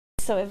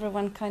so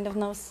everyone kind of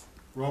knows.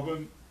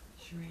 Robin,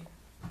 Sheree,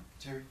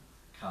 Terry,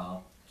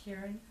 Carl,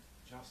 Kieran,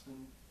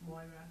 Justin,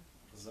 Moira,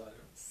 Zaya,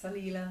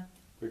 Salila.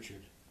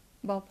 Richard.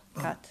 Bob,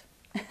 Kat.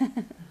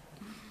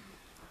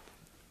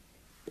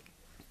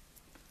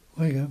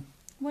 There you go.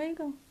 Where you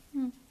go?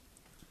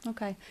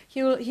 Okay,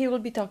 he will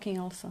be talking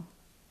also.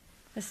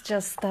 It's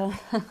just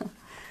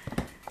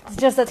it's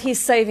just that he's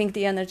saving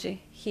the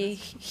energy. He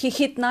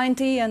hit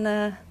 90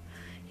 and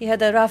he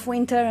had a rough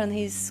winter and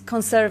he's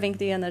conserving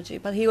the energy,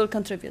 but he will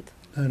contribute.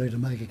 No need to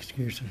make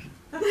excuses.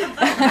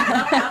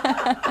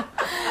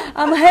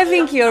 I'm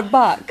having your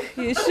back.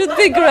 You should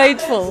be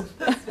grateful.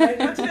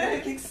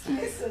 Make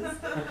excuses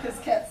because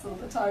Kat's all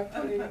the time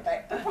putting it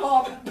back to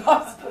Bob and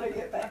Bob's putting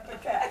it back to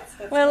Kat.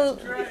 Well,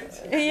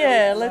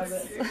 yeah,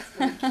 let's.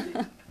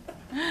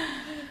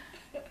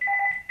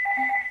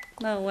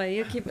 No way,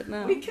 you keep it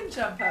now. We can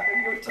jump up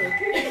and you're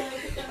talking.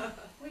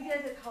 We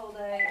get it whole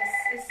day.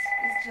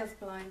 It's just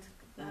blind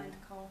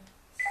call.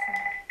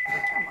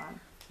 Come on.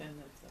 Turn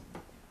that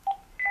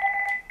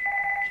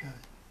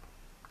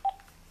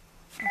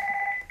Okay.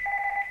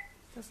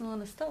 Doesn't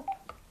want to stop.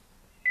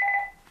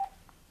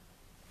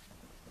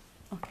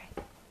 Okay.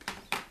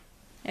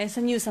 Yeah, it's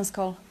a nuisance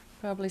call.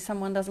 Probably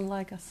someone doesn't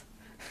like us.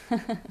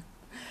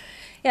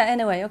 Yeah,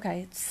 anyway,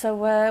 okay. So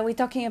we're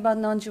talking about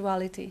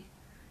non-duality.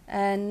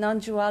 And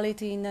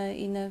non-duality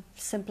in the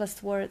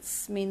simplest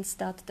words means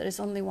that there is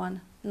only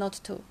one, not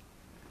two.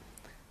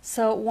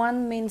 So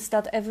one means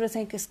that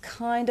everything is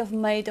kind of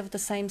made of the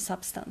same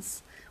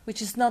substance,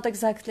 which is not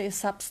exactly a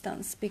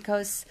substance,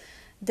 because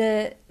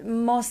the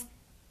most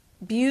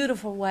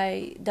beautiful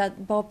way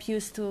that Bob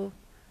used to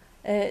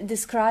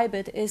describe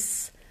it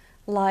is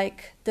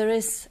like there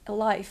is a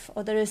life,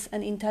 or there is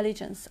an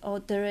intelligence, or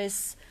there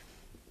is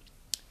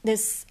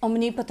this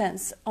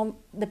omnipotence,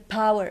 the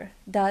power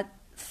that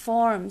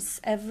forms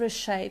every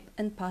shape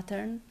and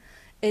pattern.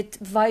 It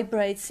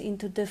vibrates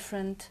into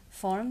different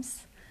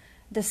forms.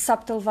 The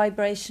subtle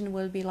vibration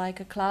will be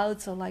like a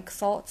clouds or like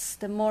thoughts.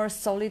 The more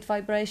solid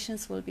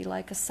vibrations will be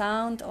like a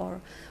sound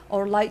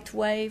or light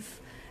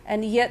wave.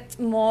 And yet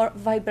more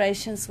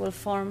vibrations will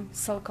form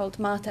so-called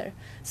matter.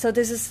 So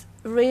this is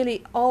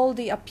really all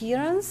the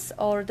appearance,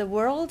 or the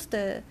world,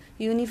 the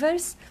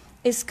universe,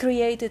 is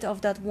created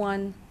of that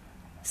one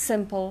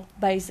simple,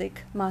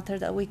 basic matter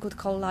that we could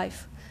call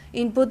life.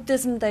 In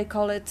Buddhism, they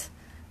call it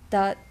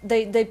that,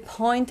 they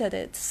point at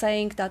it,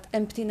 saying that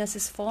emptiness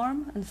is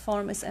form and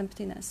form is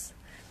emptiness.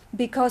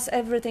 Because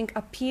everything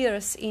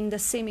appears in the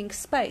seeming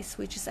space,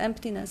 which is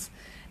emptiness,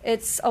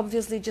 it's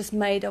obviously just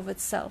made of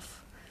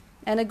itself.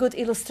 And a good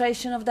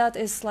illustration of that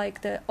is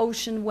like the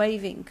ocean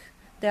waving.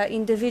 There are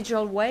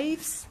individual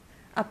waves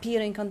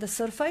appearing on the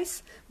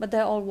surface, but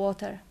they're all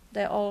water,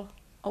 they're all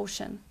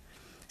ocean.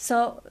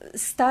 So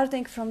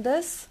starting from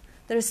this,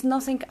 there is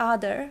nothing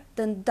other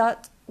than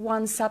that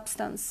one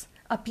substance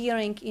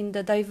appearing in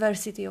the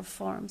diversity of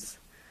forms.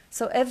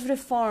 So every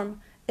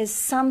form is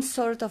some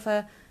sort of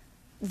a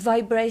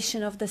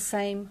vibration of the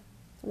same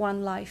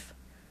one life.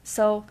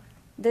 So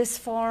this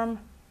form,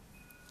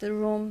 the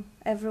room,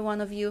 every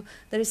one of you,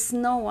 there is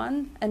no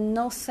one and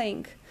no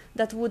thing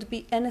that would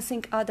be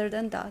anything other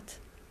than that.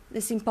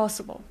 It's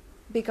impossible,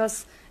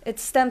 because it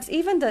stems,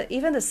 even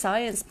the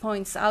science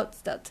points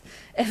out that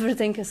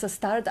everything is a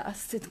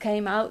stardust. It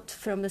came out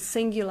from a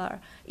singular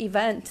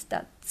event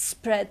that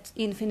spread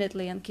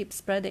infinitely and keeps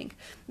spreading.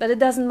 But it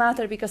doesn't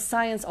matter, because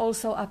science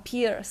also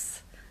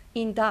appears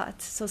in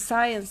that. So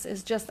science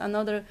is just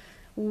another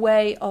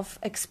way of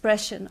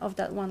expression of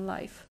that one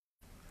life.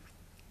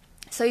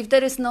 So if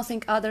there is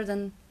nothing other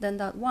than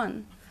that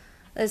one,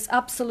 there's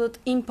absolute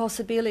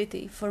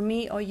impossibility for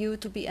me or you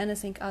to be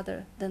anything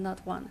other than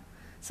that one.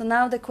 So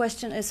now the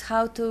question is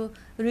how to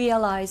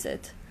realize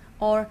it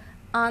or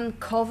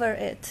uncover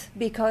it,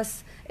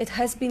 because it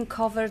has been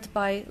covered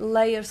by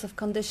layers of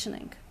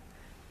conditioning.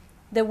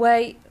 The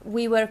way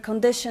we were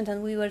conditioned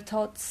and we were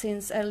taught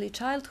since early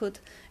childhood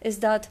is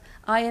that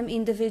I am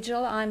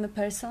individual, I'm a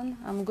person,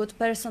 I'm a good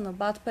person or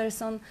bad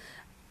person,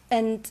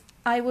 and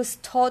I was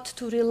taught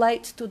to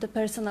relate to the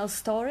personal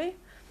story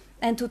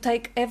and to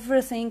take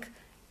everything,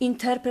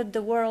 interpret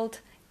the world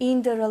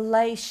in the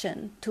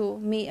relation to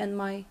me and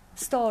my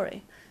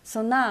story.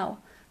 So now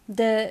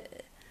the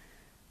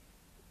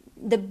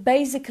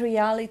basic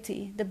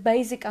reality, the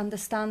basic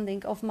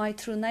understanding of my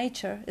true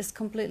nature is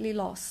completely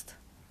lost.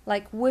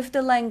 Like with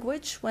the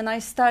language, when I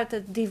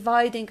started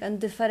dividing and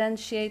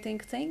differentiating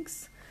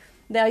things,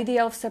 the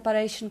idea of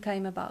separation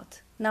came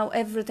about. Now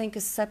everything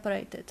is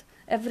separated.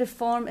 Every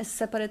form is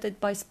separated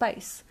by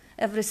space.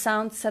 Every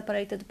sound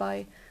separated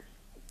by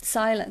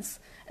silence.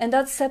 And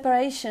that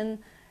separation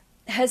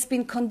has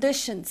been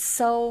conditioned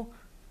so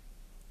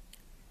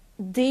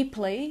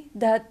deeply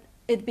that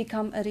it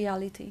become a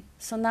reality.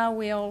 So now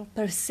we all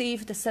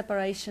perceive the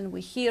separation,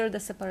 we hear the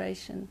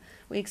separation,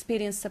 we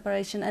experience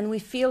separation, and we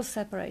feel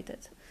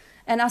separated.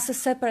 And as a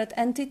separate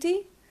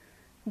entity,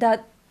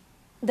 that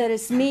there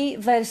is me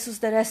versus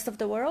the rest of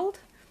the world,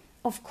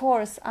 of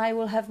course I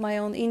will have my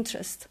own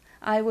interest.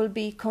 I will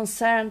be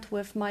concerned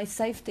with my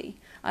safety.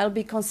 I'll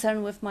be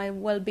concerned with my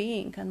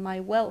well-being and my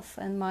wealth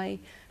and my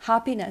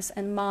happiness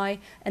and me.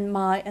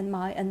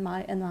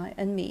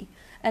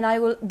 And I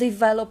will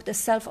develop the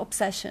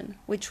self-obsession,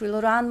 which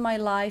will run my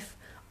life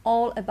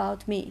all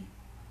about me.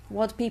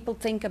 What people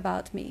think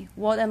about me.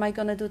 What am I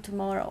going to do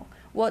tomorrow?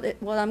 What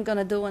I'm going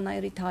to do when I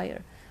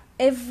retire.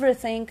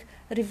 Everything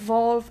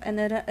revolves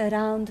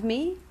around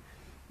me,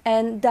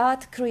 and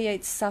that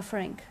creates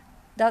suffering.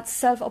 That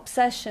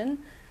self-obsession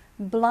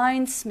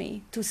blinds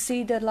me to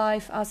see the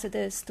life as it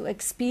is, to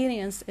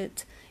experience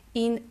it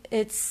in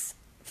its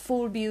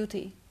full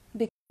beauty.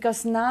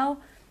 Because now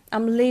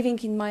I'm living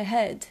in my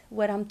head,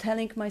 where I'm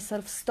telling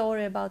myself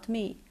story about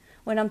me,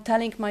 when I'm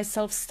telling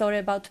myself story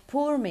about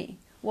poor me,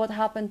 what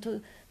happened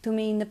to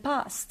me in the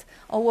past,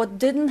 or what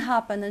didn't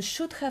happen and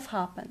should have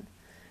happened,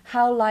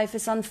 how life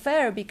is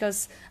unfair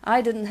because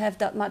I didn't have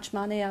that much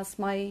money as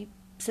my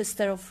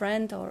sister or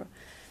friend or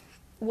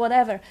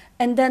whatever.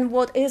 And then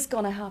what is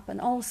going to happen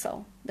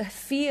also, the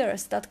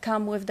fears that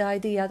come with the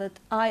idea that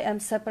I am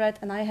separate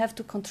and I have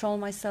to control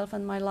myself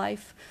and my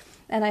life,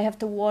 and I have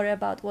to worry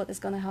about what is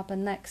going to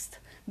happen next,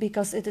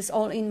 because it is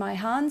all in my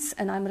hands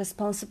and I'm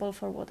responsible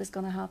for what is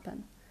going to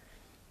happen.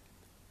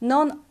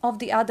 None of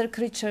the other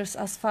creatures,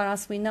 as far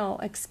as we know,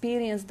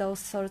 experience those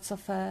sorts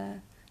of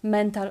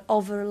mental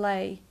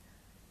overlay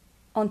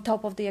on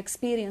top of the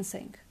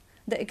experiencing.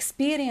 The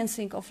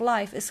experiencing of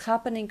life is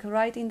happening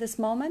right in this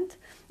moment,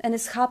 and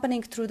it's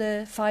happening through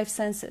the 5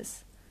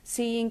 senses: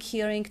 seeing,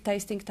 hearing,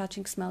 tasting,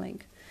 touching,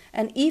 smelling.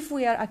 And if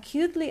we are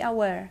acutely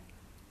aware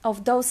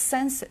of those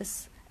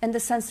senses and the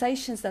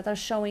sensations that are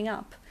showing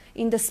up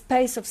in the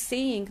space of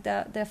seeing,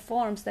 their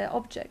forms, their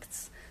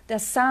objects, their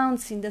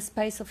sounds in the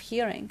space of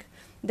hearing,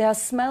 there are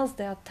smells,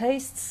 there are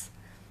tastes,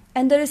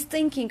 and there is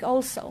thinking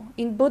also.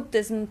 In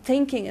Buddhism,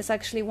 thinking is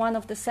actually one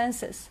of the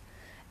senses.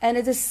 And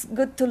it is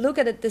good to look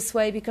at it this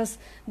way, because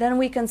then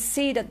we can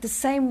see that the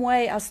same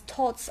way as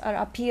thoughts are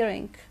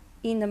appearing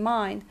in the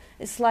mind,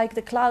 it's like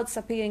the clouds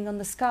appearing on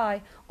the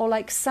sky, or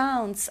like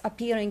sounds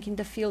appearing in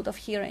the field of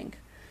hearing.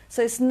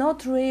 So it's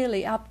not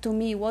really up to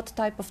me what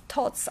type of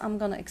thoughts I'm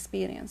going to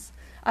experience.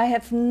 I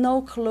have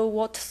no clue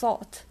what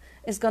thought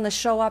is going to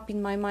show up in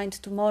my mind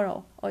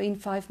tomorrow or in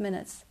 5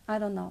 minutes. I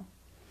don't know.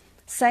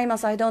 Same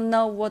as I don't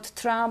know what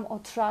tram or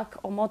truck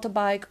or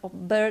motorbike or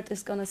bird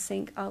is going to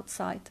sing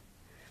outside.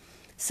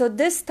 So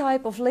this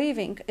type of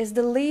living is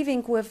the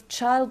living with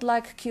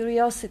childlike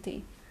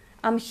curiosity.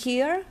 I'm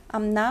here,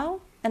 I'm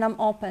now, and I'm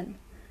open.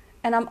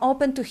 And I'm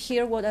open to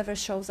hear whatever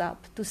shows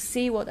up, to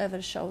see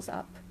whatever shows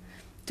up,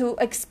 to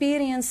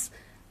experience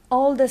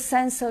all the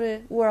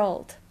sensory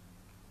world.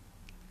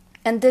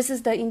 And this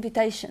is the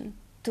invitation,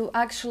 to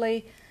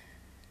actually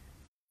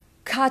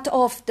cut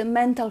off the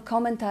mental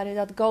commentary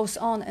that goes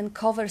on and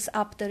covers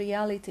up the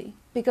reality.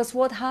 Because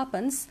what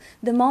happens,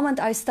 the moment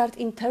I start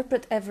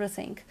interpret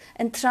everything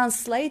and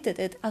translated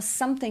it as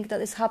something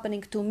that is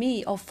happening to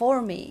me or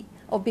for me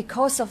or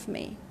because of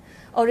me,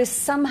 or is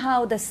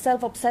somehow the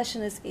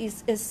self-obsession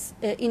is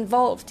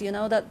involved,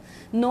 that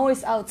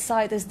noise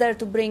outside is there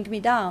to bring me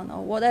down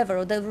or whatever,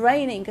 or the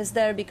raining is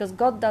there because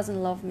God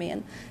doesn't love me.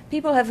 And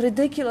people have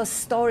ridiculous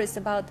stories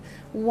about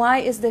why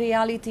is the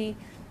reality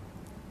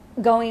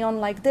going on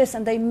like this,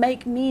 and they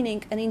make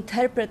meaning and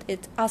interpret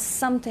it as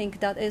something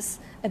that is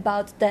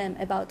about them,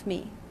 about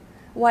me.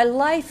 While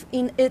life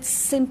in its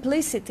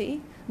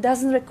simplicity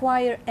doesn't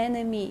require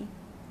any me.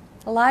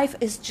 Life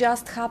is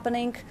just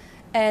happening,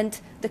 and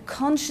the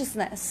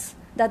consciousness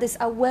that is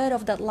aware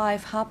of that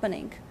life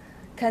happening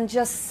can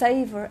just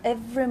savor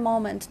every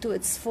moment to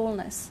its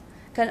fullness,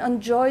 can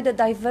enjoy the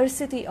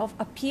diversity of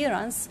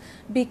appearance,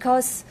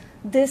 because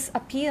this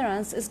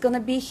appearance is going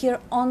to be here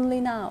only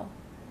now.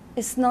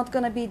 It's not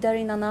going to be there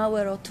in an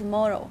hour or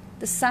tomorrow.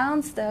 The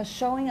sounds, they are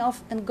showing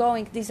off and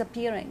going,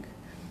 disappearing.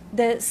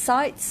 The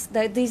sights,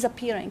 they're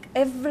disappearing.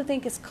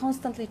 Everything is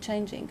constantly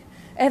changing.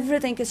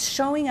 Everything is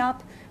showing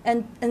up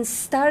and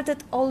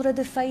started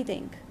already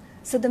fading.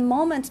 So the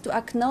moment to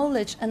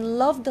acknowledge and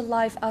love the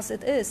life as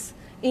it is,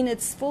 in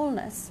its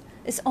fullness,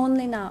 is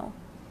only now.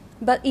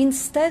 But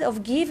instead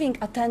of giving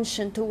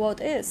attention to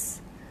what is,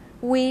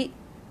 we,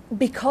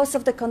 because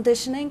of the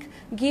conditioning,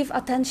 give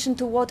attention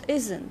to what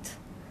isn't.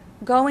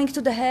 Going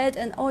to the head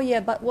and, oh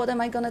yeah, but what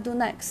am I going to do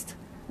next?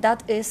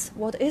 That is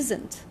what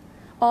isn't.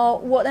 Or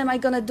what am I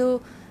going to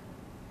do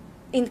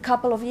in a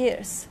couple of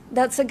years?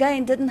 That's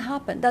again didn't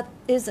happen. That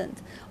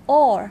isn't.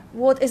 Or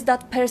what is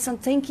that person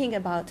thinking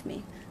about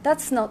me?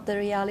 That's not the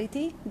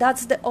reality.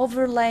 That's the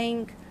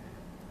overlaying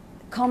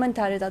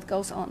commentary that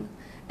goes on.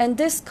 And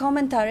this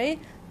commentary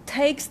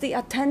takes the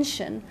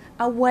attention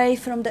away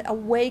from the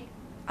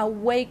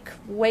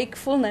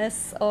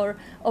wakefulness or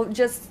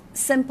just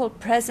simple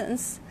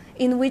presence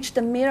in which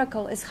the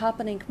miracle is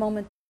happening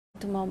moment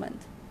to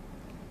moment.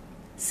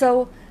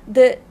 So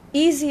the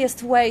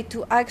easiest way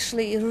to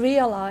actually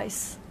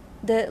realize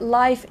the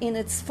life in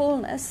its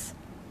fullness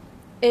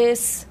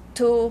is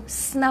to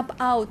snap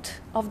out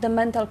of the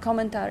mental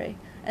commentary.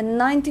 And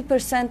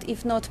 90%,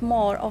 if not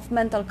more, of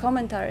mental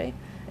commentary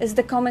is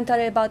the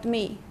commentary about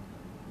me.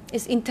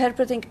 is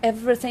interpreting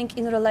everything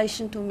in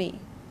relation to me.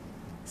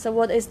 So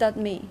what is that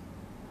me?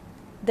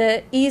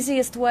 The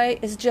easiest way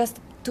is just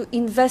to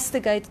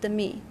investigate the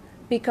me,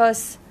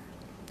 because,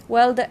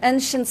 well, the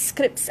ancient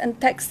scripts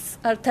and texts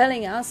are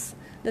telling us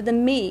that the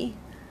me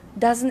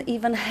doesn't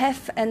even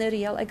have any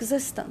real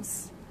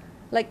existence.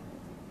 Like,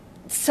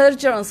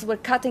 surgeons were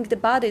cutting the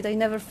body, they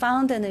never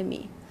found any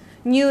me.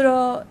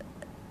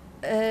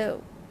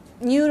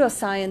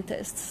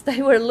 Neuroscientists,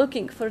 they were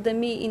looking for the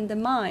me in the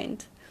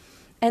mind,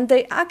 and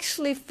they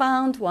actually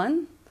found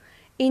one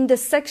in the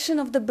section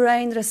of the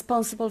brain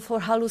responsible for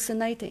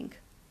hallucinating.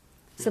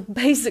 So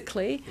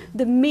basically,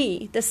 the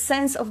me, the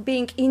sense of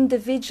being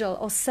individual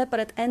or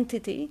separate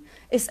entity,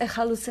 is a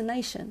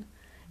hallucination.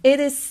 It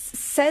is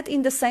set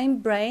in the same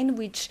brain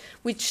which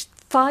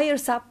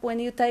fires up when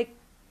you take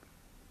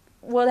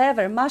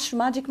whatever,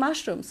 magic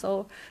mushrooms.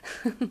 Or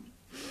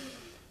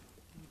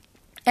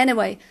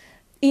anyway,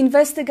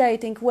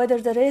 investigating whether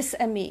there is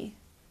a me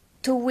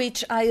to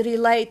which I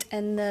relate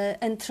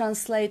and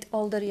translate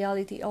all the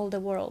reality, all the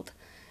world,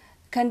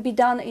 can be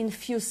done in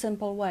few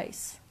simple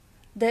ways.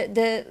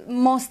 The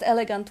most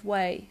elegant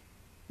way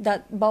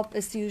that Bob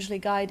is usually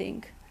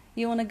guiding.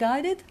 You want to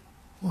guide it?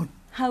 What?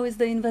 How is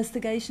the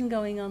investigation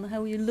going on?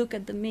 How you look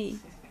at the me?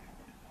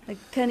 Like,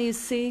 can you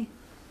see?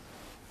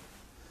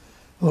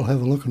 Well,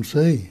 have a look and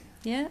see.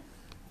 Yeah?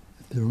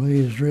 If the me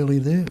is really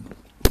there.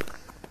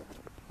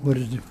 What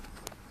is it?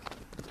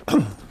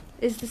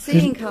 Is the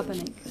seeing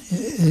happening?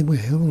 Yeah,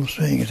 well,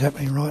 seeing is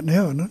happening right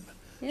now, isn't it?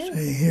 Yeah.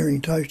 Seeing,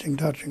 hearing, tasting,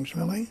 touching,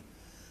 smelling.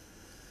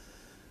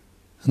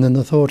 And then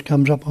the thought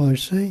comes up, I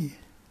see.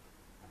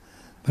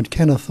 But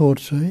can a thought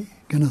see?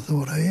 Can a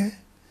thought hear?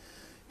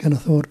 Can a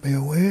thought be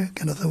aware?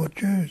 Can a thought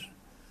choose?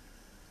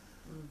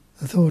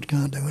 The thought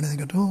can't do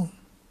anything at all.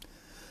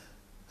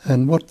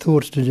 And what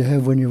thoughts did you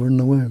have when you were in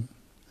the womb?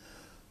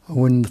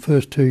 Or in the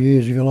first 2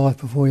 years of your life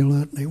before you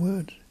learnt any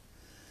words?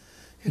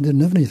 You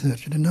didn't have any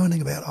thoughts. You didn't know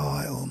anything about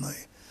I or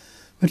me.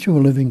 But you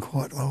were living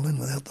quite well then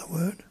without the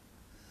word.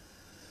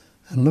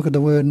 And look at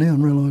the word now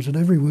and realise that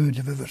every word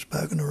you've ever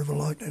spoken or ever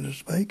likely to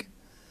speak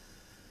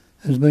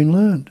has been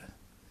learned.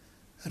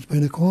 It's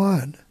been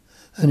acquired.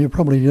 And you're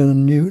probably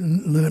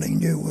learning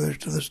new words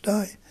to this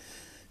day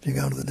if you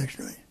go into the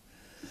dictionary.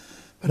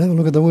 But have a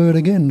look at the word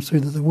again and see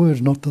that the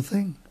word's not the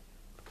thing.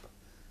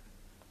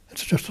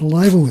 It's just a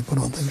label we put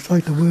on things.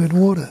 Take the word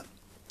water.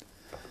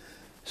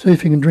 See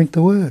if you can drink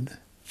the word.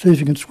 See if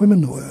you can swim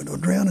in the word or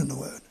drown in the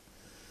word.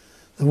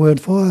 The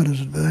word fire, does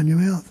it burn your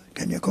mouth?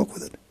 Can you cook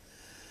with it?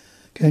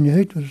 Can you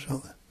eat with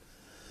something?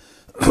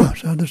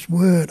 So this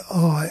word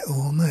I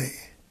or me,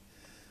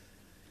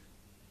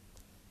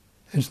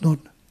 it's not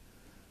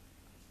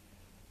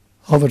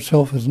of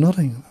itself as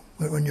nothing,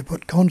 but when you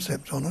put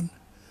concepts on it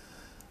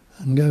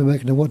and go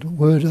back to what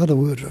words, other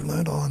words I've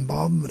learned, I'm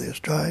Bob, the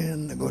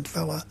Australian, the good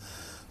fella,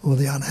 or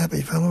the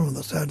unhappy fella, or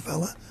the sad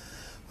fella,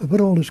 we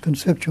put all this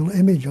conceptual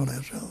image on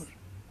ourselves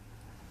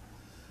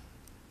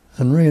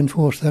and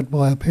reinforce that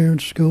by our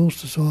parents, schools,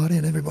 society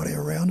and everybody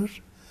around us.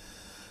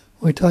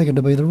 We take it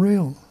to be the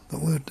real, the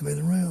word to be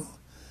the real.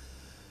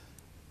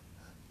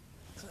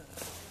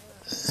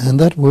 And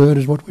that word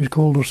is what we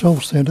call the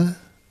self-centre,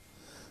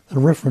 the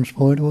reference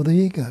point, or the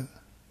ego.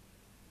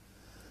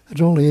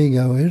 That's all the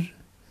ego is,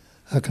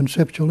 a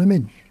conceptual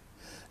image.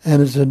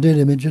 And it's a dead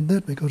image at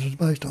that because it's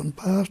based on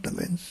past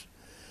events,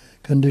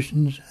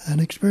 conditions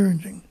and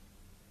experiencing.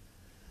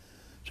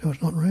 So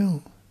it's not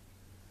real.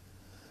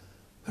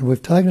 But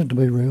we've taken it to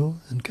be real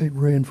and keep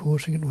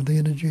reinforcing it with the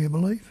energy of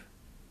belief.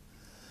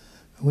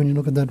 When you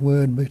look at that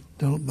word,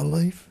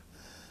 belief,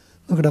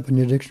 look it up in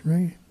your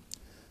dictionary.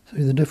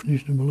 See, the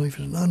definition of belief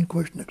is an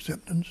unquestioned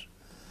acceptance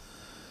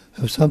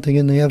of something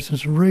in the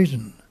absence of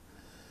reason,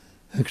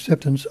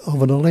 acceptance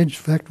of an alleged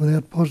fact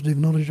without positive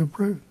knowledge or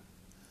proof.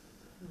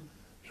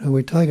 So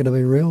we take it to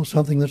be real,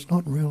 something that's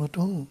not real at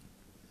all.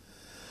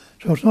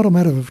 So it's not a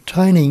matter of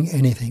obtaining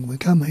anything. We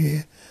come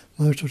here,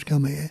 most of us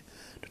come here,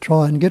 to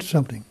try and get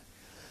something,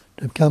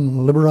 to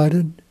become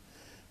liberated,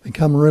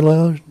 become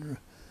realised,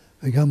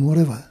 become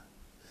whatever.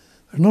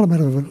 It's not a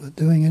matter of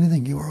doing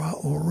anything. You are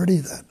already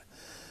that.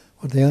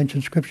 What the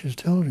ancient scriptures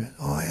tell you,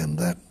 I am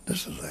that,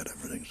 this is that,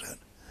 everything's that.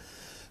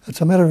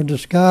 It's a matter of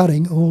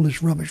discarding all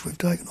this rubbish we've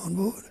taken on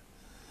board,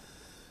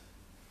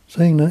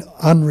 seeing the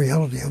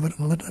unreality of it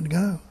and let it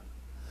go,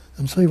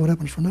 and see what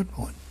happens from that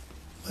point.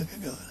 Make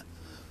it go.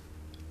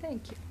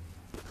 Thank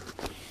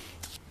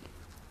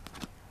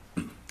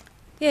you.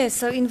 Yeah,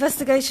 so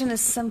investigation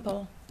is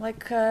simple.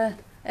 Like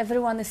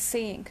everyone is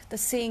seeing. The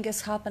seeing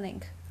is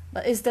happening.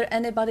 But is there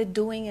anybody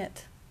doing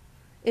it?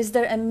 Is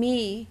there a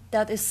me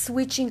that is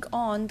switching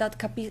on that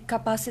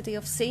capacity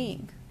of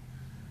seeing?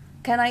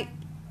 Can I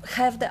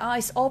have the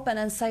eyes open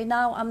and say,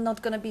 now I'm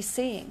not going to be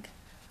seeing?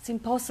 It's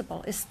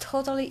impossible. It's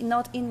totally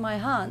not in my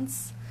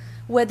hands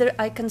whether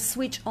I can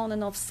switch on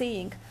and off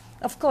seeing.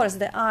 Of course,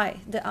 the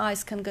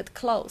eyes can get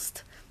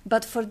closed.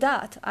 But for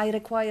that, I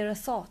require a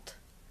thought.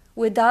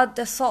 Without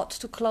the thought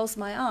to close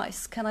my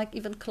eyes, can I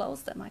even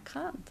close them? I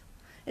can't.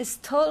 It's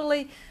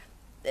totally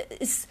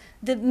is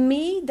the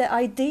me, the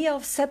idea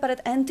of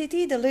separate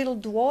entity, the little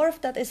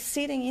dwarf that is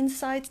sitting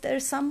inside there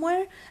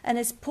somewhere and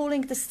is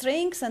pulling the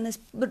strings and is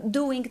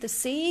doing the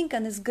seeing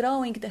and is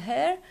growing the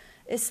hair,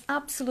 is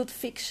absolute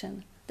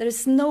fiction. There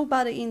is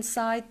nobody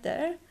inside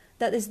there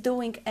that is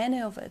doing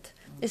any of it.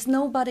 There's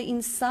nobody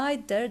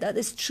inside there that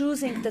is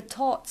choosing the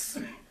thoughts.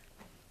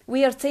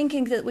 We are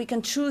thinking that we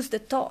can choose the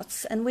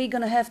thoughts and we're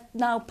going to have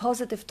now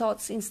positive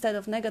thoughts instead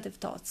of negative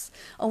thoughts.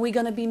 Or we're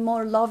going to be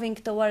more loving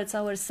towards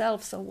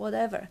ourselves or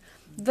whatever.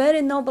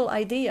 Very noble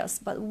ideas,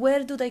 but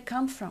where do they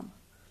come from?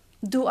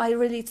 Do I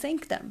really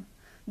think them?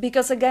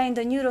 Because again,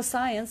 the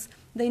neuroscience,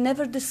 they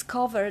never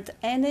discovered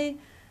any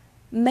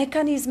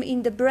mechanism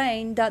in the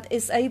brain that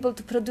is able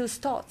to produce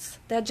thoughts.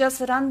 They're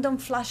just random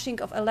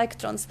flashing of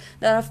electrons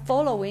that are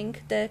following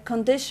the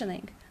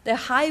conditioning, the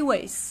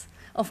highways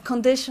of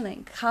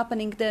conditioning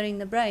happening there in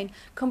the brain,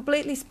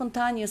 completely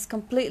spontaneous,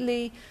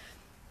 completely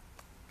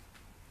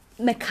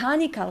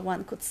mechanical,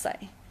 one could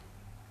say.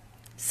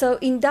 So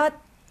in that,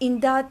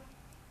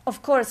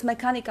 of course,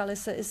 mechanical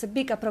is a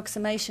big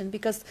approximation,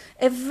 because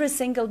every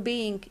single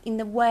being, in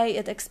the way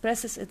it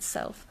expresses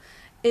itself,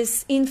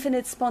 is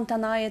infinite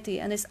spontaneity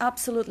and is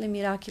absolutely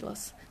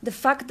miraculous. The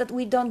fact that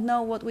we don't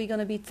know what we're going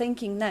to be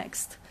thinking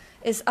next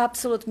is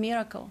absolute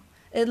miracle.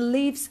 It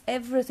leaves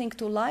everything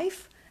to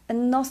life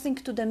and nothing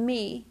to the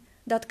me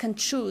that can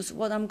choose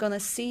what I'm going to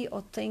see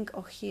or think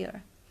or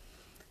hear.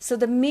 So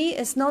the me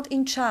is not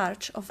in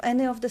charge of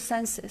any of the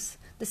senses.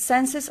 The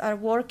senses are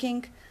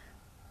working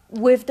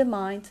with the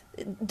mind.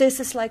 This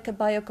is like a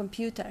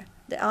biocomputer.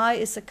 The eye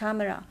is a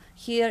camera.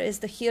 Here is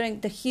the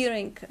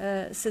hearing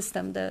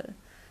system, the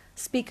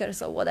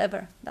speakers or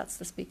whatever. That's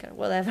the speaker,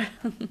 whatever.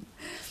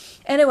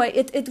 Anyway,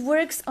 it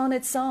works on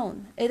its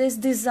own. It is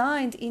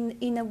designed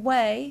in a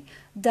way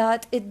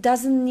that it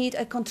doesn't need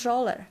a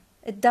controller.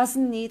 It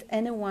doesn't need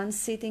anyone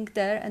sitting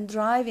there and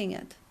driving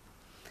it.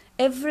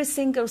 Every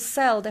single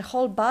cell, the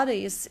whole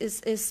body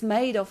is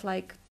made of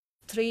like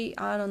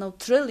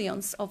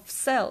trillions of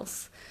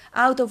cells,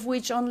 out of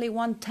which only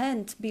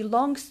 1/10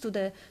 belongs to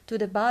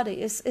the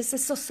body. It's a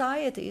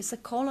society, it's a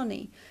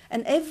colony.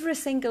 And every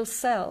single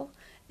cell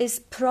is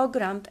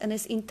programmed and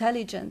is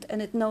intelligent and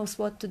it knows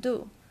what to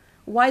do.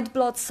 White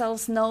blood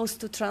cells knows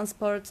to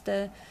transport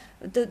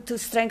to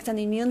strengthen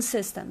the immune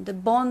system. The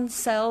bone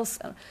cells,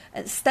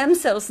 stem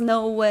cells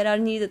know where are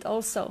needed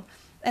also.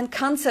 And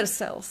cancer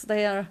cells,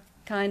 they are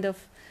kind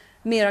of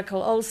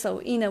miracle also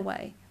in a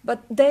way. But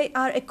they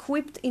are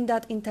equipped in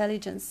that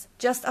intelligence,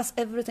 just as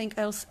everything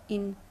else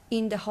in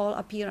the whole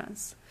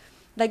appearance.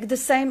 Like the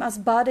same as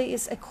body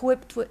is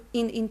equipped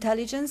in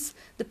intelligence,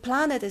 the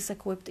planet is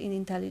equipped in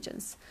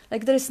intelligence.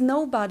 Like there is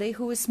nobody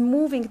who is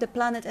moving the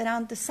planet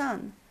around the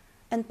sun.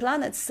 And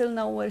planets still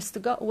know where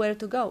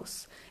to go.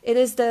 It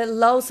is the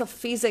laws of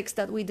physics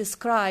that we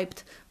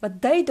described,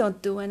 but they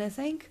don't do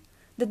anything.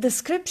 The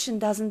description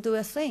doesn't do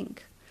a thing.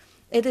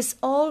 It is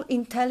all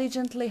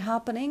intelligently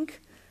happening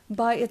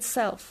by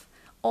itself.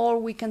 Or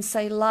we can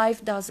say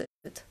life does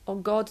it, or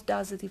God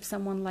does it if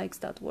someone likes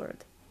that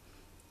word.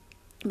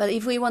 But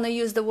if we want to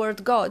use the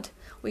word God,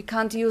 we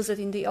can't use it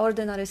in the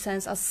ordinary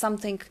sense as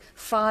something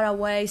far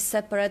away,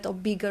 separate, or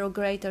bigger or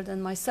greater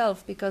than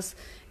myself, because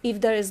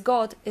if there is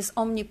God, is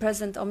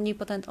omnipresent,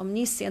 omnipotent,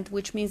 omniscient,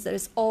 which means there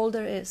is all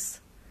there is.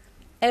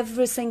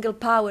 Every single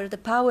power, the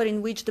power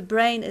in which the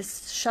brain is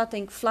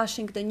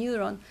flashing the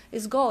neuron,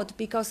 is God,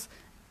 because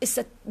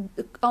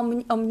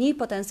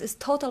omnipotence is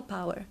total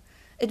power.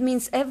 It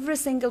means every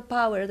single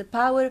power, the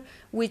power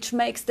which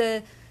makes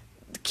the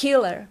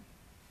killer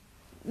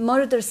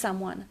murder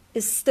someone,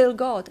 is still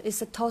God,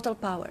 is a total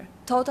power.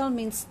 Total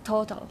means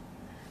total.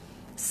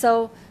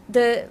 So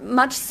the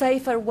much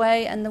safer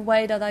way, and the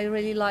way that I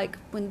really like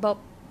when Bob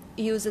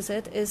uses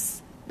it,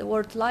 is the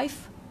word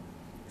life.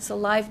 So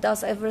life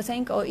does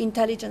everything, or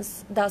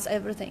intelligence does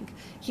everything.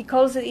 He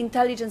calls it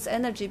intelligence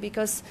energy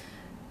because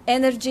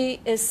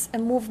energy is a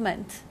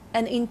movement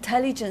and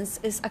intelligence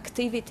is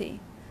activity.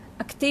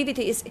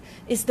 Activity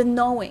is the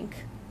knowing,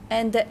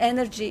 and the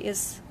energy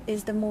is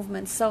the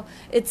movement. So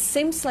it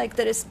seems like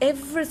there is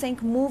everything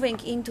moving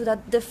into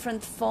that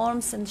different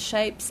forms and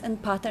shapes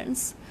and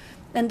patterns.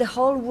 And the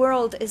whole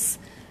world is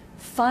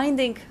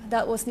finding,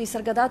 that was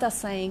Nisargadatta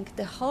saying,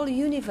 the whole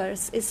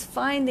universe is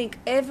finding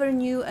ever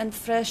new and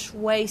fresh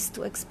ways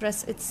to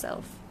express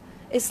itself.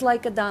 It's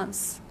like a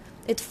dance.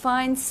 It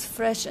finds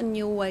fresh and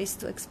new ways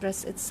to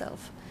express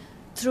itself.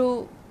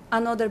 Through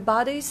another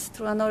bodies,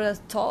 through another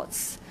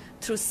thoughts,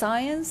 through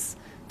science,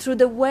 through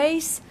the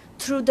ways,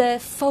 through the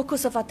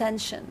focus of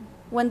attention.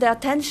 When the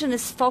attention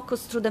is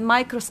focused through the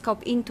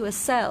microscope into a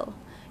cell,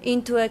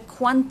 into a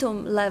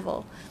quantum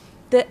level,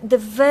 the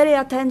very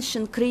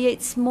attention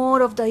creates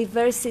more of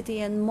diversity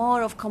and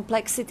more of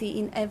complexity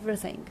in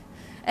everything.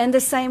 And the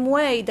same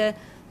way, the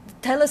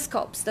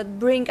telescopes that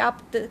bring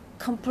up the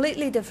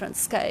completely different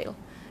scale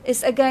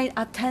is again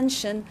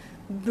attention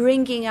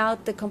bringing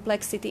out the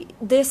complexity.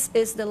 This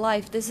is the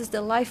life. This is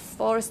the life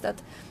force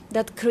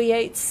that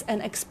creates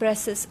and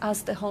expresses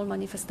as the whole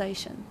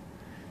manifestation.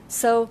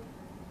 So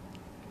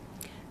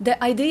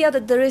the idea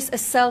that there is a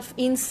self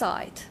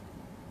inside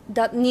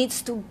that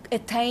needs to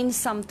attain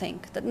something,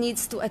 that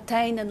needs to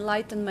attain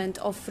enlightenment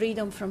or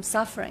freedom from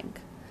suffering,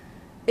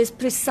 is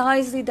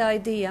precisely the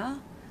idea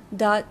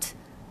that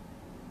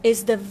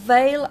is the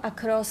veil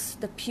across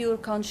the pure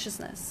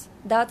consciousness.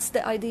 That's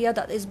the idea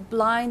that is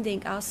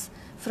blinding us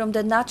from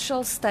the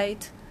natural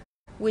state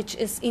which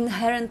is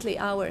inherently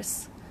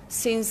ours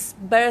since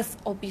birth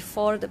or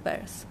before the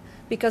birth.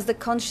 Because the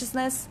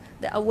consciousness,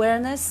 the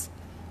awareness,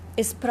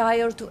 is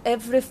prior to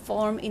every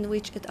form in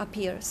which it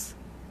appears.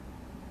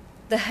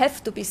 There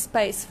have to be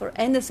space for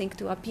anything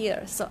to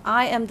appear. So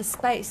I am the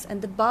space,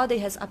 and the body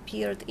has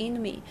appeared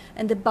in me,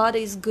 and the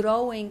body is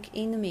growing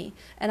in me,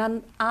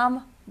 and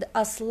I'm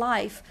as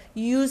life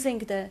using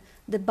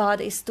the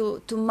bodies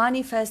to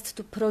manifest,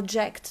 to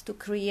project, to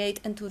create,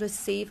 and to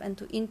receive, and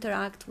to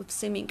interact with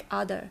seeming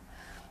other.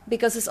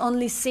 Because it's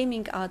only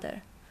seeming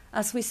other.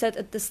 As we said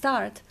at the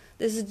start,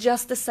 this is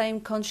just the same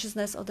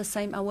consciousness or the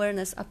same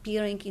awareness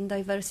appearing in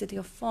diversity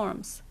of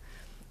forms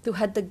to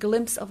have the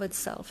glimpse of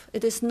itself.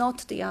 It is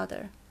not the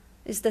other.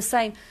 It's the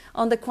same.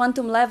 On the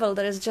quantum level,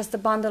 there is just a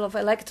bundle of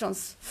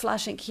electrons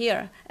flashing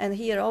here and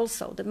here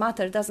also. The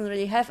matter doesn't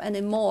really have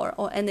any more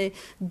or any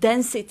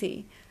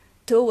density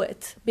to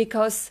it,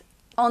 because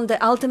on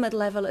the ultimate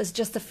level, it's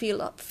just a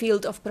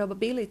field of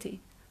probability.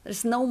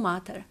 There's no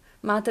matter.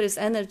 Matter is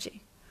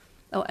energy,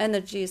 or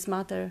energy is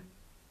matter,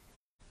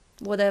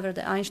 whatever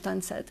the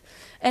Einstein said.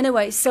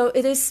 Anyway, so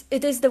it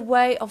is the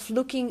way of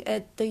looking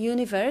at the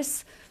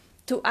universe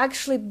to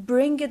actually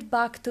bring it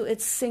back to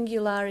its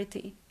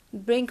singularity,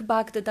 bring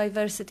back the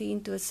diversity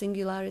into a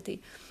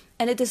singularity.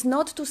 And it is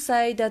not to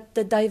say that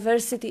the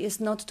diversity is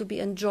not to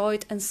be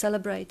enjoyed and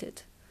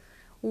celebrated.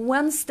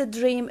 Once the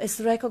dream is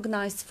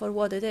recognized for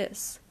what it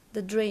is,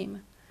 the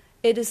dream,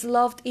 it is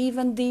loved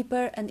even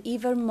deeper and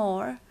even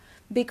more,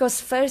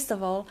 because first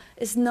of all,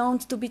 it's known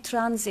to be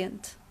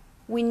transient.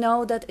 We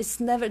know that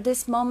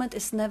this moment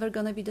is never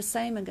going to be the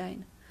same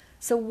again.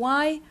 So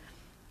why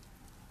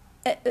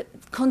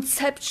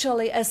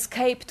conceptually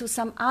escape to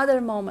some other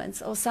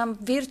moments or some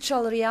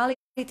virtual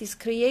realities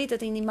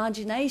created in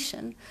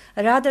imagination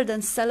rather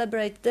than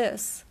celebrate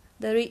this,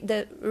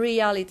 the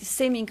reality,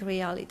 seeming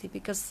reality,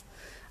 because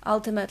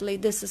ultimately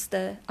this is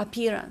the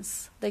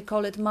appearance. They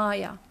call it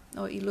Maya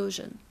or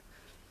illusion.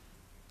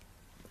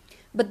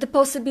 But the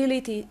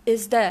possibility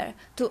is there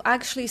to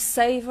actually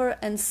savor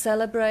and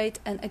celebrate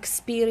and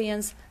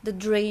experience the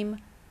dream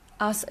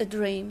as a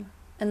dream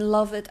and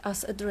love it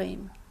as a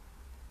dream.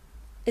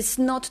 It's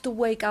not to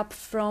wake up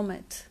from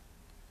it.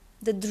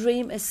 The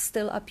dream is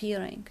still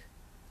appearing.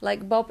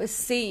 Like Bob is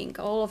seeing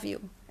all of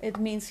you. It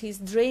means he's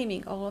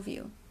dreaming all of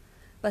you.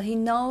 But he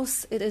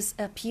knows it is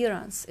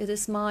appearance, it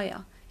is Maya.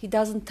 He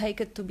doesn't take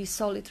it to be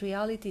solid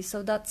reality,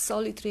 so that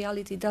solid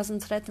reality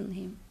doesn't threaten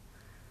him.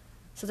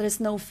 So there is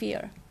no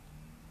fear.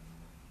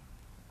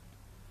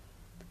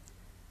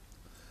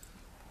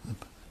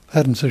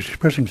 Patterns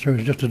expressing through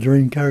is just a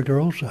dream character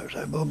also,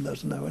 so Bob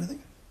doesn't know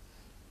anything.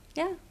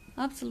 Yeah,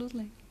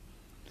 absolutely.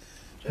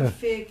 So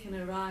fear can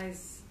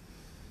arise,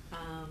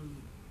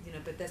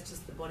 but that's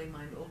just the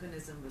body-mind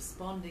organism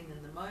responding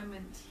in the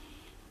moment,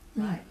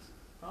 right?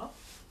 Bob?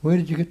 Where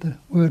did you get the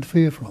word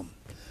fear from?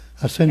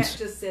 A sense. Kat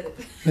just said it.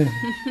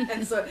 Yeah.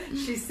 And so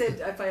she said,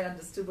 if I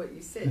understood what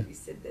you said, you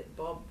said that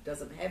Bob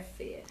doesn't have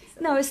fear.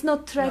 No, it's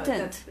not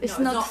threatened. It's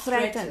not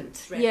threatened.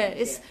 Yeah,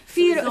 it's So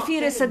fear. not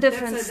Fear is a threatened.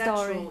 different That's a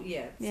story. natural,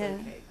 yeah.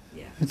 Okay.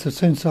 Yeah. It's a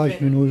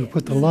sensation when we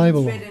put the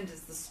label on. Threatened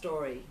is the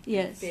story.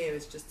 Yes. Fear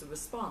is just a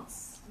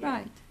response. Yeah.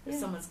 Right. If Yeah.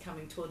 someone's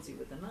coming towards you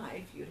with a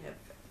knife, you'd have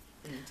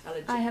an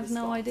intelligent I have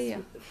no response idea.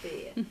 with the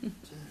fear to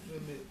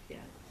remove. Yeah.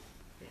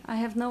 I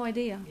have no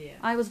idea. Yeah.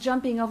 I was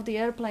jumping off the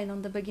airplane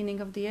on the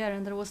beginning of the year,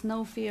 and there was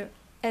no fear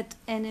at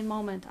any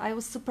moment. I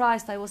was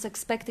surprised. I was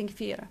expecting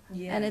fear,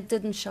 and it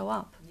didn't show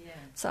up. Yeah.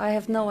 So I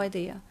have no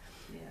idea.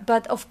 Yeah.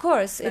 But of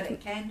course, But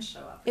it can show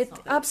up. it It's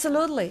not that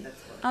absolutely, it can't.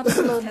 That's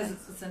what absolutely,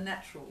 Because it's a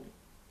natural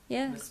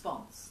yeah.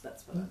 response.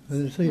 That's what I'm But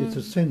you see, it's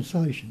a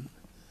sensation.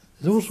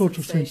 There's all It's a sorts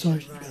of sensation,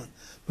 sensations right. going.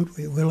 But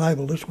we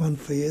label this one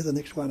fear, the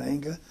next one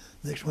anger,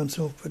 the next one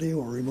self-pity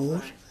or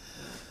remorse.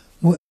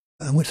 Right.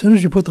 And as soon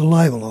as you put the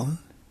label on,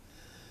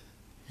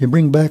 you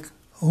bring back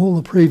all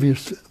the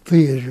previous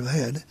fears you've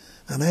had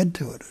and add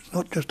to it. It's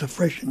not just a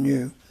fresh and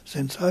new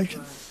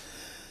sensation. Right.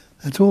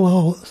 It's all the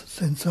whole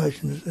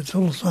sensation. It's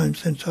all the same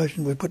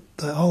sensation. We put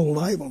the whole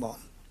label on.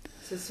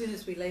 So as soon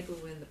as we label,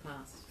 we're in the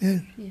past.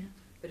 Yes. Yeah.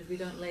 But if we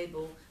don't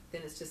label,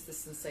 then it's just the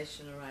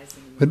sensation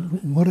arising in the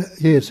But moment.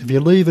 yes, if you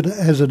leave it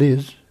as it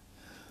is,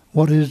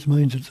 what is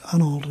means it's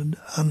unaltered,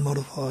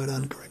 unmodified,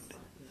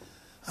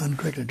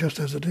 uncorrected, just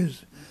as it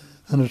is,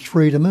 and it's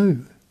free to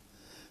move.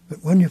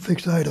 But when you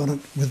fixate on it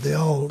with the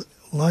old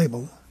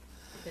label,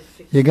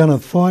 you're going to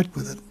fight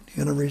with it.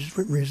 You're going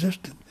to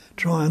resist it,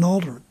 try and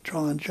alter it,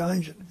 try and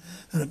change it,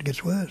 and it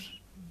gets worse.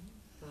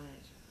 Right.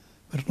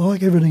 But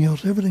like everything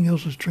else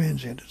is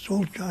transient. It's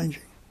all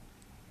changing.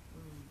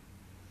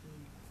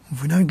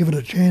 If we don't give it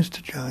a chance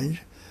to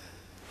change,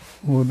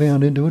 we're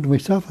bound into it and we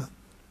suffer.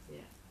 Yeah.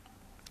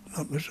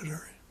 Not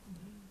necessary.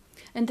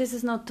 And this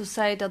is not to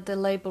say that the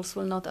labels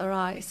will not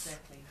arise,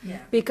 Exactly. Yeah.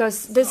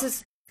 because It's this not.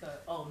 is go,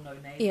 oh no,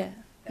 neighbor. Yeah.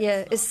 That's Yeah,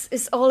 not-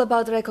 it's all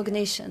about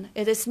recognition.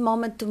 It is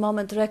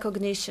moment-to-moment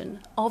recognition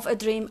of a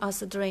dream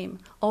as a dream,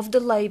 of the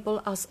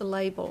label as a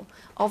label,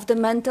 of the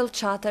mental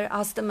chatter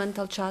as the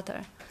mental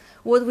chatter.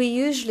 What we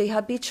usually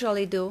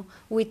habitually do,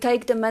 we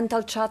take the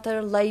mental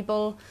chatter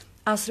label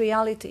as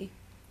reality.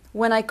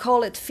 When I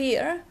call it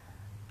fear,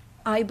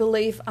 I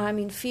believe I'm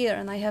in fear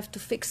and I have to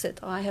fix it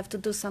or I have to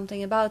do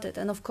something about it.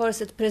 And of course,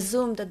 it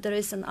presumes that there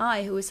is an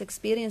I who is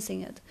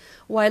experiencing it,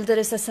 while there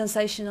is a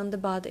sensation on the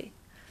body.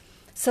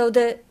 So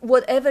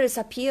whatever is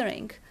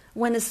appearing,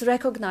 when it's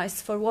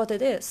recognized for what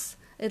it is,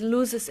 it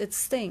loses its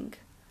sting.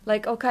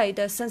 Like, okay,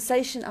 the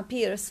sensation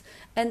appears,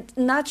 and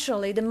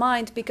naturally the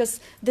mind, because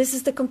this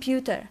is the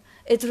computer,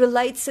 it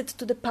relates it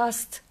to the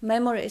past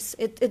memories.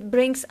 It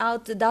brings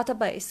out the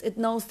database. It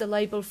knows the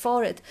label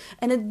for it,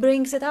 and it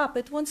brings it up.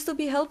 It wants to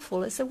be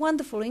helpful. It's a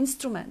wonderful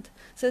instrument.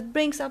 So it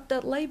brings up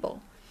that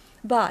label.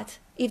 But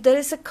if there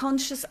is a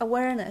conscious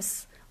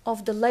awareness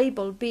of the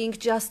label being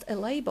just a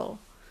label,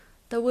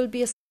 there will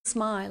be a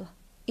smile.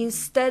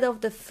 Instead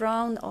of the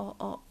frown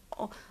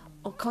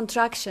or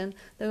contraction,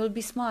 there will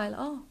be smile.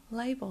 Oh,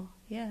 label,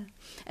 yeah.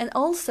 And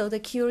also the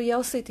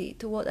curiosity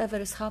to whatever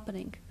is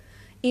happening.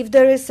 If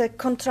there is a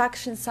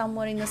contraction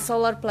somewhere in the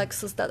solar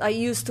plexus that I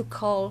used to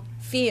call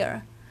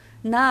fear,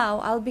 now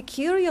I'll be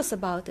curious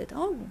about it.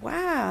 Oh,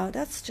 wow,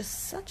 that's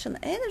just such an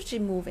energy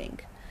moving.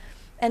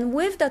 And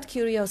with that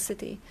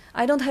curiosity,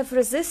 I don't have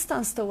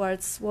resistance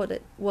towards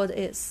what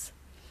is.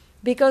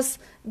 Because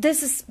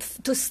this is,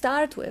 to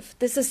start with,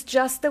 this is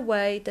just the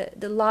way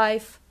the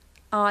life,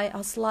 I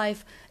as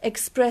life,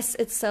 express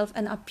itself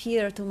and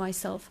appear to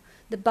myself.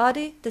 The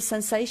body, the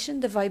sensation,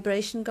 the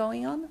vibration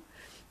going on.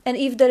 And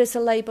if there is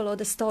a label or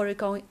the story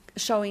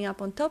showing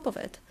up on top of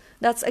it,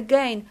 that's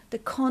again the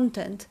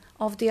content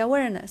of the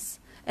awareness.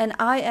 And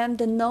I am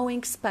the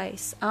knowing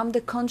space. I'm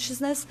the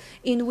consciousness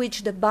in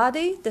which the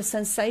body, the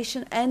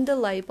sensation, and the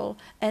label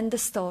and the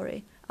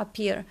story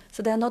appear.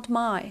 So they're not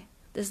my.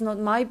 This is not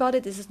my body,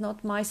 this is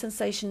not my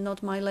sensation,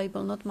 not my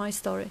label, not my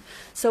story.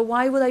 So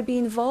why would I be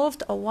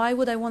involved, or why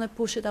would I want to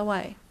push it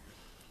away?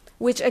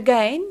 Which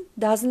again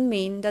doesn't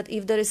mean that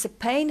if there is a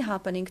pain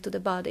happening to the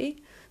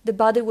body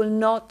will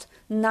not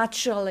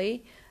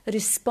naturally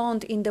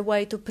respond in the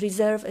way to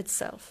preserve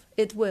itself.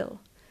 It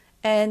will.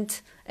 And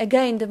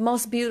again, the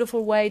most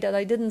beautiful way that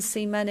I didn't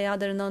see many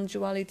other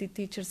non-duality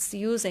teachers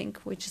using,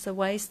 which is a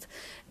waste,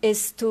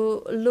 is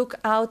to look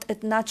out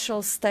at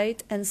natural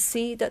state and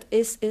see that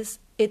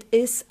it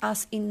is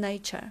as in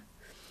nature.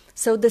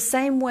 So the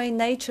same way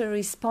nature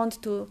responds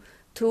to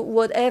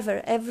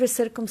whatever, every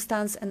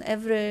circumstance and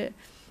every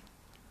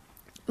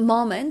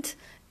moment,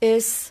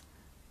 is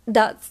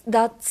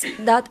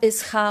that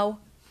is how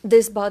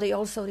this body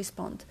also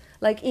responds.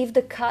 Like if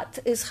the cat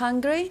is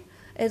hungry,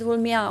 it will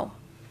meow.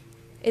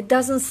 It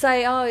doesn't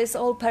say, oh, it's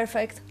all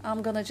perfect,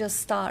 I'm gonna just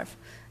starve.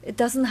 It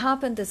doesn't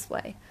happen this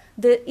way.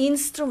 The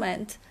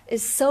instrument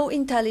is so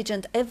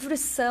intelligent, every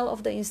cell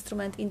of the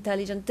instrument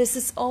intelligent. This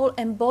is all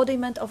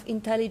embodiment of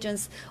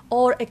intelligence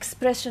or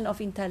expression of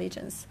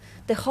intelligence.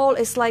 The whole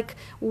is like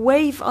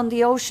wave on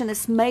the ocean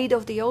is made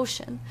of the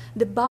ocean.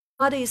 The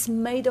body is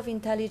made of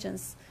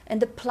intelligence,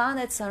 and the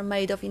planets are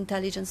made of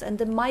intelligence, and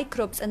the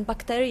microbes and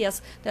bacteria,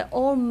 they're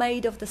all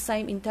made of the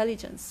same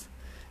intelligence.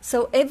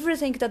 So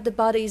everything that the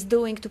body is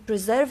doing to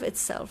preserve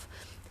itself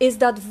is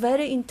that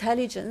very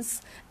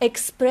intelligence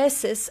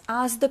expresses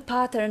as the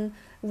pattern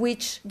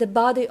which the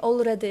body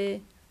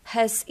already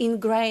has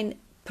ingrained,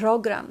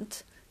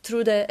 programmed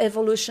through the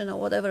evolution or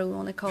whatever we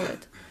want to call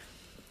it.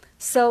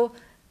 So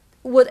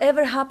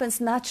whatever happens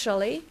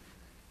naturally,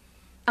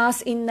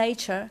 as in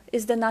nature,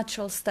 is the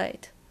natural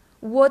state.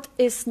 What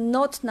is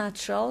not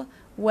natural,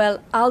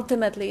 well,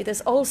 ultimately it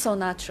is also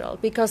natural,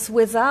 because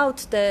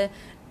without the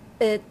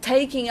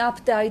taking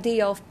up the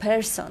idea of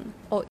person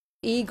or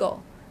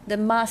ego, the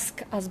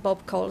mask, as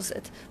Bob calls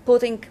it,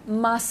 putting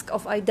mask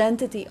of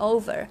identity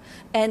over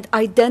and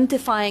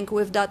identifying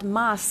with that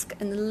mask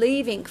and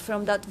living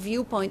from that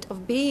viewpoint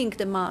of being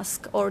the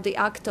mask or the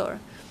actor.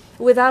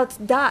 Without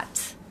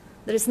that,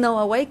 there is no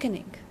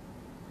awakening.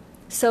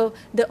 So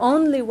the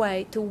only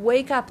way to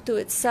wake up to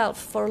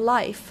itself for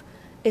life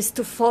is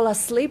to fall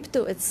asleep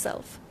to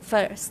itself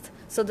first.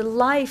 So the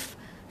life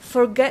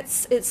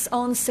forgets its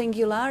own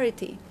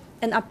singularity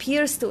and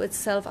appears to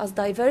itself as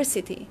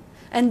diversity,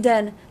 and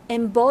then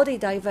embody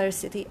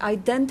diversity,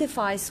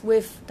 identifies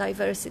with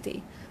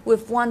diversity,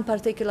 with one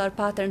particular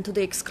pattern to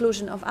the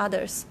exclusion of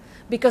others.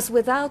 Because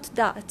without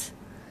that,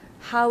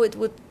 how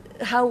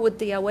would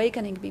the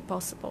awakening be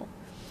possible?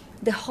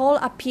 The whole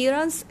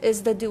appearance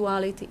is the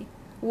duality.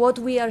 What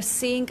we are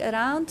seeing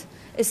around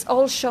is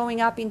all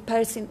showing up in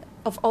person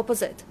of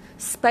opposite,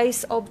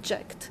 space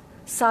object,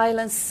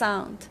 silence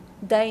sound,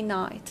 day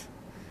night.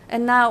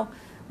 And now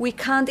we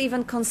can't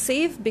even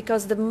conceive,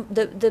 because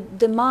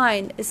the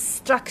mind is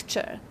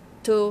structured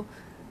to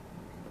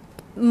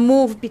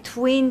move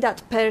between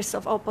that pairs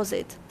of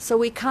opposite. So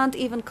we can't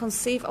even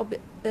conceive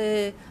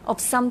of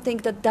something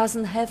that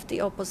doesn't have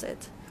the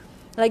opposite.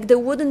 Like there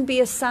wouldn't be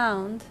a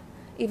sound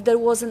if there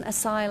wasn't a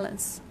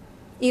silence.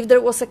 If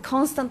there was a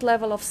constant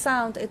level of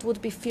sound, it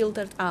would be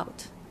filtered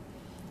out.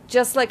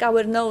 Just like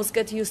our nose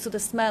gets used to the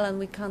smell and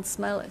we can't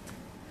smell it.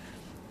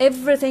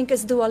 Everything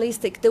is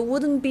dualistic. There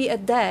wouldn't be a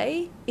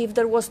day if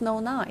there was no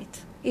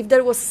night. If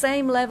there was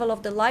same level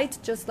of the light,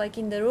 just like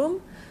in the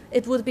room,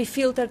 it would be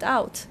filtered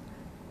out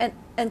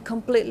and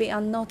completely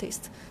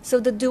unnoticed. So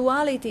the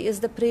duality is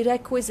the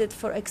prerequisite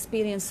for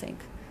experiencing.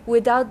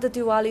 Without the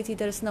duality,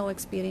 there is no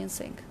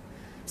experiencing.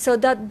 So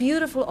that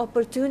beautiful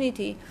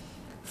opportunity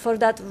for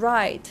that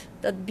ride,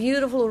 that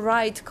beautiful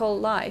ride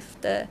called life,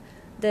 the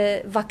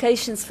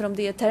vacations from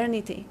the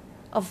eternity,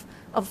 of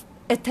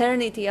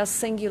eternity as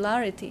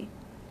singularity,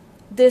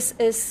 this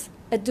is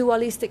a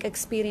dualistic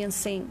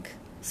experiencing.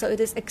 So it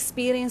is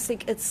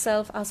experiencing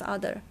itself as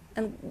other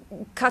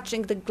and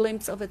catching the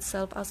glimpse of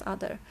itself as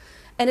other.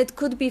 And it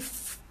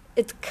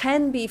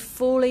can be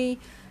fully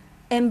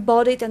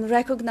embodied and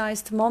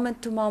recognized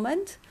moment to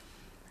moment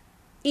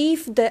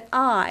if the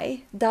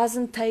I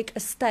doesn't take a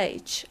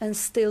stage and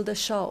steal the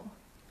show.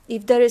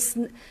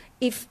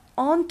 If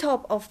on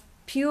top of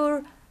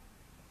pure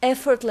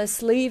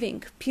effortless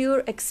living,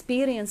 pure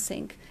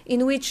experiencing,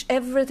 in which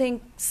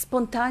everything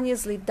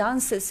spontaneously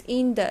dances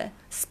in the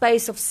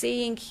space of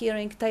seeing,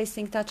 hearing,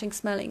 tasting, touching,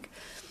 smelling,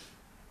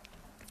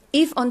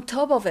 if on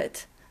top of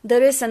it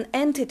there is an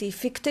entity,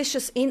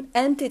 fictitious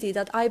entity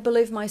that I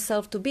believe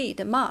myself to be,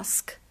 the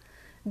mask,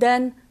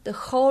 then the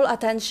whole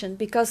attention,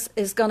 because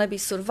it's going to be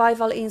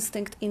survival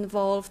instinct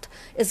involved,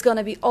 it's going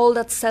to be all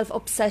that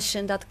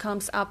self-obsession that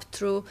comes up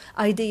through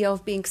idea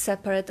of being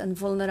separate and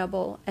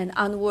vulnerable and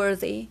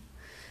unworthy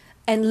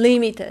and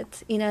limited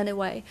in any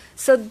way.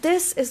 So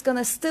this is going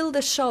to steal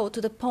the show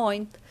to the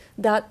point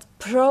that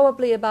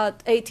probably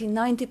about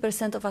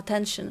 80-90% of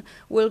attention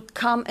will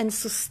come and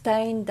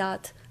sustain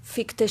that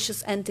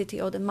fictitious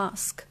entity or the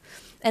mask.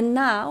 And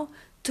now,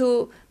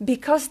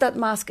 because that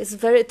mask is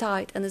very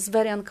tight and is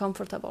very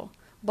uncomfortable,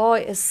 boy,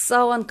 it's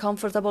so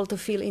uncomfortable to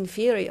feel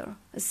inferior.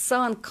 It's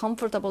so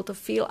uncomfortable to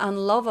feel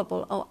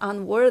unlovable or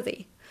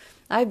unworthy.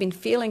 I've been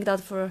feeling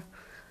that for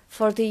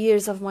 40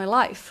 years of my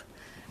life.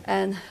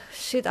 And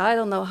shit, I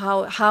don't know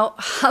how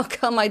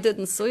come I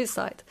didn't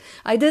suicide.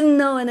 I didn't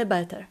know any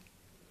better.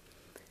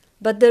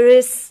 But there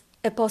is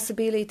a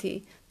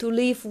possibility to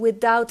live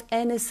without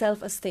any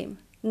self-esteem.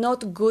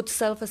 Not good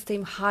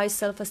self-esteem, high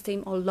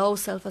self-esteem, or low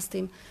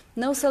self-esteem.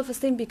 No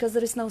self-esteem because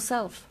there is no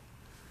self.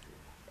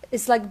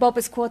 It's like Bob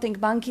is quoting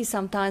Banki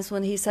sometimes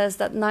when he says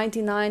that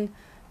 99%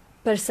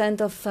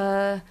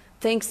 of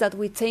things that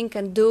we think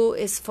and do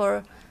is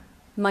for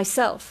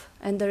myself,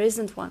 and there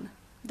isn't one.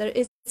 There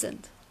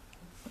isn't.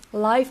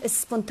 Life is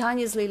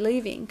spontaneously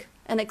living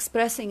and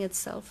expressing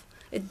itself.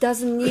 It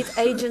doesn't need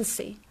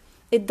agency.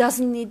 It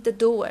doesn't need the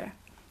doer.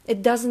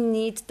 It doesn't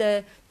need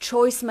the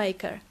choice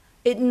maker.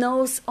 It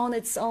knows on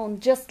its own,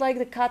 just like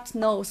the cat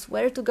knows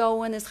where to go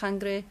when it's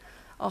hungry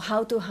or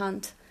how to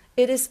hunt.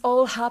 It is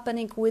all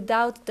happening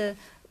without the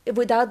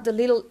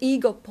little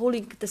ego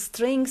pulling the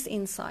strings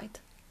inside.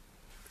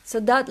 So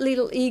that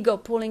little ego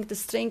pulling the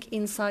string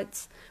inside,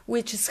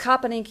 which is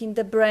happening in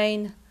the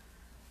brain,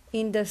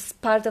 in this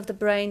part of the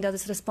brain that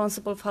is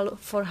responsible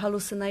for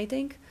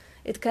hallucinating,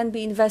 it can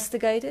be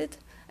investigated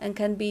and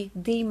can be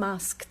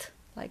demasked,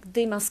 like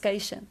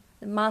demascation.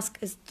 The mask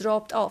is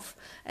dropped off.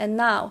 And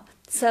now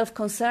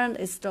self-concern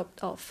is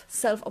dropped off.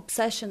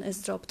 Self-obsession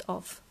is dropped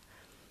off.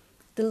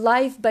 The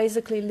life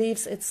basically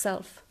lives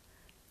itself.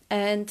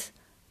 And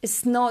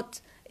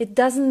it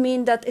doesn't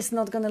mean that it's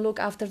not going to look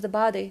after the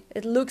body.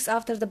 It looks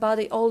after the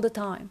body all the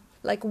time.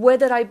 Like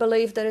whether I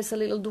believe there is a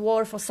little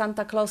dwarf or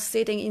Santa Claus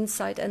sitting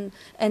inside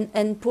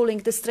and pulling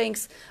the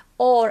strings,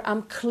 or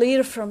I'm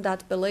clear from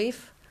that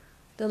belief,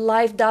 the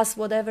life does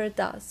whatever it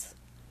does.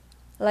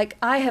 Like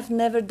I have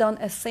never done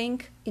a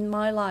thing in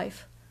my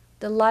life.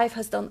 The life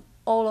has done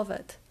all of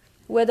it.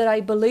 Whether I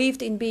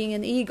believed in being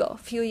an ego. A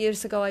few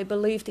years ago I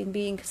believed in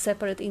being a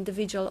separate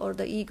individual or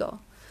the ego.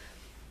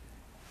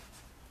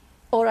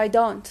 Or I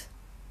don't.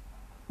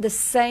 The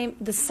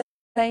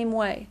same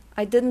way.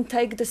 I didn't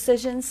take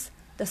decisions.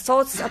 The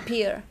thoughts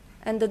appear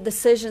and the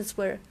decisions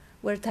were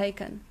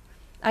taken.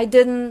 I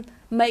didn't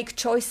make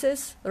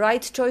choices,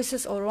 right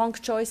choices or wrong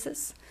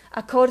choices.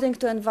 According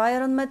to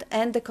environment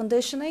and the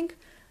conditioning,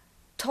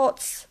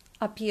 thoughts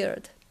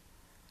appeared,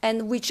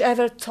 and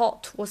whichever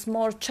thought was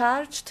more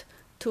charged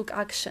took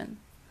action.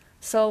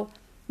 So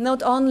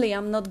not only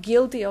I'm not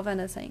guilty of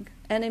anything,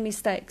 any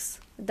mistakes,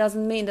 it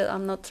doesn't mean that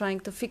I'm not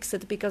trying to fix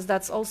it, because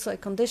that's also a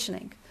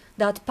conditioning.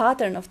 That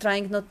pattern of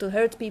trying not to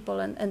hurt people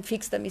and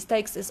fix the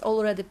mistakes is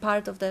already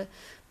part of the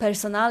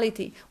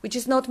personality, which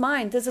is not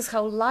mine. This is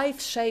how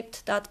life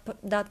shaped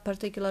that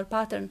particular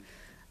pattern,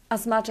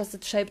 as much as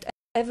it shaped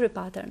every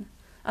pattern,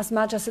 as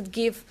much as it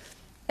gave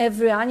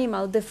every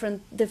animal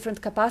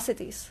different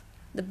capacities.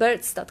 The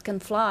birds that can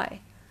fly,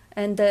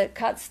 and the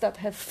cats that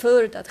have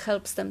fur that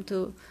helps them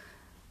to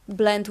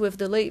blend with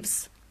the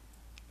leaves.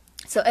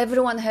 So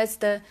everyone has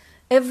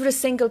every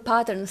single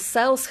pattern.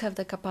 Cells have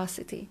the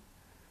capacity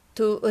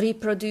to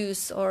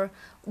reproduce, or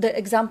the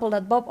example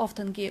that Bob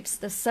often gives,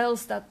 the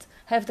cells that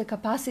have the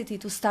capacity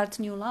to start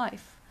new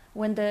life.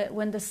 When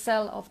the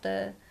cell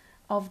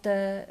of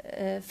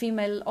the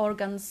female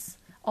organs,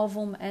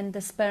 ovum and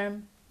the sperm,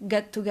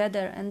 get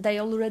together, and they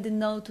already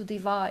know to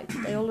divide.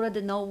 They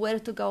already know where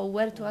to go,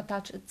 where to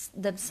attach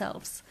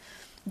themselves.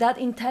 That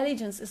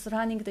intelligence is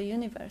running the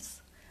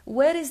universe.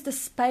 Where is the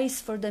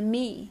space for the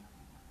me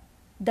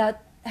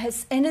that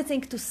has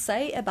anything to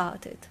say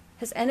about it,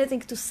 has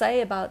anything to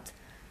say about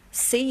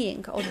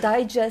seeing or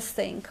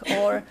digesting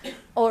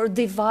or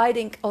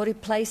dividing or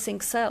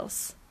replacing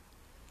cells?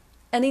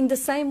 And in the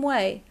same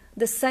way,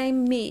 the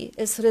same me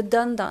is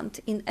redundant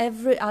in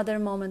every other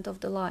moment of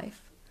the life.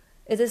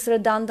 It is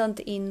redundant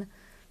in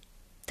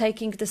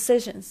taking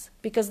decisions,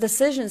 because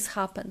decisions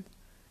happen.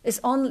 It's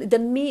only the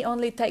me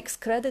only takes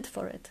credit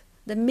for it.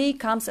 The me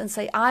comes and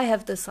say, I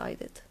have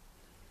decided.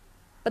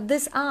 But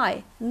this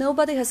I,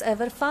 nobody has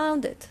ever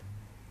found it.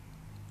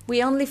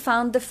 We only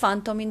found the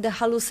phantom in the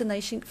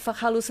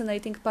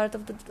hallucinating part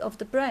of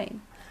the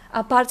brain.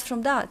 Apart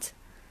from that,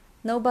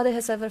 nobody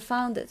has ever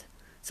found it.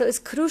 So it's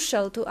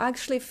crucial to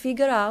actually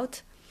figure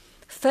out,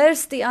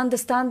 first the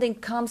understanding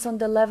comes on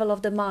the level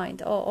of the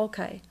mind. Oh,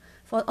 okay.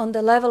 On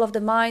the level of the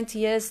mind,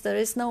 yes, there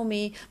is no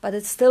me, but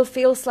it still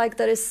feels like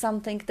there is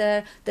something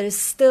there. There is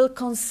still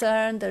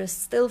concern, there is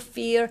still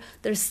fear,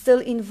 there is still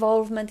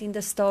involvement in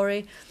the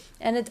story.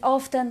 And it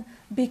often,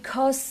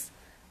 because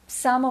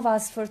some of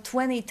us for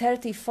 20,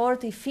 30,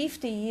 40,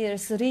 50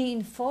 years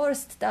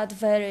reinforced that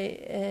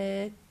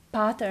very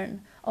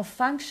pattern of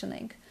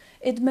functioning,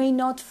 it may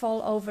not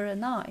fall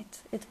overnight.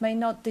 It may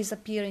not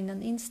disappear in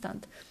an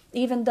instant,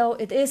 even though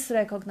it is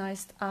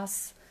recognized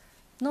as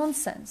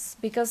nonsense,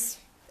 because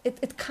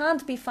it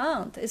can't be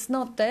found. It's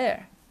not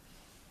there.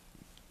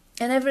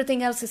 And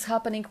everything else is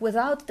happening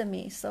without the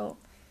me.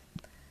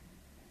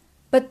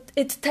 But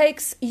it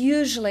takes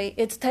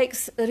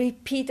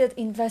repeated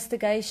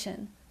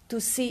investigation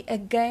to see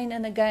again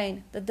and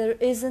again that there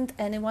isn't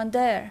anyone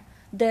there.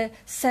 The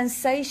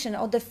sensation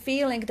or the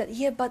feeling that,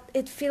 yeah, but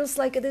it feels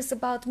like it is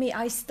about me.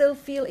 I still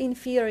feel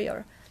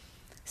inferior.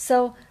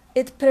 So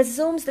it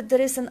presumes that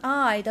there is an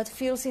I that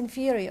feels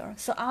inferior.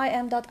 So I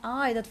am that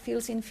I that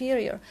feels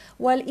inferior.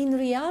 While in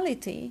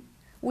reality,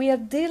 we are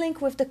dealing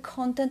with the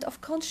content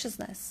of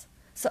consciousness.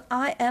 So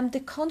I am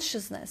the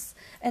consciousness.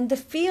 And the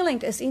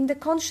feeling is in the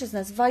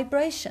consciousness,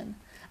 vibration.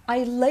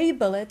 I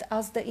label it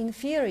as the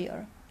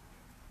inferior.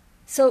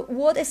 So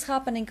what is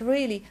happening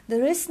really?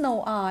 There is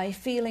no I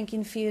feeling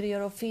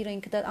inferior or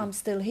feeling that I'm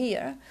still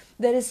here.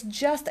 There is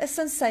just a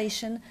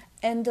sensation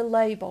and a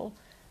label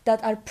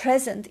that are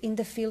present in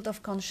the field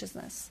of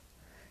consciousness.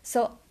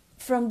 So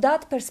from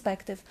that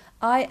perspective,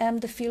 I am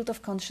the field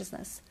of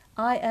consciousness.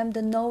 I am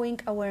the knowing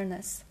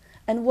awareness.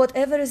 And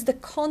whatever is the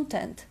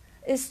content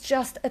is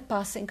just a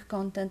passing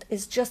content,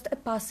 is just a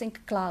passing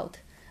cloud.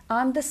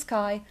 I'm the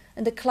sky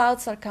and the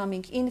clouds are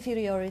coming,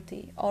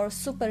 inferiority or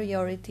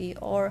superiority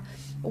or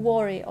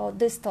worry or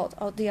this thought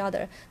or the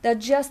other. They're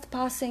just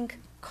passing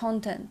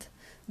content.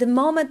 The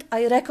moment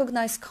I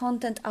recognize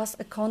content as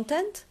a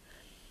content,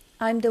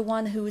 I'm the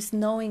one who is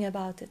knowing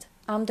about it.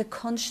 I'm the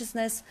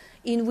consciousness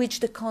in which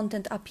the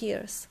content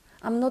appears.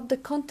 I'm not the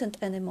content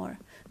anymore.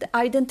 The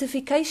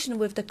identification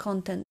with the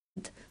content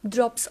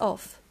drops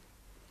off.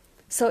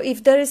 So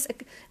if there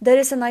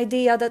is an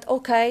idea that,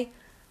 okay,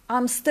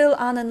 I'm still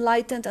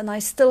unenlightened and I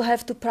still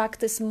have to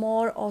practice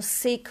more or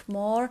seek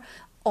more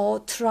or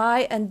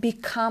try and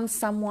become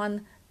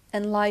someone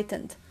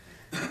enlightened.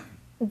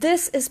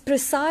 This is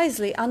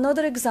precisely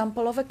another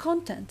example of a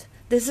content.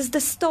 This is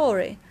the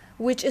story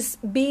which is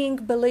being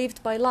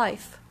believed by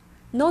life,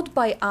 not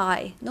by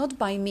I, not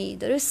by me.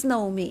 There is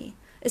no me.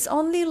 It's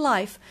only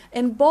life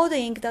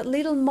embodying that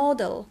little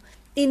model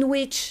in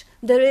which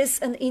there is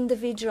an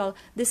individual.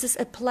 This is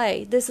a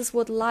play. This is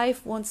what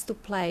life wants to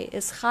play,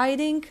 is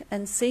hiding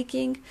and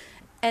seeking,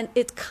 and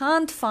it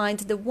can't find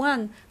the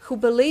one who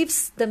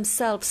believes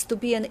themselves to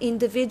be an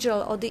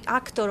individual or the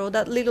actor or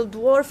that little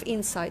dwarf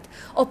inside,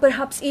 or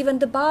perhaps even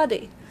the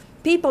body.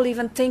 People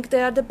even think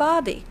they are the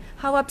body.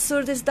 How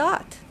absurd is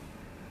that?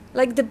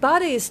 Like the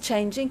body is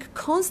changing,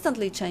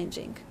 constantly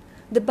changing.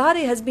 The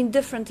body has been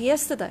different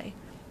yesterday.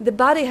 The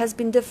body has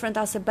been different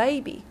as a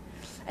baby.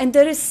 And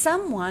there is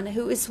someone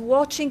who is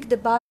watching the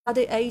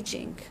body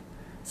aging.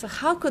 So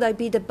how could I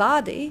be the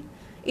body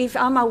if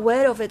I'm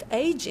aware of it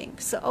aging?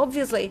 So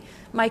obviously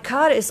my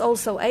car is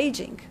also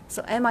aging.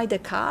 So am I the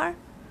car?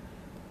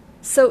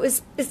 So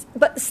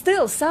but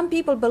still some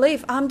people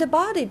believe I'm the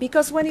body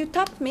because when you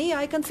tap me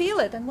I can feel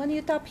it, and when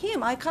you tap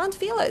him I can't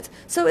feel it.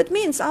 So it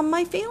means I'm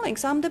my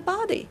feelings, I'm the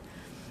body.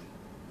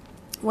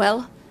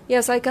 Well,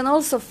 yes, I can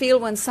also feel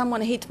when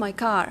someone hit my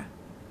car.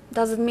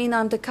 Doesn't mean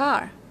I'm the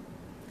car.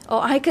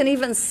 Or I can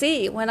even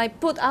see when I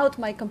put out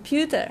my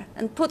computer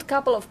and put a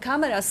couple of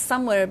cameras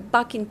somewhere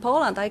back in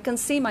Poland, I can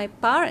see my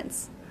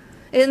parents.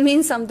 It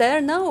means I'm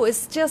there? No,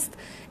 it's just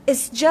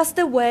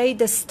the way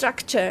the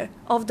structure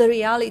of the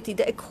reality,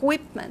 the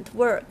equipment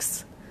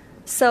works.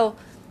 So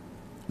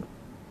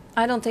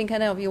I don't think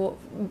any of you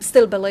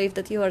still believe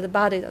that you are the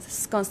body that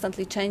is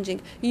constantly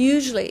changing.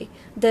 Usually,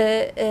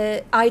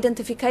 the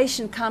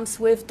identification comes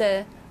with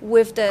the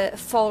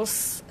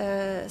false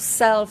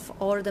self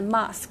or the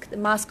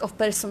mask of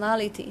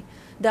personality,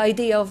 the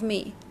idea of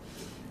me.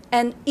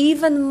 And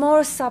even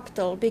more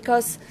subtle,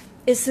 because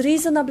it's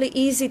reasonably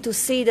easy to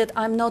see that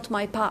I'm not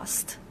my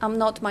past, I'm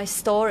not my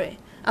story,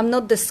 I'm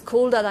not the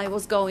school that I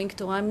was going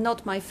to, I'm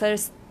not my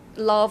first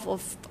love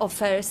or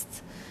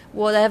first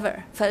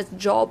whatever, first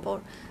job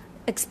or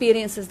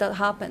experiences that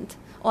happened,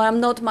 or I'm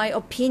not my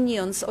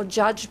opinions or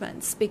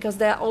judgments, because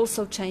they are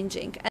also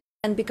changing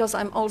and because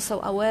I'm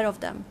also aware of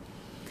them.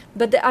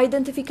 But the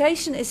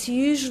identification is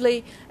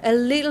usually a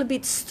little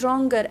bit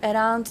stronger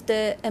around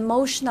the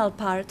emotional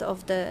part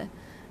of the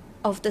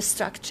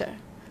structure.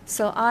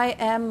 So I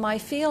am my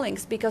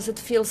feelings because it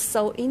feels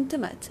so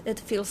intimate, it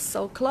feels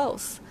so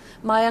close.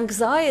 My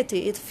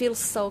anxiety, it feels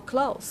so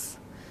close.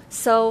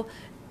 So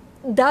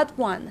that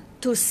one,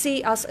 to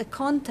see as a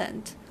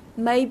content,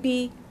 may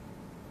be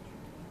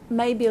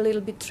a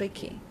little bit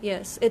tricky,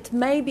 yes. It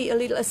may be a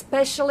little,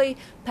 especially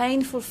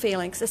painful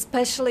feelings,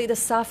 especially the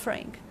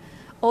suffering,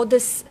 or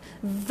this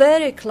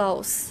very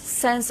close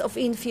sense of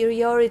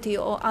inferiority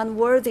or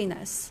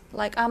unworthiness,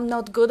 like I'm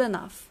not good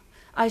enough.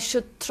 I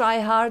should try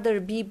harder,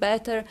 be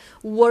better,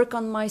 work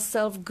on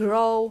myself,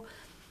 grow.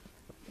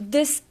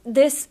 This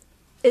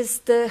is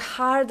the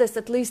hardest,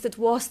 at least it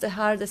was the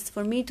hardest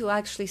for me to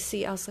actually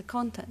see as a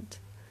content.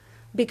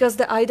 Because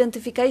the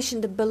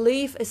identification, the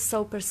belief is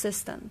so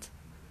persistent.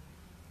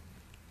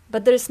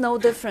 But there is no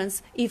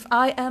difference. If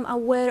I am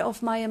aware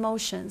of my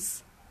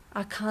emotions,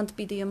 I can't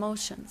be the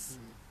emotions.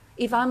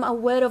 If I'm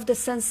aware of the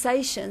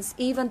sensations,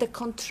 even the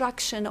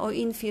contraction or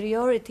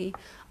inferiority,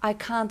 I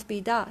can't be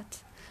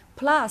that.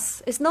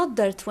 Plus, it's not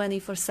there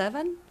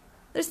 24/7.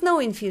 There's no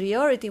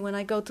inferiority when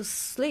I go to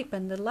sleep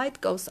and the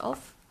light goes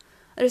off.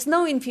 There's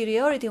no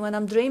inferiority when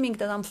I'm dreaming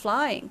that I'm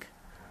flying.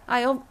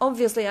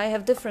 Obviously, I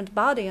have different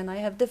body and I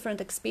have different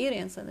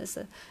experience, and it's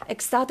an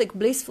ecstatic,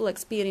 blissful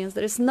experience.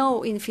 There is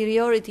no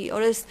inferiority,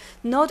 or is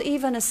not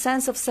even a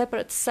sense of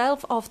separate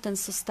self often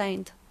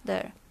sustained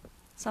there.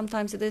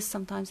 Sometimes it is,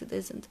 sometimes it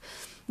isn't.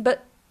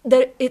 But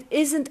it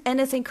isn't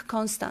anything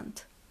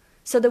constant.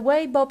 So the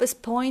way Bob is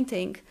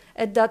pointing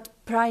at that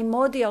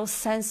primordial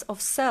sense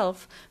of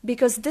self,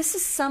 because this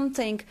is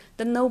something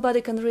that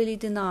nobody can really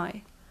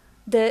deny.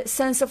 The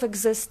sense of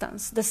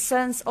existence, the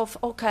sense of,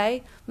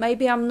 okay,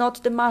 maybe I'm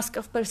not the mask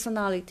of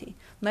personality,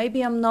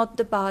 maybe I'm not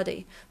the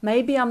body,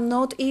 maybe I'm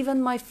not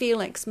even my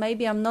feelings,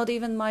 maybe I'm not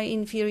even my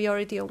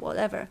inferiority or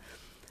whatever.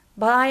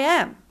 But I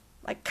am.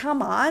 Like,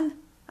 come on,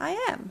 I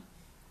am.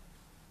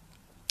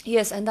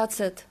 Yes, and that's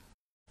it.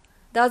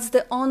 That's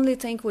the only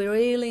thing we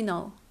really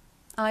know.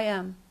 I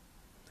am.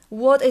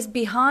 What is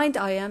behind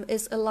I am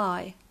is a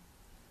lie.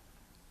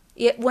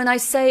 Yet when I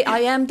say I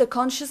am the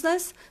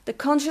consciousness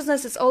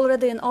is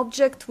already an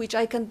object which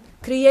I can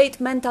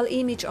create mental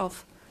image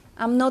of.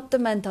 I'm not the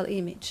mental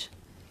image.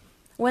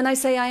 When I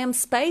say I am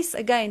space,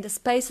 again, the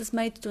space is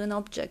made to an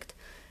object.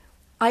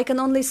 I can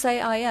only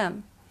say I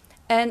am.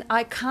 And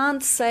I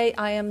can't say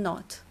I am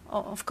not.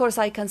 Of course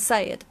I can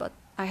say it, but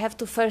I have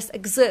to first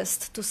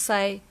exist to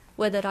say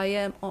whether I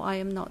am or I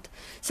am not.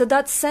 So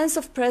that sense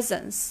of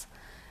presence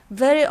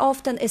very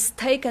often is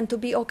taken to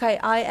be, okay,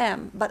 I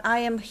am, but I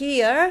am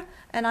here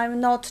and I'm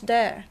not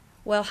there.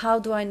 Well, how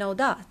do I know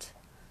that?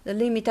 The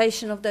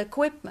limitation of the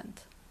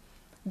equipment.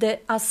 The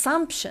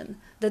assumption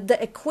that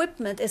the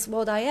equipment is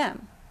what I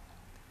am.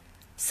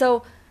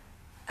 So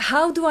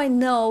how do I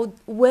know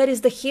where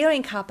is the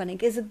hearing happening?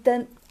 Is it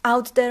then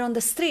out there on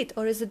the street,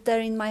 or is it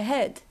there in my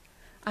head?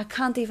 I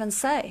can't even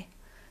say.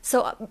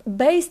 So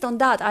based on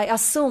that, I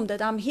assume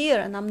that I'm here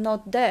and I'm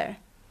not there.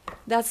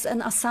 That's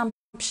an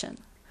assumption.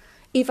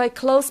 If I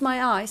close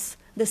my eyes,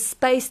 the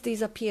space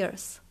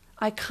disappears.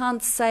 I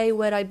can't say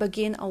where I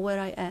begin or where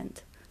I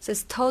end. So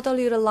it's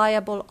totally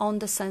reliable on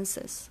the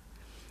senses.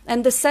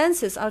 And the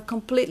senses are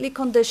completely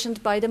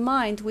conditioned by the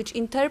mind, which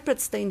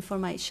interprets the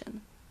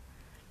information.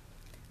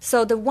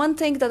 So the one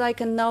thing that I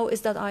can know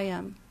is that I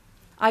am.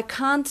 I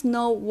can't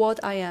know what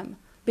I am,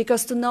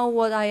 because to know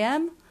what I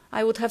am,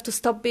 I would have to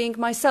stop being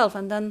myself,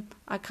 and then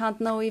I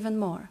can't know even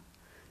more.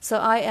 So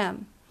I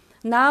am.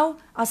 Now,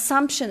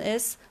 assumption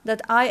is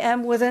that I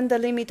am within the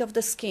limit of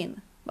the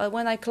skin. But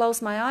when I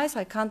close my eyes,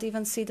 I can't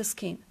even see the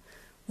skin.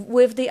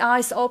 With the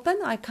eyes open,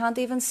 I can't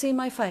even see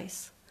my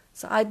face.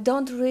 So I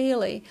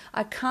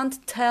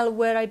can't tell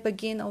where I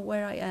begin or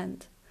where I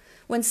end.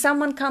 When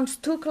someone comes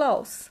too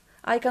close,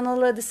 I can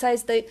already say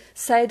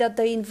that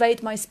they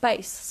invade my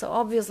space. So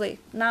obviously,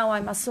 now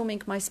I'm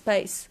assuming my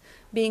space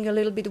being a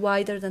little bit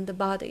wider than the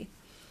body.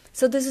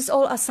 So this is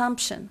all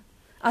assumption.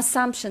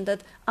 Assumption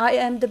that I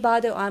am the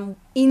body, or I'm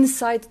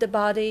inside the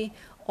body,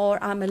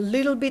 or I'm a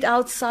little bit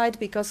outside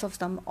because of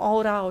some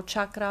aura or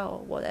chakra or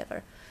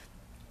whatever.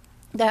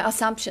 They're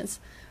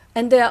assumptions.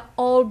 And they are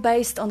all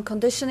based on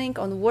conditioning,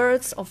 on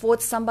words of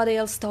what somebody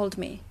else told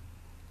me.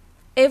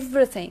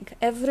 Everything,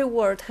 every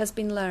word has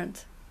been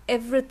learned.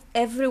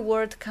 Every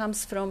word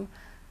comes from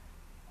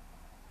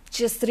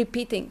just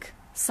repeating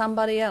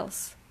somebody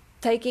else.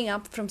 taking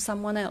up from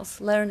someone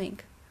else, learning.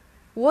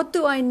 What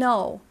do I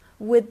know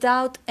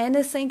without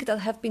anything that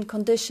have been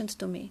conditioned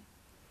to me,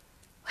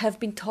 have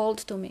been told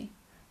to me?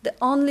 The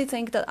only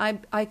thing that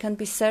I can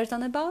be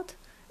certain about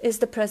is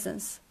the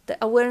presence, the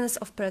awareness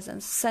of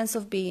presence, sense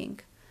of being.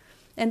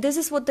 And this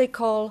is what they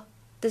call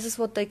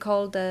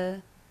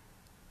the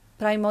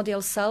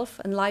primordial self,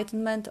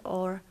 enlightenment,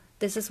 or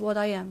this is what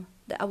I am,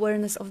 the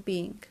awareness of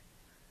being,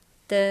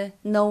 the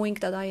knowing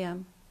that I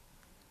am.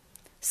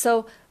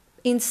 So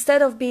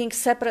instead of being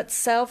separate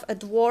self, a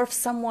dwarf,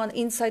 someone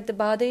inside the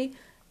body,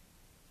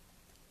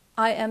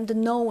 I am the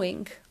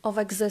knowing of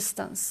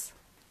existence.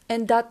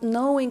 And that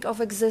knowing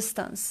of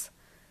existence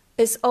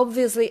is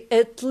obviously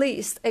at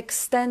least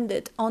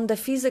extended on the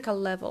physical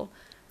level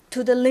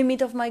to the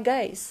limit of my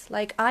gaze.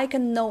 Like I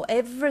can know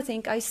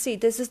everything I see.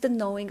 This is the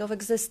knowing of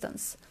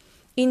existence.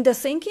 In the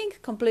thinking,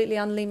 completely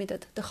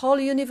unlimited. The whole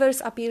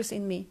universe appears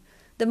in me.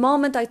 The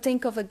moment I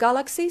think of the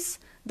galaxies,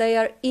 they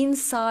are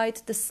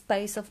inside the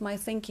space of my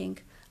thinking.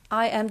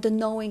 I am the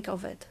knowing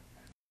of it.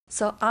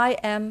 So I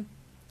am,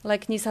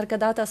 like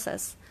Nisargadatta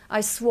says,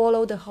 I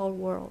swallow the whole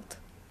world.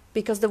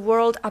 Because the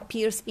world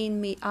appears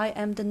in me. I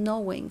am the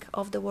knowing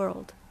of the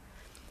world.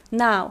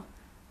 Now,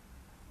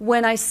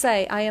 when I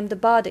say I am the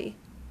body,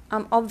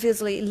 I'm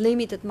obviously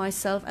limited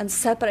myself and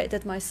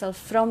separated myself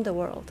from the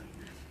world.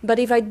 But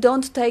if I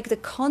don't take the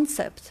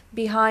concept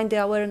behind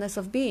the awareness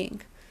of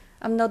being,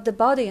 I'm not the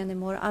body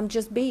anymore, I'm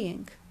just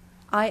being.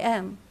 I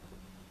am.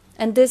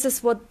 And this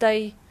is what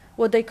they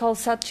call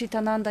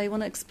Satchitananda. You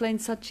want to explain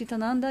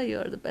Satchitananda? You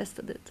are the best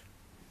at it.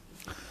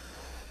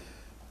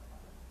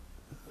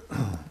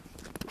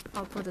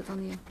 I'll put it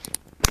on you.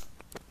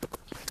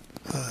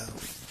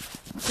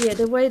 Yeah,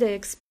 the way they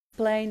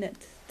explain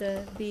it,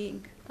 the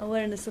being,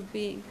 awareness of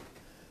being.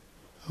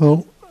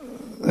 Well,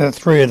 there are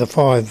three of the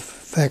five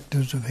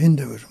factors of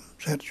Hinduism: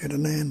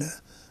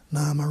 Satchitananda,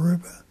 Nama,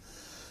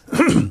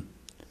 Rupa.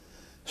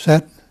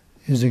 Sat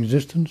is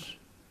existence,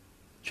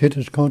 Chit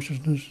is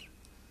consciousness,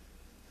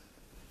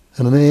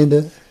 and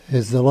Ananda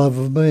is the love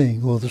of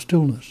being, or the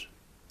stillness.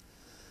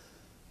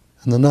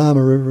 And the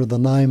Nama, Rupa are the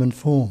name and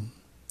form.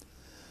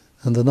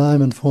 And the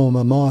name and form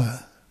are Maya,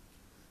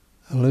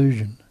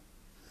 illusion.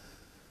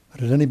 But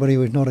is anybody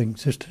who is not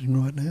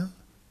existing right now?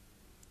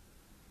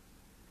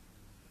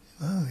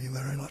 Oh, you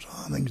may realise,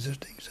 I'm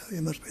existing, so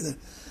you must be there.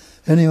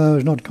 Anyone who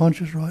is not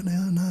conscious right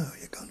now? No,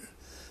 you're conscious.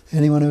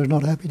 Anyone who is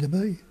not happy to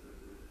be?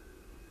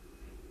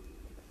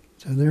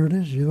 So there it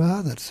is, you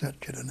are that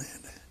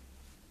Satchitananda.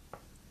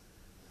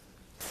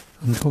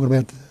 I'm talking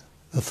about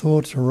the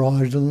thoughts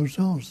arise to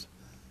themselves.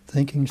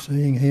 Thinking,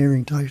 seeing,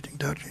 hearing, tasting,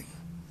 touching.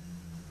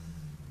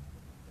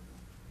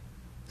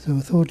 So a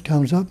thought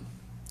comes up,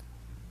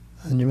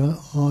 and you go,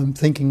 I'm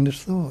thinking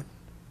this thought.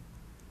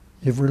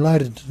 You've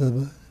related to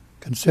the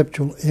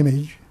conceptual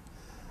image,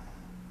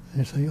 and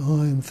you say,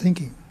 I am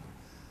thinking.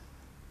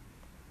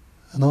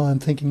 And I am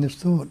thinking this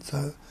thought.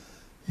 So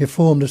you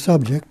formed a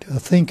subject, a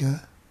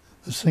thinker,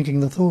 that's thinking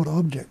the thought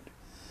object.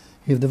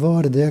 You've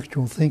divided the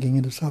actual thinking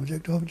into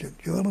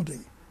subject-object duality.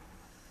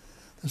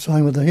 The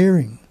same with the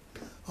hearing.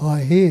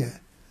 I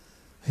hear.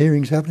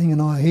 Hearing's happening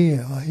and I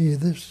hear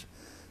this.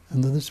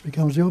 And then this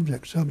becomes the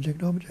object,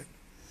 subject-object.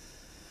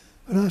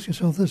 But ask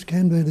yourself this,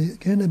 can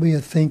there be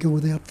a thinker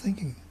without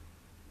thinking?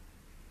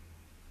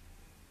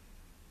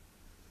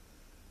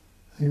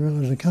 You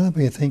realise there can't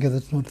be a thinker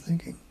that's not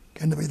thinking.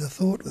 Can there be the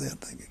thought without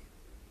thinking?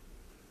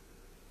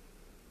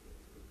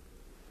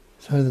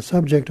 So the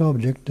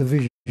subject-object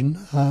division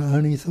are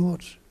only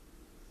thoughts.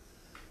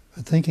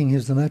 But thinking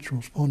is the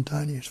natural,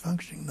 spontaneous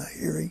functioning. The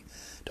hearing,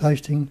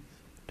 tasting,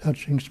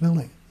 touching,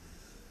 smelling.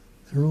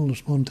 They're all the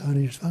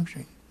spontaneous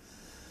functioning.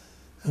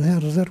 And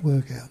how does that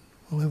work out?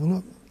 We'll have a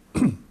look.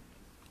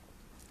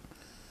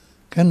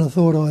 Can the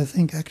thought I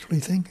think actually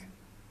think?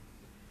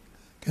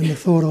 Can the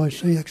thought I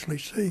see actually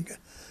see?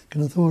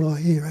 Can the thought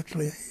I hear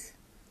actually hear?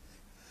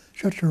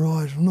 Shut your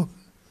eyes and look.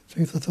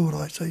 See if the thought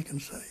I see can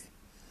see.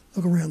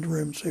 Look around the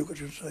room and see what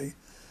you see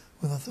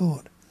with a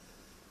thought.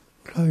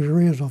 Close your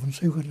ears off and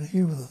see what you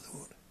hear with a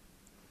thought.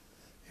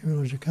 You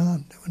realise you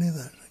can't do any of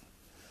those things.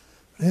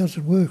 But how does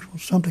it work? Well,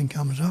 something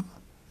comes up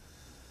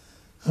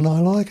and I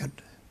like it.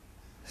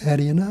 How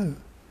do you know?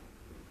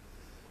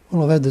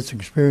 Well, I've had this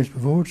experience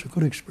before, it's a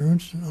good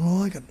experience and I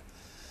like it.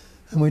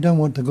 And we don't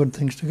want the good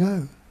things to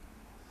go.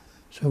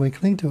 So we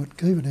cling to it,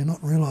 keep it there, not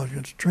realising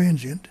it's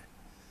transient.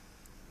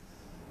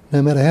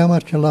 No matter how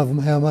much you love them,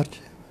 how much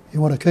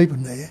you want to keep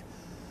them there,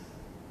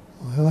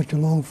 or how much you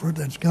long for it,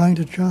 it's going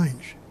to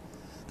change.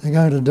 They're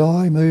going to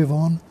die, move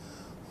on,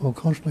 or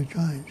constantly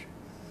change.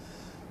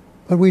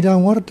 But we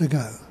don't want it to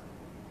go.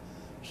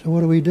 So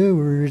what do?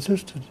 We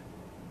resist it.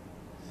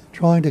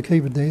 Trying to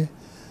keep it there.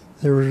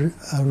 There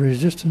is a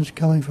resistance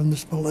coming from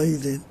this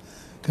belief in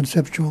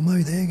conceptual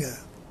me, the ego.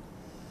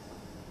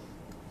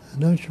 And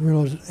don't you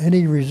realise that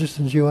any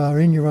resistance you are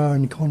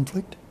in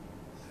conflict?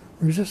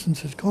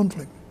 Resistance is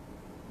conflict.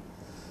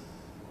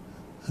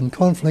 And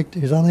conflict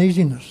is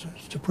uneasiness,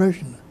 it's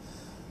depression,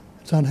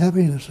 it's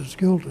unhappiness, it's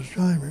guilt, it's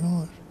shame,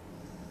 remorse.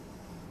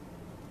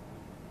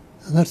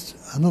 And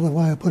that's another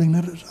way of putting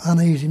that is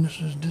uneasiness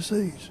is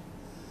disease.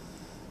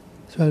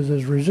 So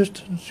there's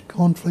resistance,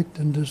 conflict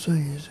and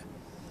disease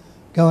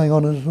going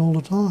on in us all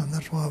the time.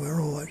 That's why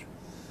we're always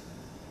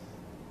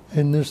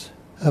in this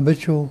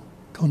habitual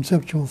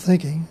conceptual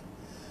thinking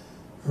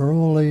where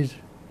all these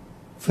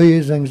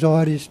fears,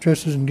 anxieties,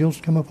 stresses and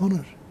guilts come upon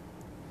us.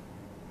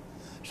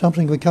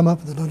 Something we come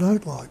up with that I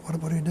don't like. What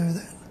do we do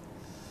then?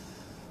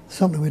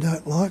 Something we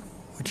don't like,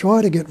 we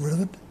try to get rid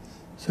of it,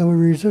 so we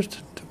resist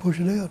it to push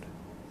it out.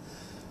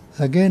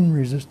 Again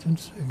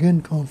resistance,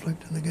 again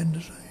conflict and again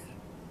disease.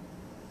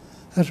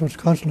 That's what's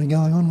constantly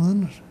going on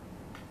within us.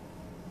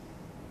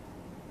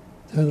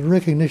 So the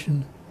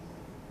recognition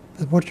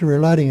that what you're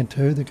relating it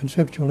to, the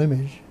conceptual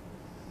image,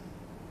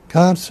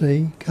 can't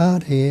see,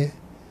 can't hear,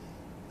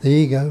 the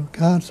ego,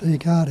 can't see,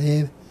 can't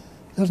hear,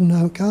 doesn't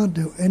know, can't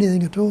do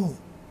anything at all.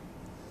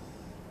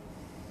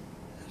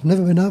 It's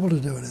never been able to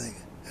do anything.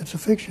 It's a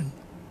fiction.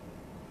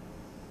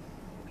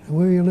 So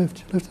where you lift?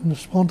 You lift in the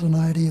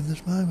spontaneity of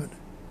this moment.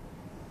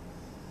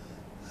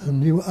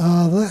 And you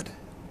are that.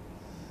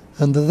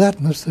 And the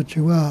thatness that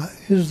you are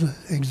is the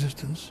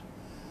existence,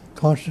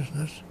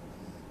 consciousness,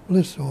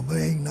 bliss or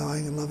being,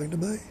 knowing and loving to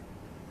be.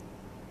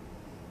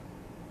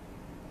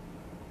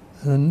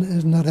 And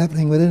isn't that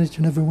happening within each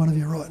and every one of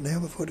you right now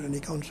before there are any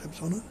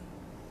concepts on it?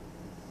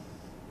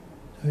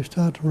 So you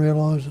start to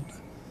realise that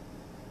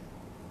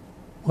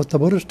what the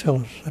Buddhists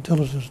tell us, they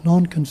tell us it's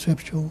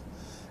non-conceptual,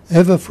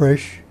 ever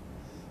fresh,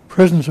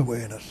 presence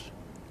awareness.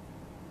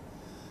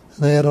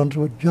 And they add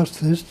onto it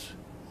just this,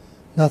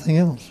 nothing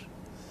else.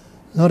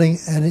 Not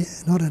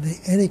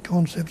any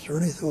concepts or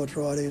any thoughts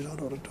or ideas on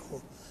it at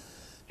all.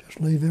 Just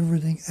leave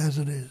everything as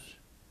it is.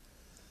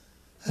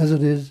 As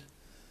it is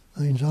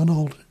means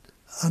unaltered,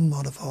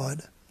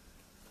 unmodified,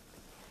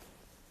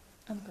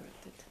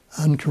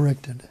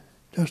 uncorrected,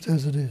 just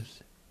as it is.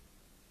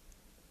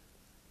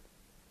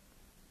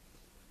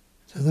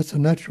 So that's a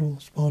natural,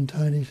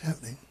 spontaneous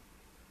happening.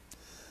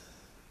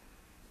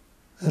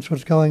 That's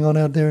what's going on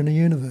out there in the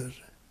universe.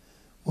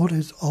 What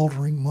is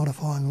altering,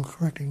 modifying or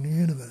correcting the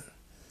universe?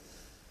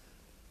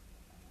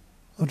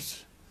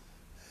 What's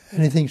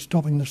anything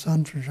stopping the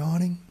sun from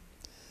shining?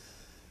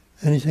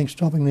 Anything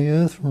stopping the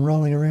earth from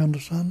rolling around the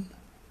sun?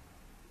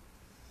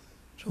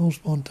 It's all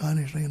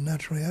spontaneously and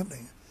naturally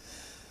happening.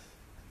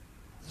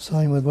 The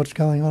same with what's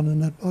going on in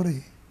that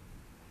body.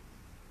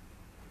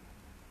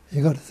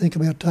 You've got to think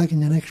about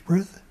taking your next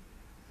breath.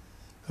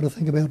 You've got to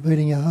think about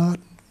beating your heart,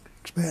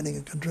 expanding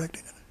and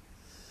contracting it.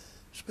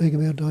 Speak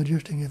about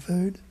digesting your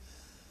food.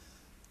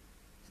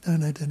 You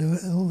don't need to do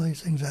it. All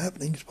these things are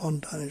happening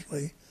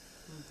spontaneously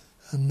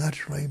and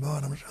naturally by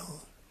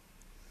themselves.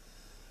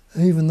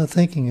 Even the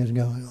thinking is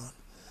going on.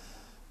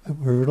 But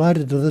we're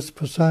related to this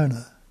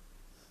persona,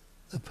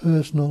 the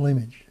personal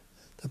image,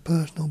 the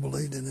personal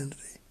believed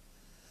entity.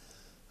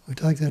 We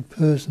take that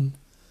person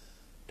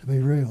to be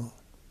real.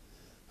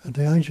 But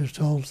the ancients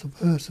told us the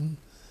person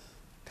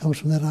comes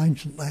from that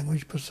ancient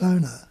language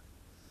persona,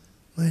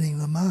 meaning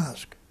the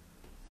mask.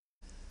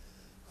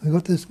 We've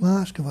got this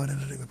mask of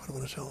identity we put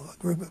on ourselves, a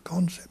group of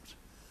concepts.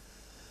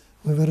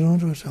 We've added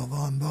onto ourselves,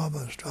 I'm Bob,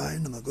 I'm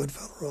Australian, I'm a good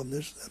fellow, I'm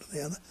this, that and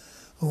the other,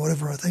 or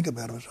whatever I think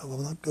about myself,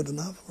 I'm not good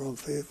enough, or I'm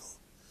fearful.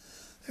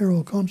 They're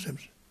all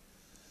concepts.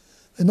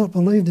 They're not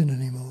believed in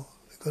anymore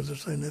because they're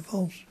seen they're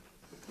false.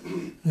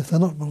 And if they're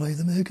not believed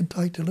in, who can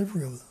take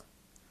delivery of them?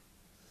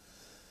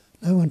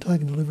 No one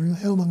taking delivery.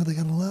 How long are they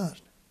going to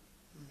last?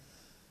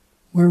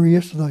 Where are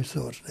yesterday's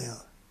thoughts now?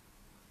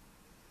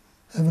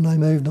 Haven't they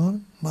moved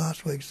on?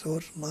 Last week's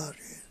thoughts and last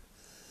year.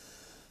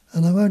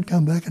 And they won't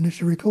come back unless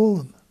you recall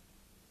them.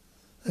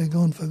 They're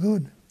gone for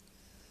good.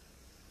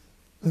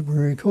 But we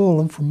recall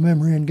them from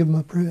memory and give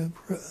them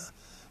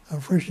a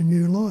fresh and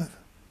new life.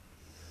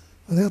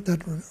 Without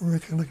that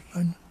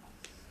recollection,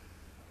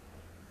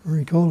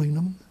 recalling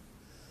them,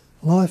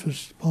 life is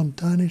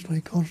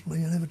spontaneously,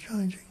 constantly and ever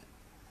changing.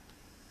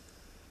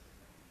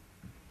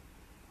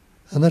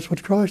 And that's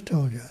what Christ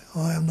told you.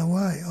 I am the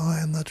way, I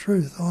am the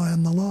truth, I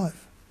am the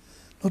life.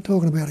 Not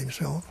talking about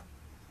himself,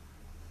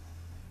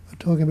 but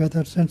talking about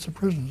that sense of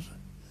presence.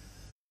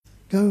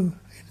 Go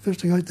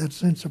investigate that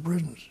sense of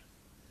presence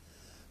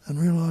and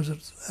realise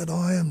that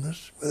I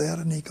amness, without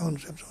any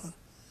concepts on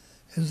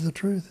it, is the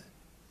truth.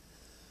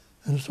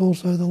 And it's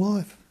also the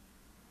life.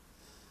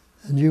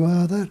 And you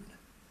are that.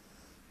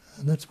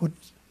 And that's what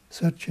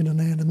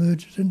Satchitananda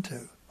emerges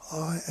into.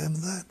 I am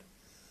that.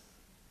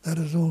 That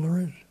is all there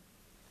is.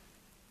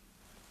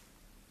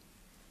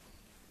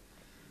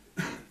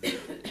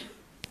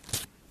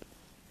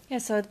 Yeah,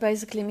 so it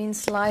basically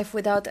means life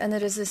without any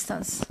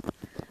resistance.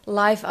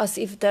 Life as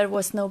if there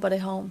was nobody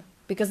home,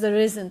 because there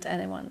isn't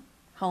anyone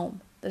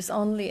home. There's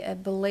only a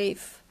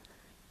belief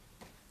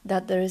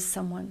that there is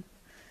someone.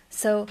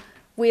 So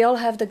we all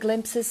have the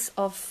glimpses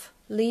of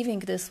living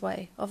this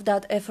way, of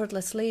that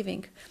effortless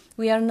living.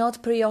 We are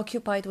not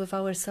preoccupied with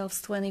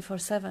ourselves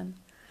 24/7.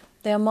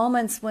 There are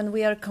moments when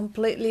we are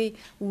completely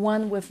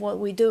one with what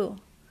we do,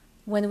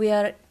 when we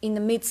are in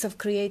the midst of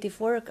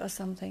creative work or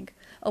something,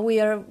 or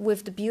we are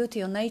with the beauty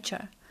of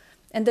nature.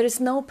 And there is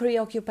no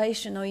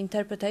preoccupation or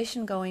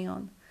interpretation going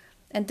on.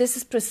 And this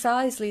is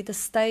precisely the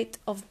state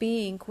of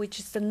being, which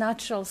is the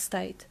natural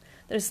state.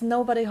 There is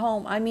nobody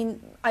home. I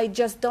mean, I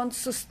just don't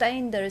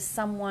sustain there is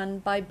someone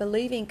by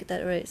believing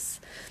there is.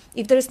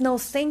 If there is no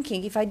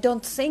thinking, if I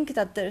don't think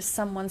that there is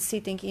someone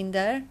sitting in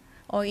there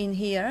or in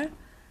here,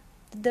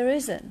 there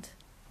isn't.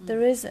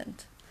 There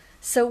isn't.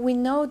 So we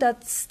know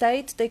that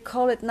state, they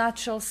call it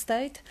natural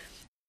state.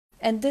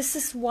 And this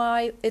is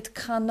why it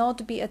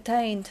cannot be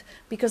attained,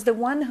 because the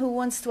one who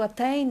wants to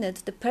attain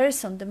it, the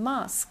person, the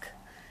mask,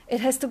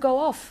 it has to go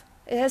off.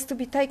 It has to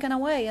be taken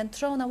away and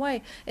thrown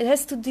away. It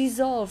has to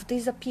dissolve,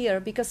 disappear,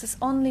 because it's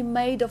only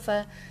made of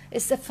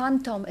it's a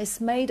phantom, it's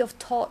made of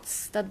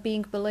thoughts that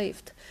being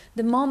believed.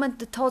 The moment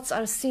the thoughts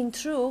are seen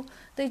through,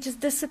 they just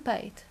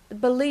dissipate. The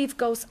belief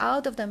goes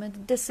out of them and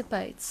it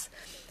dissipates.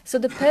 So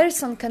the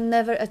person can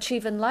never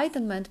achieve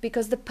enlightenment,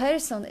 because the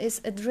person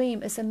is a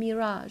dream, is a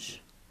mirage.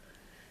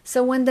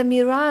 So when the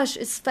mirage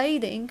is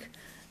fading,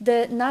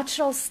 the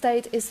natural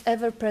state is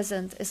ever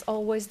present, is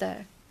always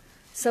there.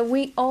 So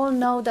we all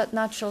know that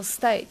natural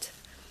state.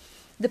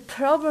 The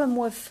problem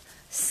with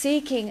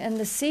seeking and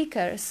the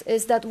seekers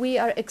is that we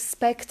are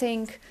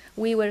expecting,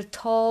 we were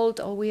told,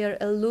 or we are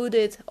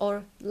eluded,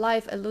 or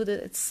life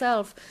eluded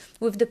itself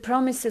with the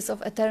promises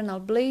of eternal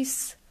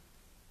bliss,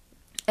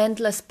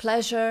 endless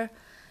pleasure,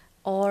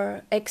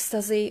 or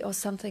ecstasy, or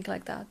something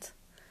like that.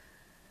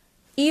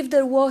 If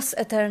there was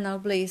eternal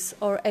bliss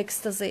or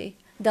ecstasy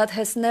that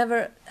has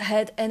never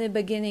had any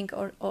beginning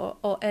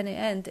or any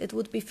end, it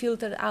would be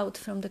filtered out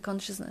from the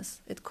consciousness.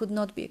 It could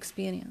not be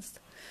experienced.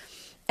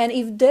 And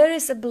if there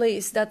is a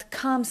bliss that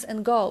comes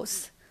and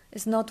goes,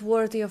 it's not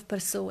worthy of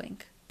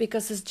pursuing,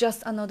 because it's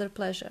just another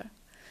pleasure.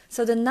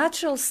 So the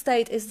natural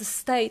state is the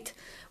state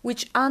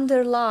which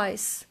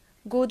underlies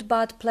good,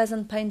 bad,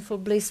 pleasant, painful,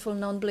 blissful,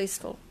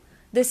 non-blissful.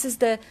 This is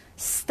the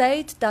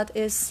state that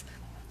is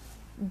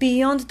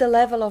beyond the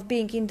level of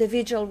being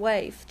individual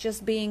wave,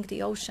 just being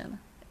the ocean.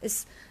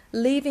 It's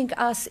leaving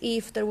as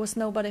if there was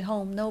nobody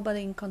home,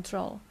 nobody in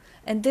control.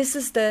 And this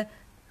is the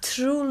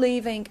true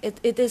living.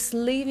 It is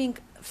living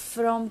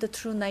from the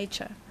true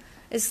nature.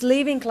 It's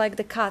living like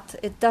the cat.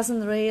 It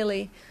doesn't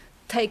really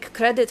take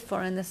credit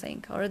for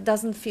anything, or it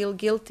doesn't feel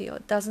guilty, or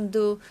it doesn't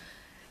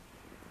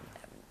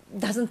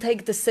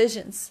take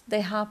decisions.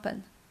 They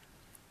happen.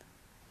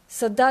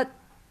 So that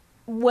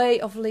way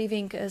of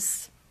living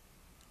is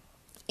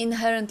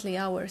inherently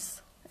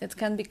ours. It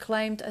can be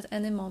claimed at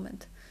any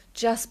moment,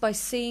 just by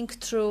seeing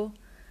through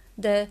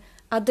the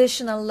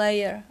additional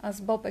layer, as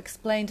Bob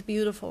explained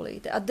beautifully,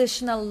 the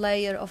additional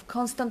layer of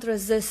constant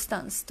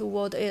resistance to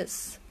what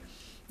is.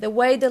 The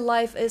way the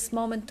life is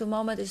moment to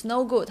moment is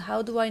no good.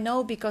 How do I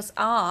know? Because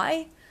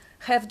I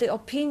have the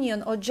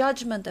opinion or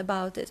judgment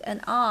about it,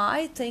 and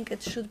I think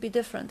it should be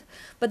different.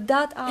 But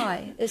that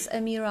I is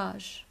a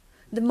mirage.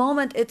 The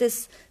moment it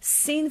is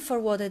seen for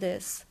what it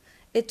is,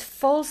 it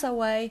falls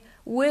away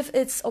with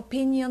its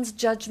opinions,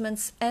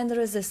 judgments, and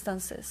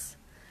resistances.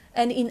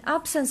 And in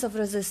absence of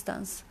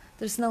resistance,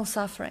 there's no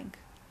suffering.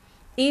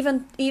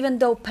 Even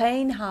though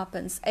pain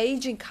happens,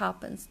 aging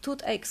happens,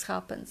 toothaches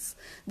happens,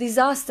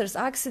 disasters,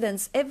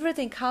 accidents,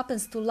 everything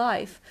happens to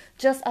life,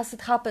 just as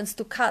it happens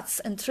to cats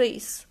and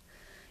trees.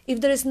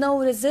 If there is no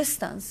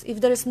resistance,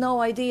 if there is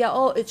no idea,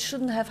 oh, it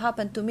shouldn't have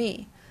happened to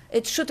me,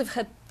 it should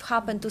have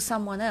happened to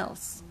someone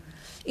else.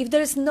 If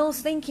there is no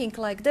thinking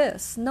like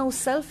this, no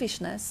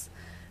selfishness,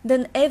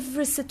 then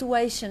every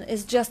situation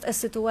is just a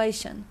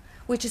situation,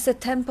 which is a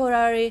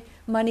temporary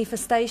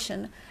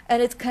manifestation,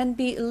 and it can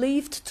be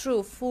lived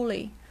through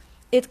fully.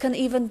 It can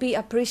even be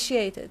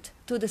appreciated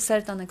to a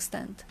certain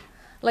extent.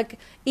 Like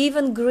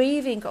even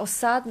grieving or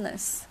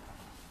sadness,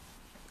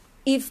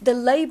 if the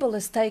label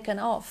is taken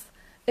off,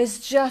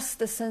 it's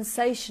just a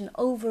sensation,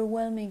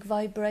 overwhelming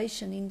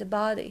vibration in the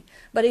body.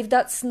 But if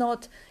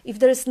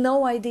there is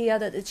no idea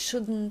that it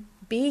shouldn't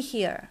be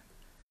here,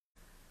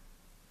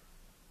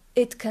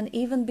 it can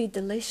even be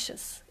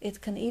delicious.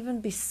 It can even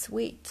be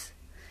sweet.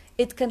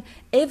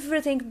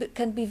 Everything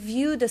can be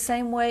viewed the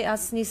same way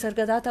as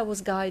Nisargadatta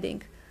was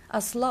guiding,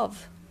 as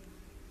love.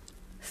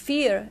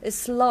 Fear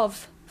is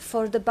love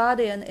for the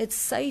body and its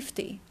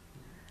safety.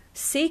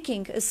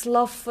 Seeking is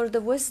love for the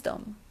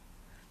wisdom.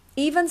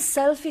 Even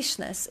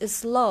selfishness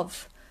is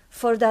love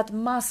for that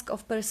mask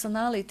of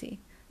personality.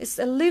 It's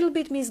a little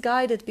bit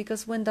misguided,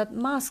 because when that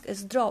mask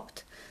is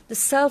dropped, the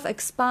self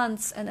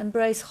expands and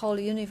embraces whole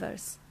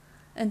universe.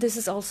 And this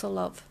is also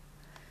love.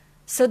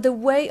 So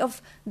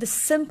the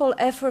simple,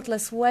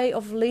 effortless way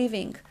of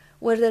living,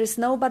 where there is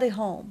nobody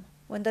home,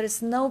 when there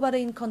is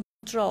nobody in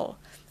control,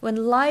 when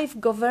life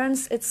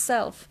governs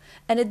itself,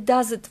 and it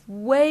does it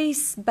way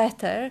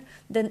better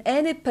than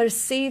any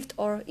perceived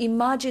or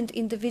imagined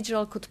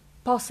individual could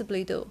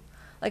possibly do.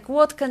 Like,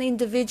 what can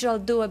individual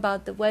do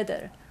about the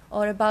weather,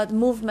 or about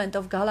movement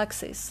of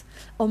galaxies,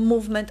 or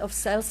movement of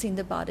cells in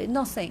the body?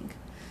 Nothing.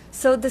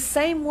 So the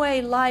same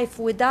way life,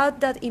 without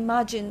that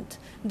imagined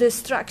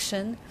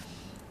distraction,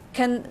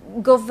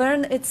 can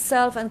govern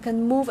itself and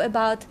can move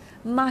about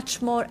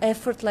much more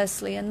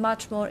effortlessly and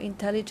much more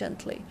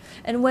intelligently.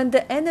 And when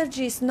the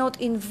energy is not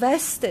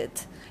invested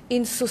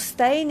in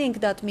sustaining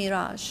that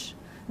mirage,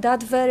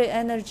 that very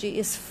energy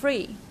is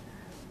free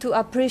to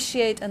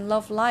appreciate and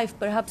love life,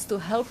 perhaps to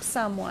help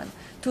someone,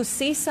 to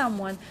see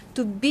someone,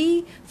 to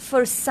be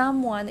for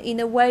someone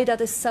in a way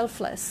that is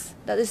selfless,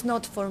 that is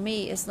not for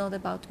me, it's not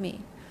about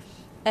me.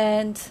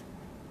 And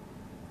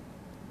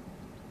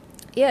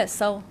yeah,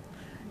 so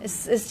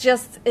it's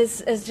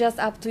just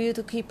up to you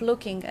to keep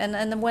looking.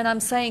 And when I'm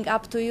saying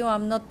up to you,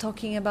 I'm not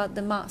talking about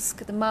the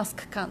mask. The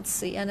mask can't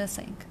see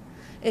anything.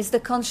 It's the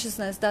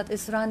consciousness that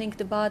is running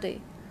the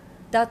body.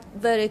 That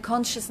very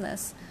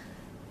consciousness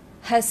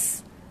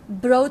has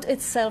brought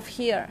itself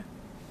here.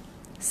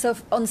 So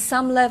on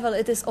some level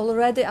it is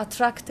already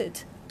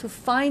attracted to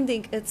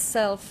finding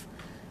itself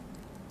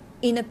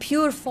in a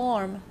pure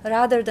form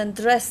rather than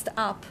dressed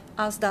up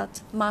as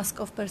that mask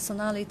of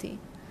personality.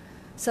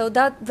 So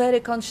that very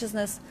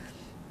consciousness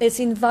is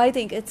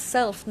inviting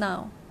itself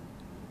now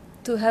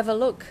to have a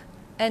look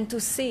and to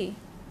see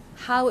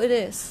how it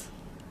is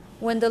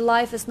when the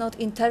life is not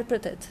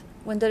interpreted,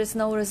 when there is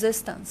no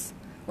resistance,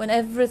 when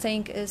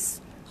everything is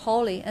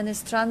holy and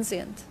is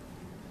transient.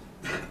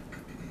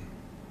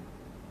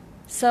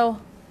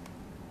 So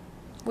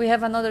we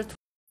have another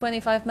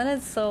 25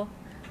 minutes, so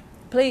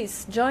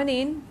please join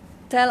in.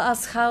 Tell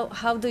us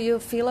how do you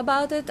feel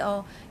about it,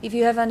 or if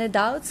you have any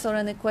doubts or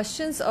any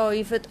questions, or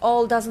if it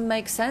all doesn't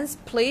make sense,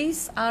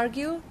 please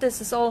argue.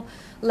 This is all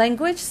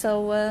language,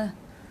 so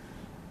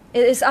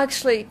it is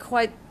actually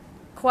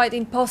quite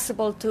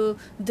impossible to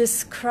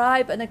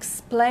describe and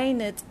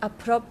explain it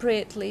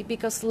appropriately,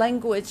 because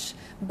language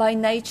by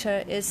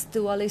nature is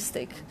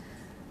dualistic,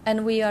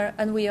 and we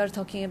are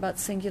talking about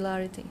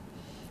singularity.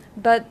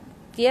 But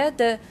yeah,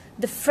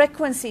 the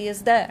frequency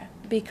is there,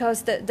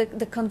 because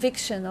the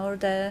conviction or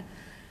the,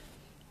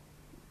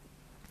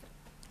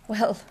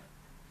 well,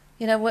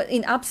 you know,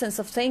 in absence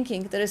of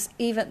thinking, there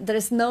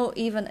is no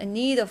even a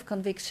need of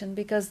conviction,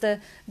 because the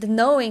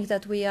knowing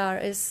that we are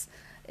is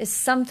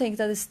something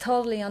that is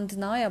totally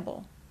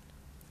undeniable.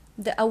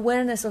 The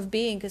awareness of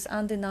being is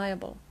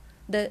undeniable.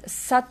 The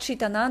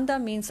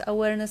Satchitananda means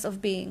awareness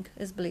of being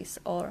is bliss,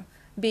 or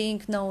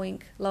being,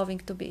 knowing, loving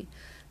to be.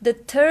 The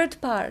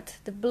third part,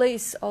 the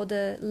bliss or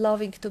the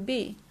loving to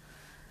be,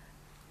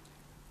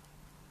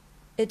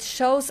 it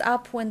shows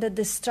up when the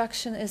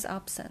distraction is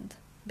absent.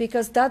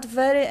 Because that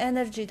very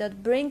energy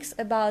that brings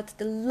about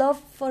the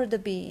love for the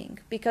being,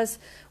 because,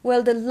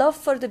 well, the love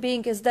for the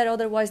being is there,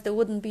 otherwise there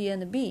wouldn't be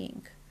any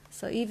being.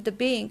 So if the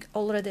being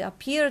already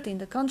appeared in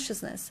the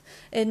consciousness,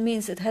 it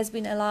means it has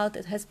been allowed,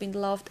 it has been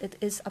loved, it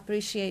is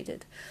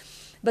appreciated.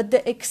 But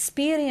the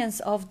experience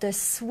of the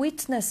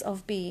sweetness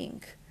of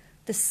being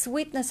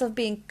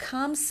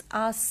comes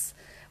as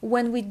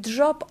when we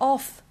drop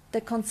off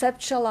the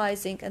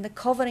conceptualizing and the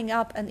covering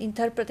up and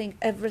interpreting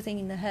everything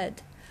in the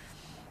head.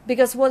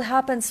 Because what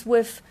happens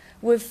with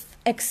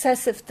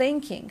excessive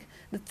thinking,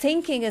 the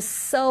thinking is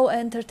so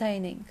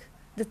entertaining,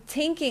 the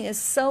thinking is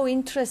so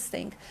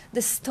interesting,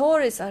 the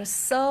stories are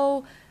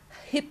so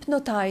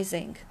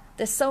hypnotizing,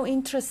 they're so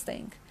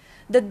interesting,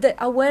 that the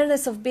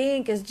awareness of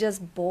being is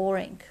just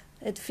boring.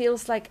 It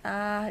feels like,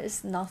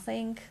 it's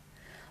nothing.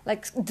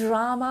 Like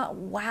drama,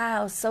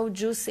 wow, so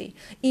juicy.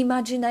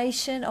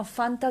 Imagination or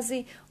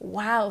fantasy,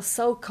 wow,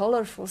 so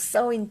colorful,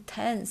 so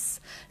intense,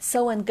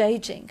 so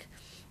engaging.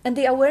 And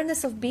the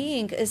awareness of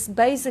being is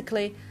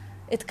basically,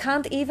 it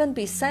can't even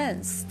be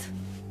sensed.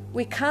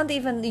 We can't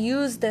even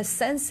use the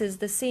senses,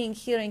 the seeing,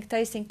 hearing,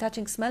 tasting,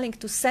 touching, smelling,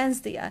 to sense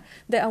the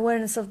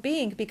awareness of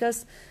being,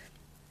 because,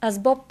 as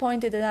Bob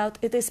pointed it out,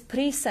 it is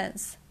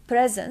pre-sense.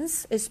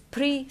 Presence is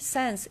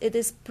pre-sense. It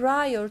is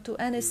prior to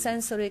any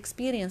sensory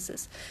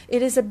experiences.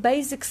 It is a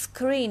basic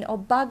screen or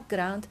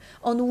background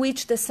on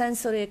which the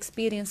sensory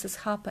experiences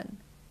happen.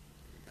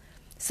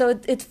 So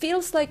it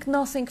feels like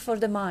nothing for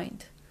the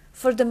mind.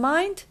 For the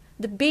mind,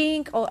 the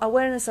being or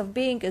awareness of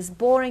being is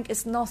boring,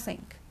 is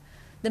nothing.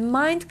 The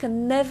mind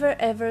can never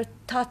ever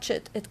touch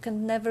it. It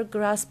can never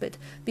grasp it,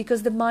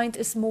 because the mind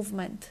is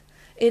movement.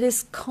 It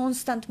is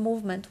constant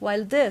movement,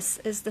 while this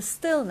is the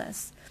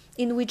stillness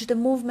in which the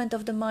movement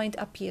of the mind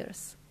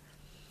appears.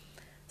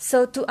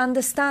 So to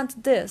understand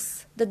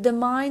this, that the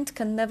mind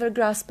can never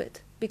grasp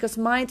it, because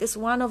mind is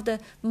one of the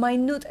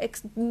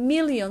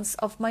millions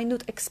of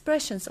minute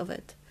expressions of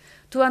it.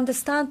 To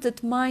understand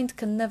that mind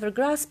can never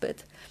grasp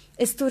it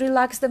is to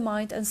relax the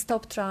mind and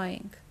stop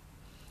trying.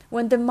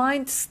 When the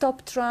mind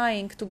stops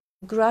trying to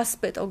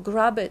grasp it or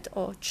grab it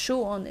or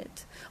chew on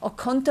it or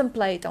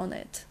contemplate on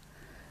it,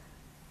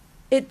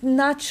 it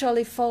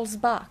naturally falls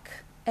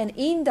back. And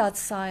in that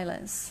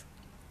silence,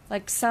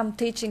 like some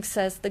teaching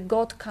says, the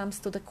God comes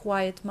to the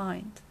quiet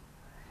mind.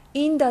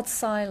 In that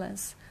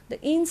silence,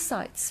 the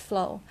insights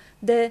flow,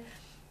 the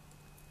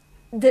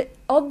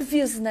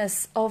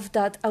obviousness of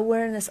that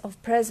awareness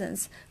of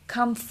presence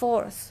come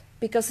forth,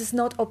 because it's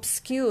not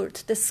obscured.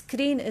 The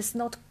screen is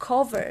not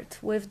covered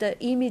with the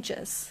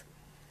images.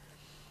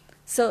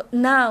 So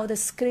now the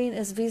screen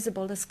is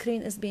visible, the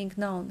screen is being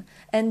known.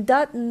 And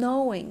that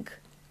knowing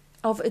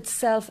of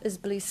itself is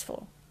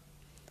blissful.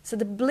 So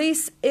the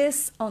bliss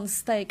is on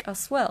stake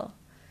as well.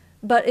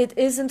 But it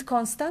isn't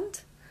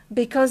constant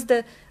because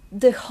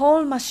the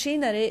whole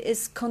machinery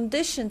is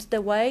conditioned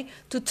the way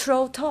to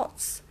throw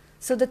thoughts.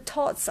 So the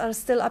thoughts are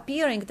still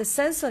appearing, the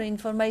sensory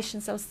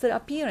informations are still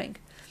appearing.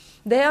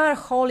 There are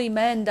holy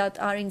men that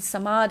are in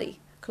samadhi,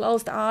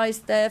 closed eyes,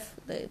 deaf,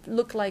 they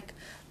look like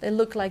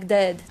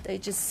dead. They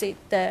just sit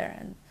there,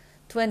 and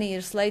 20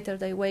 years later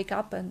they wake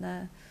up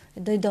and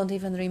they don't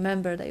even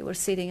remember they were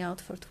sitting out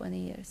for 20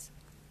 years.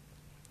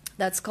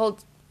 That's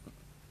called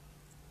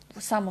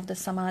some of the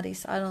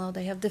samadhis. I don't know,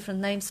 they have different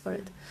names for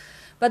it.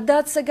 But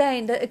that's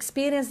again the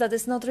experience that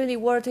is not really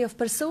worthy of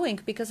pursuing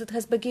because it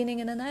has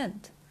beginning and an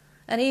end.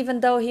 And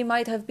even though he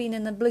might have been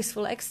in a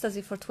blissful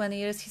ecstasy for 20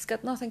 years, he's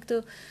got nothing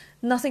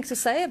to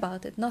say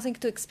about it, nothing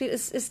to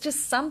experience. It's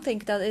just something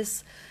that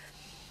is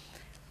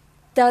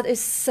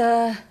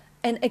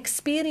an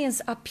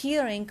experience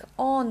appearing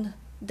on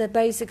the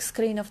basic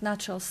screen of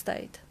natural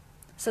state.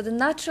 So the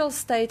natural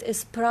state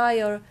is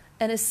prior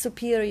and is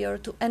superior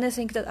to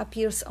anything that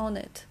appears on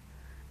it.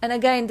 And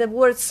again, the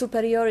word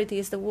superiority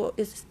is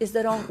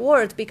the wrong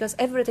word because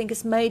everything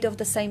is made of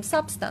the same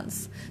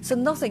substance. So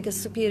nothing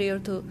is superior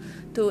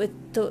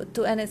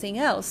to anything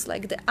else.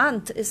 Like the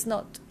ant is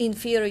not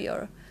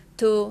inferior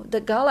to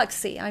the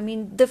galaxy. I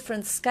mean,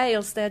 different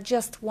scales, they're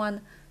just one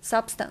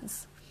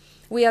substance.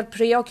 We are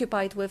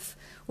preoccupied with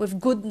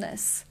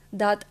goodness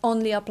that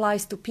only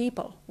applies to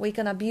people. We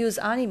can abuse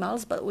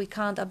animals, but we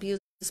can't abuse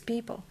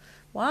people.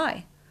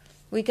 Why?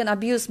 We can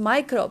abuse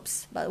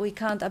microbes, but we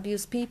can't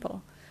abuse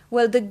people.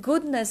 Well, the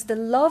goodness, the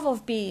love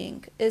of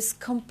being is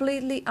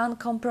completely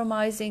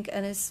uncompromising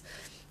and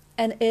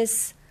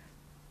is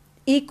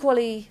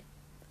equally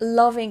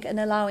loving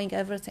and allowing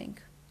everything.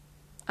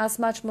 As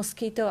much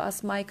mosquito,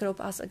 as microbe,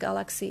 as a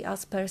galaxy,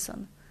 as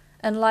person.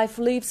 And life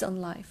lives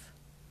on life.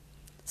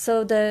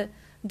 So the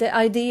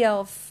idea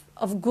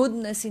of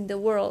goodness in the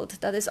world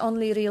that is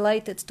only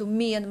related to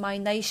me and my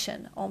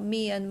nation, or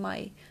me and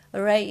my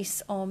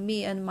race, or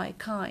me and my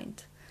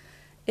kind,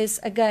 is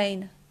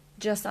again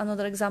just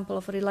another example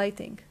of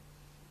relating.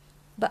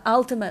 But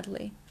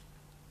ultimately,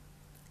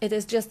 it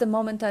is just a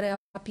momentary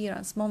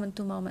appearance, moment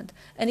to moment.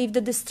 And if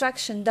the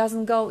distraction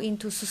doesn't go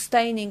into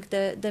sustaining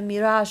the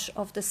mirage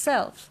of the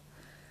self,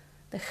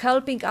 the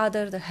helping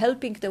other, the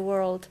helping the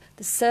world,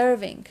 the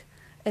serving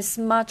is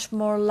much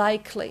more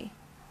likely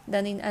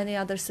than in any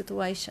other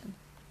situation.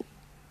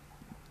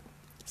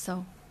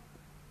 So,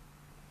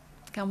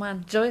 come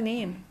on, join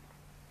in.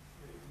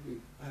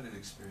 I had an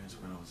experience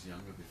when I was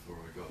younger before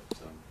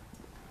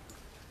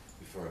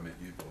I met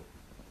you, Bob.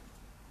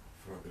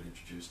 Before I got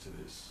introduced to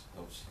this, I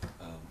was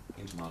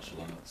into martial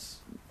arts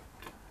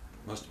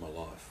most of my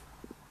life,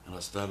 and I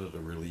started at a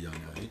really young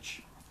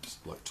age,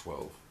 just like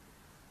 12.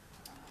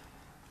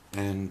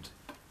 And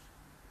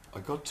I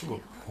got to a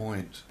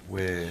point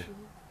where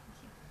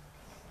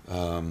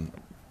I'll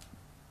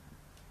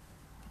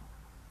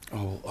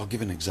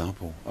give an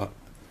example.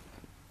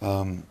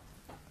 One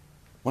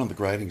of the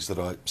gradings that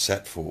I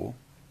sat for,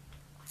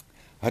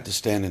 I had to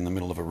stand in the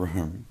middle of a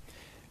room,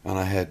 and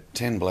I had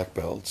 10 black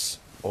belts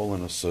all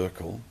in a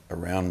circle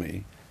around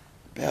me,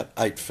 about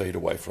 8 feet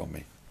away from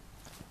me,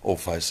 all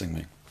facing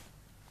me.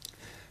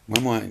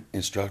 When my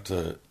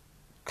instructor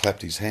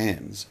clapped his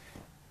hands,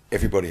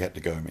 everybody had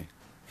to go me.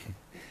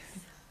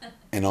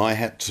 And I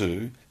had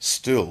to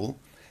still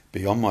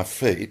be on my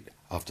feet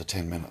after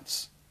 10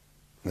 minutes.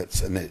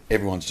 And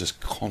everyone's just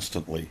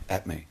constantly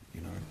at me,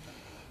 you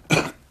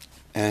know.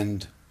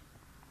 And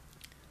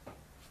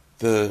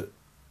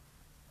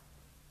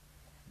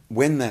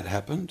when that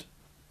happened,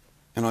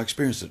 and I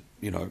experienced it,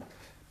 you know,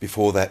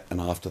 before that and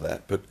after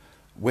that, but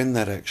when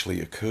that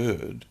actually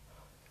occurred,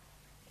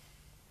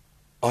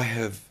 I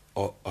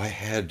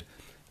had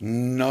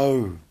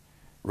no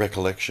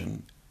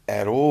recollection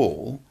at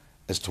all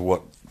as to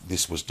what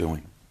this was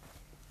doing,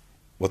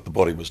 what the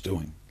body was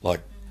doing.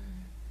 Like,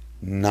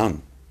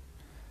 none.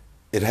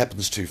 It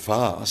happens too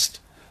fast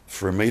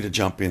for me to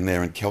jump in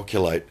there and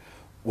calculate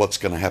what's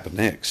going to happen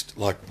next.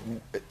 Like,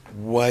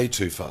 way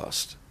too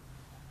fast.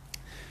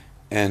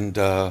 And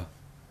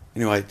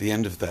anyway, at the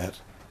end of that,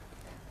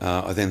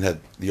 I then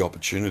had the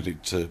opportunity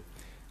to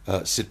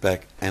sit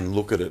back and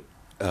look at it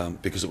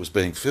because it was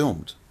being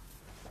filmed.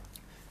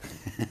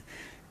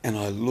 And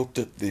I looked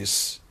at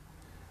this,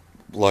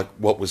 like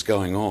what was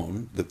going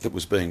on that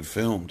was being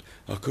filmed.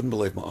 I couldn't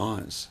believe my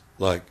eyes.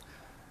 Like,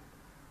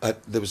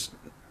 there was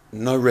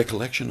no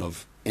recollection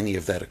of any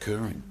of that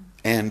occurring.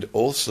 And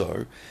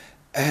also,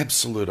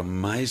 absolute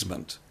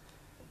amazement.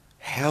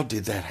 How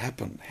did that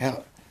happen?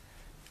 How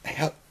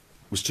it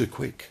was too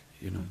quick,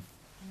 you know.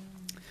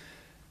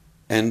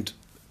 And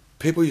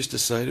people used to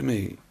say to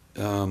me,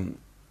 how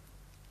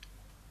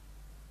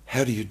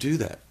do you do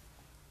that?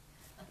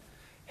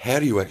 How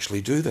do you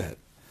actually do that?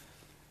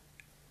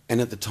 And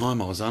at the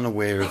time I was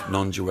unaware of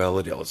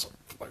non-duality. I was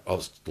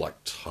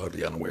like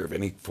totally unaware of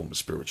any form of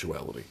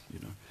spirituality, you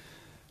know.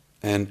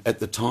 And at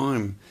the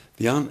time,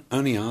 the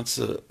only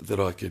answer that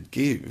I could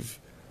give,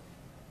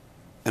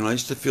 and I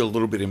used to feel a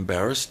little bit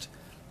embarrassed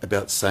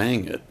about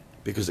saying it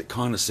because it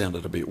kind of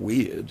sounded a bit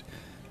weird,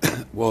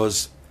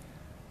 was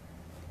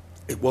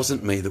it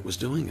wasn't me that was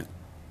doing it.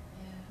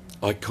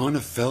 Yeah. I kind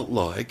of felt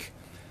like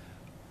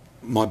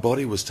my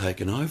body was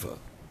taken over.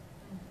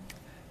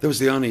 That was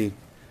the only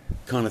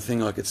kind of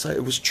thing I could say.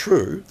 It was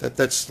true, but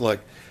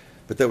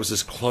that was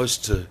as close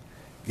to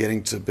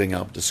getting to being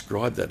able to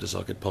describe that as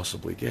I could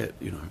possibly get,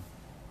 you know.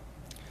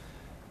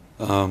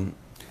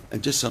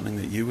 And just something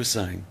that you were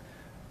saying,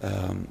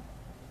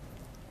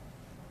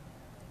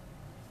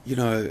 you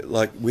know,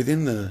 like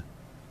within the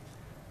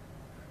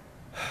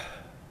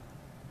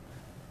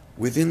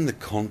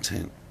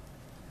content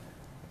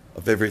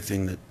of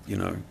everything that, you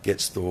know,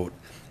 gets thought,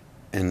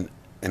 and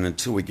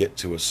until we get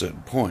to a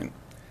certain point,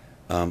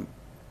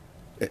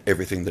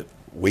 everything that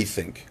we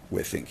think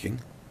we're thinking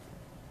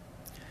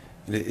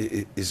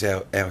is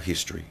our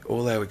history,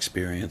 all our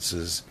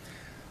experiences,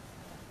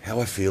 how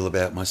I feel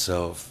about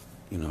myself,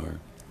 you know,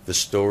 the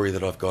story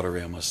that I've got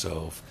around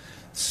myself,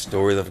 the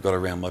story that I've got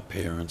around my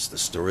parents, the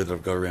story that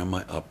I've got around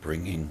my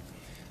upbringing,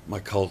 my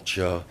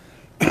culture,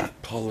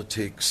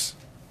 politics,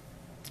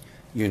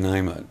 you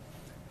name it.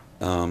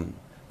 But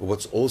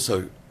what's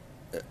also,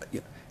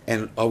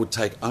 and I would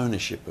take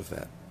ownership of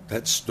that.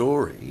 That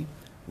story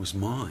was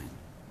mine.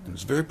 It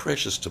was very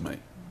precious to me,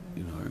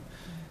 you know.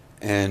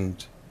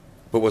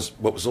 But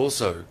what was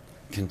also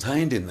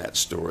contained in that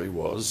story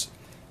was,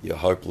 you're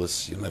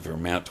hopeless, you'll never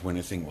amount to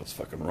anything, what's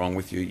fucking wrong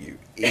with you, you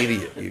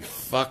idiot, you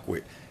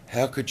fuckwit,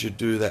 how could you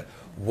do that?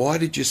 Why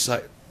did you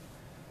say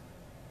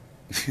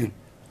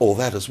all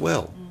that as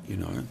well, you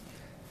know?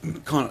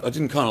 I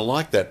didn't kind of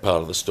like that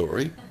part of the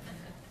story,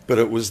 but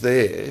it was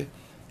there,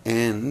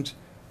 and,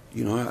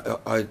 you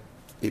know,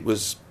 it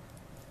was,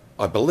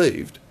 I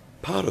believed,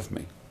 part of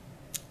me.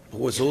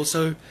 What was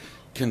also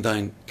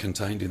contained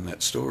in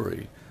that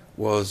story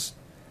was,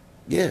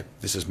 yeah,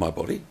 this is my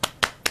body.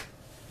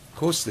 Of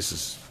course this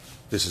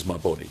is my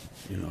body,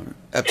 you know,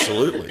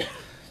 absolutely.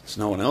 It's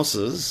no one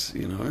else's,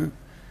 you know.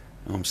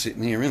 I'm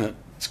sitting here in it.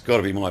 It's got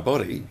to be my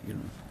body, you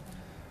know.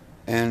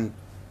 And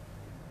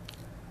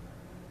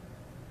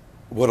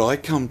what I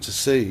come to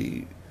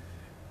see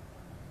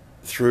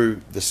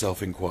through the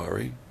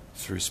self-inquiry,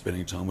 through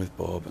spending time with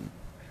Bob,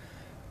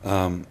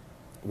 and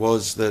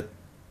was that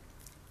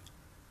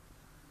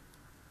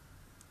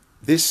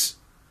this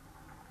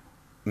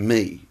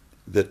me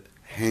that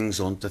hangs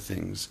on to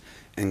things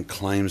and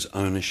claims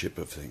ownership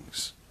of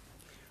things,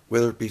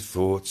 whether it be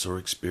thoughts or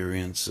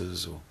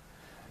experiences or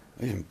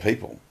even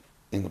people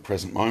in the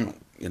present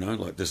moment, you know,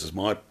 like this is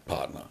my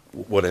partner,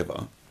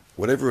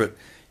 whatever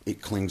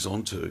it clings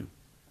onto,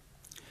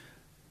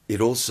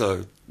 it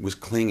also was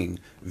clinging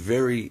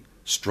very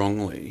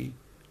strongly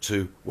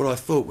to what I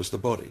thought was the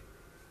body.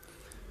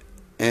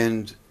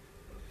 And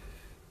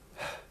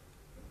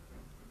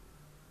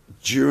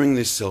during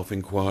this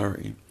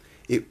self-inquiry,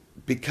 it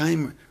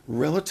became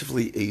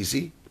relatively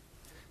easy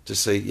to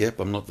see, yep,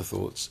 I'm not the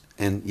thoughts,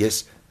 and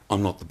yes,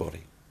 I'm not the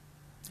body.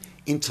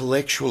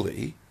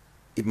 Intellectually,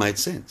 it made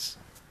sense.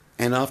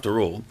 And after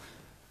all,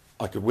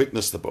 I could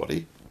witness the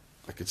body,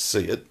 I could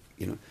see it,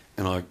 you know,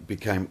 and I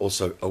became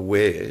also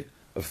aware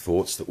of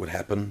thoughts that would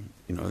happen,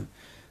 you know,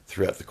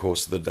 throughout the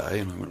course of the day.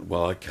 And I went,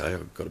 well, okay,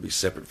 I've got to be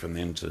separate from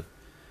them to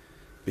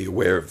be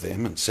aware of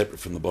them, and separate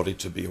from the body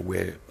to be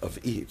aware of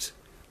it.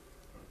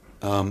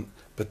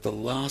 But the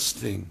last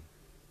thing,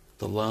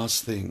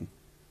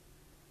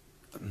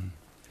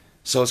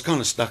 so I was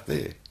kind of stuck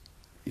there,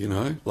 you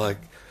know, like,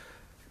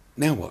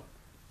 now what?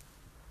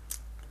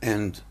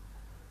 And,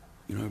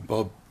 you know,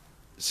 Bob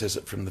says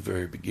it from the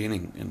very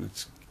beginning, and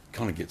it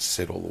kind of gets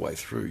said all the way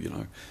through, you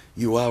know,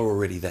 you are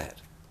already that.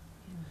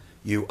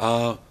 You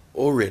are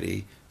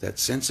already that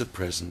sense of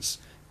presence,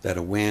 that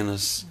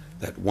awareness,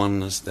 that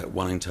oneness, that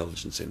one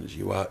intelligence energy.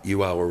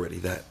 You are already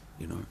that,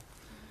 you know.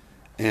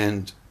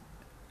 And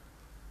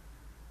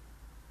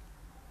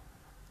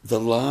the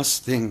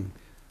last thing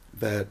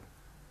that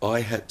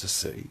I had to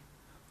see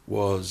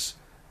was,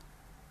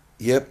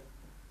 yep,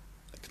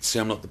 I can see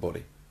I'm not the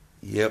body.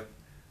 Yep,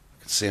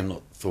 I can see I'm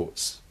not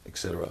thoughts,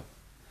 etc.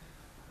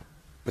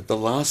 But the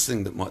last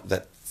thing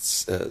that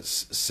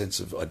sense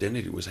of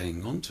identity was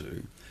hanging on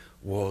to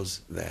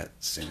was that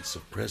sense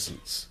of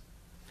presence.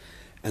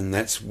 And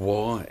that's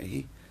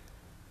why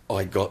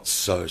I got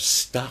so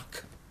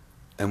stuck,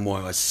 and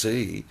why I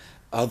see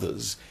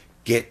others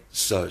get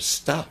so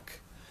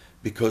stuck,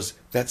 because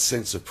that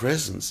sense of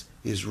presence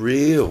is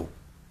real.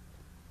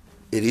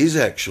 It is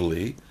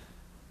actually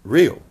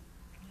real.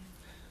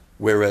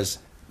 Whereas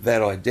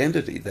that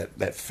identity,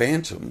 that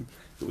phantom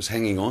that was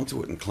hanging on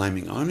to it and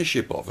claiming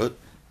ownership of it,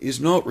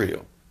 is not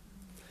real.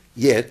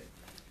 Yet,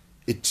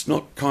 it's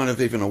not kind of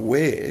even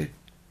aware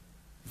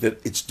that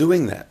it's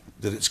doing that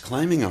it's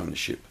claiming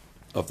ownership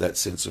of that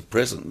sense of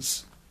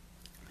presence.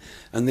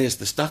 And there's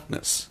the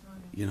stuckness,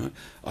 you know.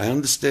 I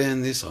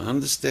understand this, I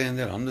understand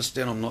that, I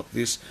understand I'm not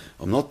this,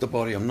 I'm not the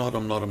body, I'm not.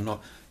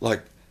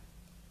 Like,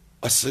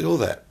 I see all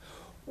that.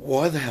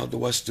 Why the hell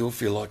do I still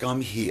feel like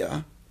I'm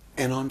here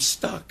and I'm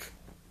stuck.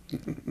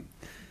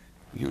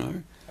 You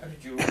know? How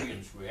did your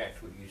audience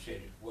react when you said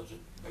it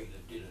wasn't me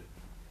that did it?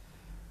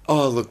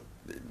 Oh, look,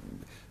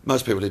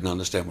 most people didn't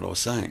understand what I was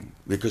saying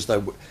because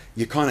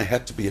you kind of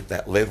had to be at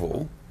that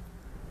level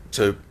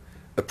to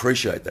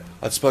appreciate that.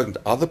 I'd spoken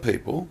to other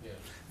people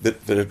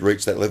that had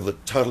reached that level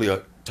that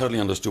totally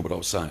understood what I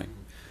was saying,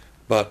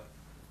 but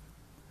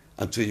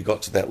until you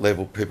got to that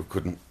level, people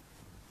couldn't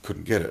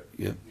get it.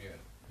 Yeah.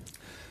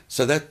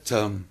 So that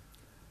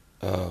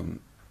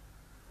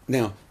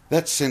now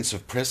that sense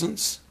of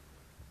presence,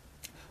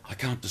 I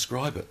can't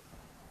describe it.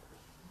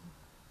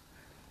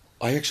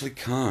 I actually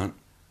can't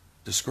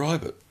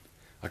describe it.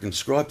 I can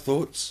describe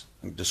thoughts,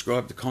 I can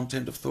describe the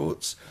content of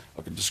thoughts,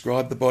 I can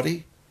describe the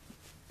body,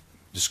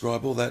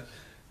 describe all that,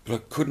 but I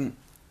couldn't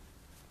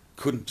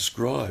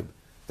describe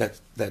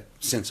that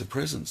sense of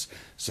presence.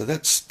 So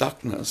that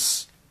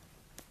stuckness,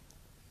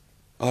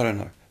 I don't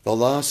know. The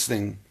last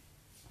thing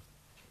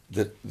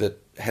that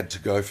had to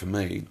go for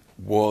me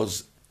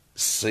was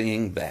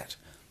seeing that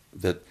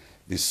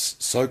this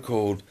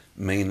so-called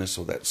meanness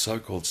or that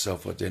so-called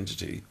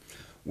self-identity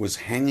was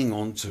hanging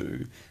on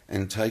to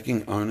and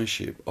taking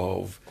ownership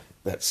of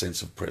that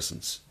sense of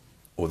presence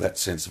or that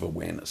sense of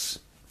awareness.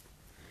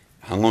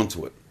 Hung on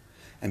to it.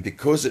 And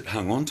because it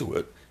hung on to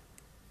it,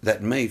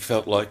 that me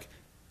felt like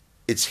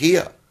it's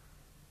here.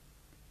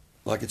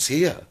 Like it's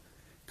here.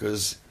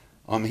 Because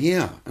I'm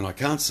here. And I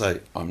can't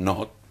say I'm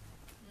not.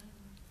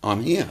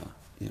 I'm here.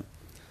 Yeah.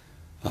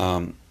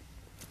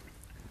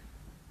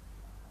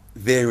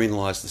 Therein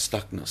lies the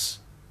stuckness.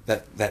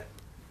 That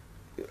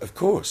of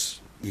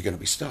course, you're going to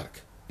be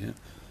stuck.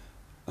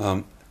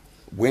 Yeah.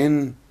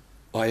 When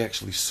I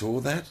actually saw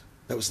that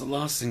was the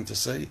last thing to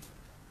see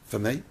for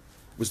me.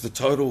 Was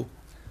the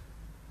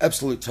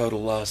absolute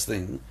total last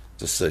thing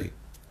to see.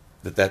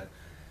 That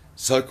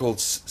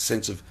so-called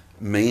sense of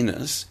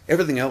meanness,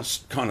 everything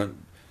else kind of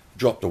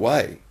dropped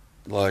away.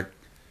 Like,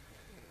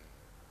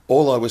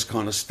 all I was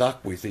kind of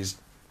stuck with is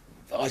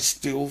I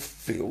still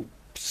feel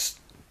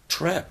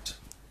trapped.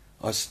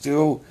 I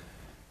still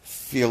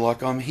feel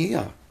like I'm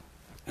here.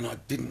 And I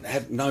didn't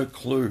have no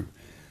clue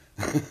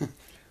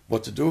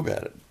what to do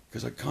about it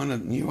because I kind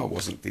of knew I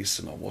wasn't this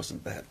and I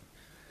wasn't that.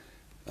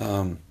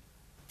 And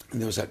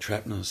there was that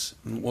trappedness.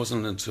 And it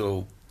wasn't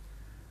until...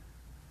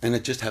 And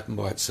it just happened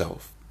by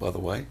itself, by the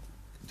way.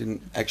 It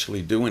didn't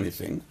actually do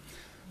anything.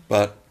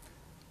 But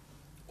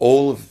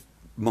all of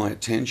my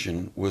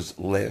attention was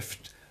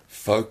left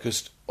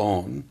focused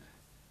on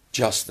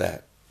just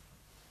that.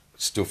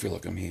 Still feel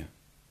like I'm here.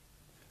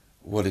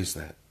 What is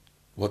that?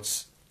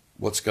 What's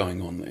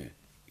going on there?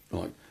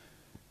 Like,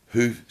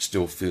 who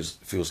still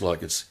feels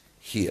like it's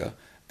here?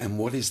 And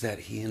what is that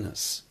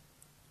here-ness?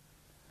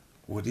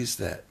 What is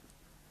that?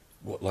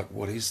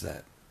 What is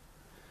that?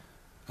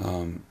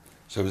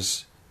 So it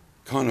was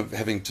kind of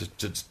having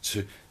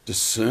to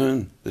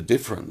discern the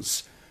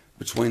difference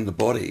between the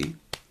body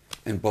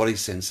and body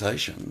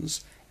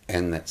sensations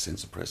and that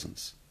sense of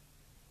presence.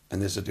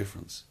 And there's a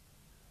difference.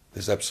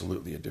 There's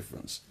absolutely a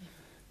difference.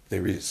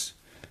 There is.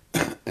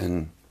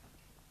 And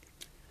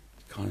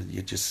kind of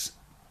you just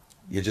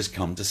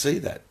come to see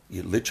that.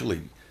 You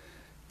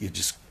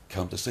just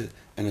come to see it.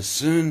 And as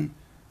soon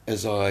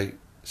as I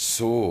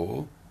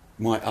saw,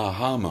 my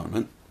aha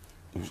moment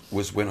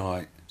was when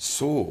I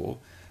saw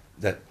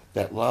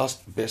that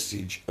last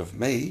vestige of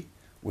me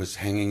was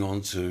hanging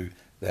on to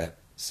that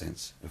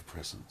sense of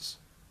presence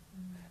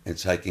and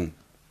taking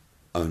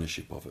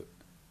ownership of it.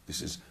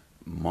 This is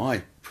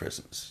my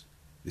presence.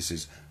 This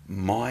is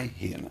my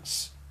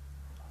here-ness.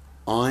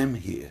 I'm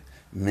here.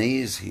 Me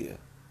is here.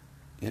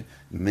 Yeah?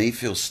 Me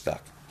feels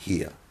stuck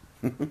here.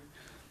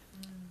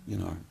 You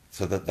know,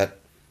 so that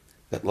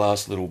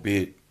last little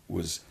bit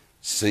was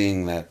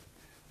seeing that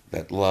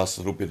last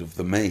little bit of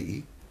the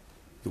me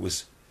that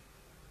was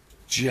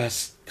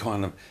just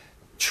kind of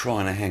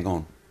trying to hang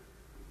on.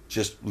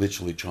 Just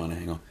literally trying to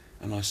hang on.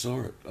 And I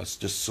saw it. I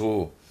just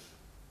saw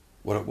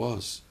what it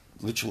was.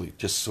 Literally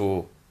just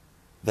saw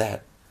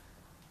that.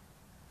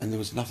 And there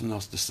was nothing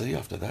else to see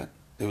after that.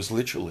 There was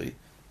literally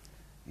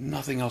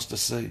nothing else to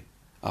see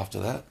after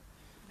that.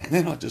 And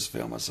then I just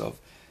found myself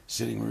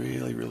sitting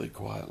really, really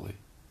quietly.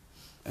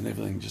 And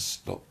everything just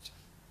stopped.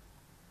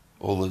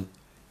 All the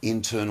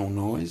internal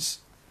noise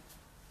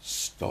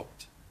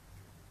stopped.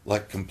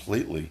 Like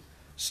completely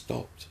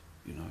stopped,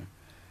 you know.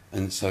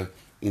 And so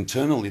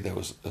internally there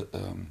was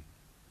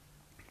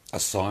a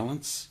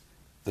silence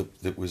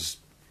that was,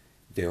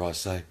 dare I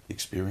say,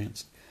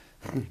 experienced.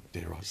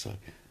 Dare I say.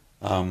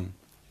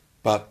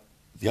 But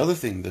the other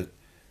thing that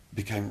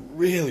became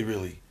really,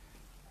 really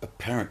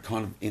apparent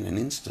kind of in an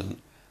instant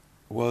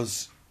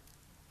was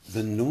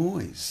the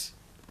noise,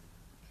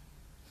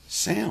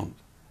 sound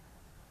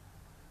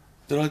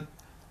that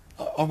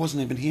I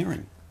wasn't even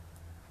hearing.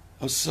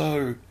 I was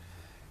so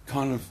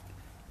kind of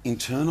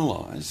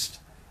internalized,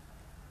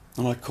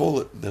 and I call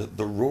it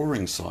the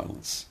roaring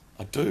silence.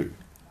 I do.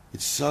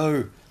 It's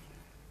so,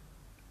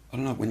 I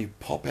don't know, when you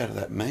pop out of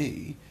that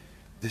me,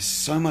 there's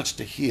so much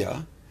to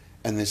hear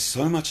and there's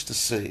so much to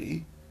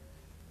see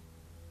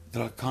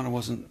that I kind of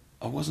wasn't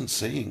I wasn't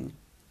seeing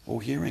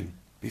or hearing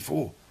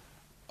before.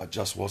 I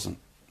just wasn't.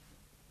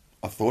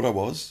 I thought I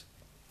was,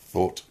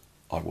 but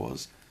I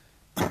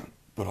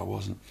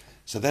wasn't.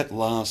 So that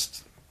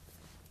last,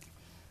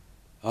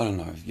 I don't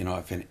know,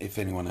 if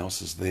anyone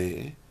else is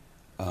there,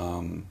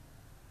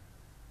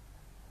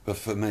 but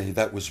for me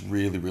that was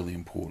really, really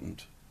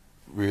important,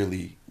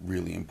 really,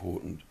 really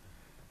important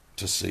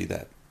to see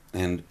that.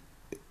 And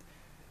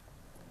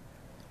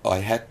I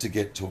had to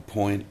get to a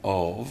point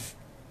of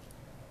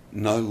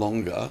no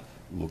longer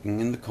looking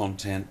in the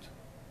content,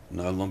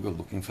 no longer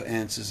looking for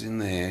answers in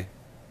there.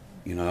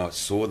 I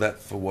saw that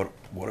for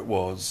what it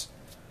was.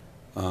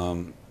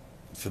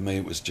 For me,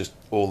 it was just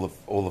all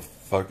the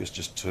focus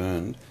just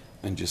turned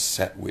and just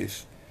sat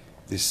with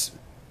this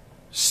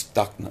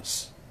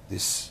stuckness,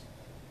 this,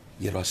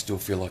 yet I still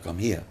feel like I'm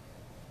here,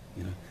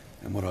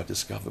 And what I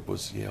discovered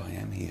was, yeah, I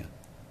am here.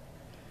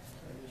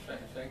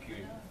 Thank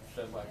you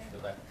so much for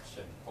that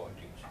set of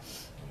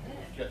pointings.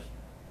 It's just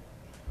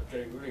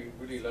really,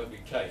 really lovely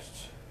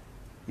tastes.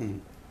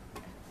 Mm.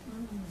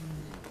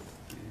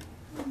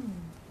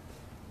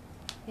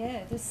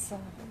 Yeah,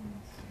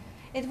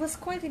 it was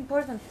quite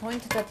important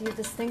point that you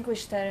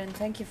distinguished there, and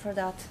thank you for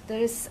that. There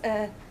is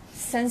a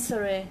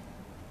sensory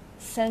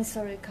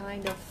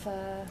kind of,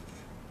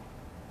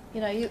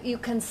 you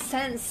can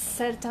sense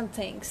certain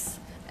things,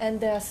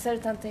 and there are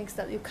certain things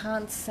that you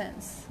can't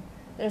sense.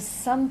 There's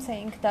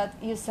something that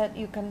you said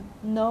you can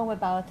know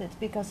about it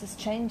because it's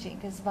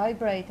changing, it's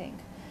vibrating.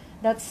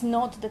 That's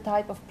not the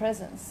type of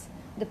presence.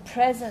 The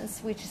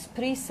presence which is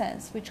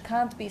pre-sense, which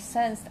can't be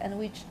sensed and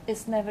which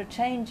is never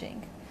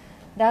changing.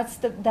 That's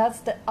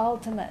the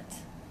ultimate.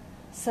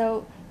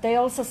 So they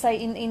also say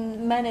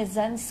in many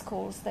Zen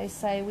schools, they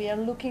say we are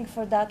looking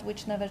for that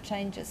which never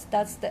changes.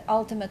 That's the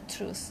ultimate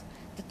truth.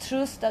 The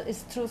truth that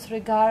is truth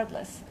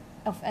regardless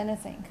of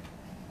anything.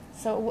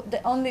 So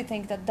the only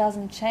thing that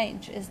doesn't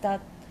change is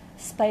that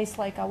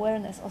space-like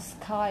awareness or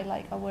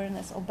sky-like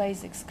awareness or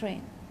basic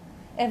screen.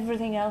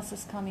 Everything else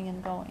is coming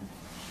and going.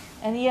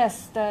 And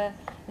yes,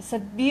 it's a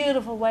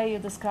beautiful way you're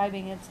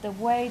describing it. The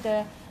way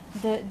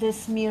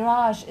this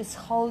mirage is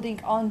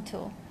holding on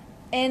to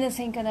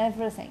anything and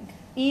everything,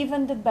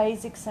 even the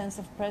basic sense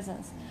of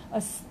presence,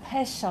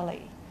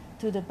 especially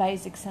to the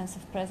basic sense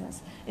of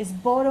presence, is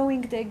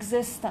borrowing the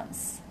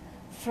existence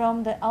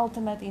from the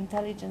ultimate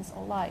intelligence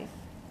or life.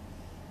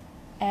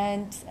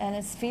 And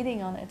it's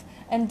feeding on it.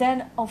 And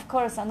then, of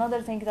course,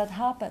 another thing that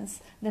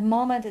happens, the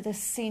moment it is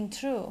seen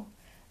through,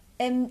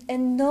 an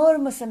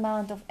enormous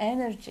amount of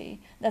energy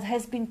that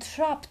has been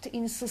trapped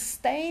in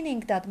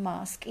sustaining that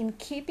mask, in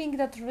keeping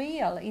that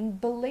real, in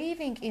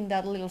believing in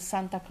that little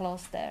Santa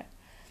Claus there,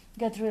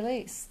 get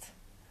released.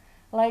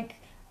 Like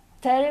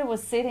Terry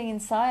was sitting in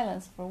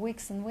silence for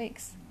weeks and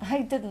weeks.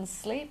 I didn't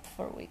sleep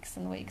for weeks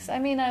and weeks. I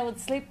mean, I would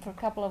sleep for a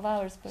couple of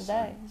hours per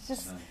day.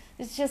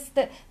 It's just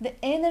the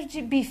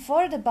energy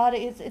before the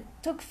body. It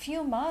took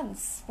few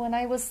months when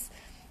I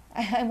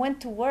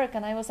went to work,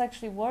 and I was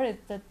actually worried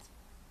that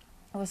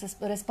it was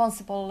a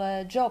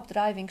responsible job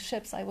driving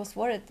ships. I was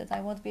worried that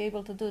I won't be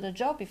able to do the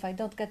job if I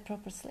don't get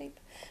proper sleep.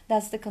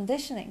 That's the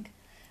conditioning.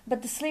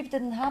 But the sleep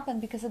didn't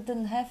happen because it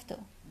didn't have to.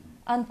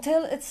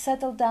 Until it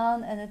settled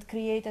down and it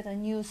created a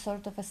new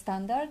sort of a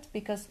standard,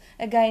 because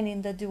again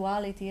in the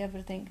duality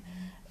everything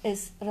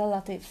is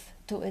relative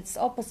to its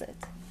opposite.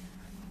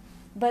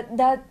 But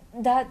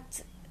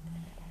that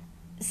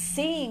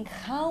seeing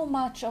how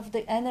much of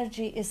the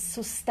energy is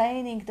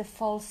sustaining the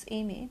false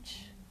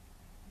image,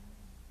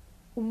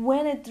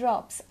 when it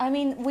drops, I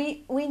mean,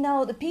 we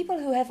know the people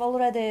who have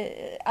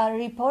already are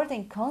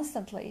reporting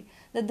constantly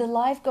that the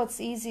life got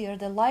easier,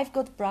 the life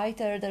got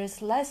brighter, there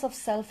is less of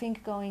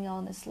selfing going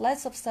on, there's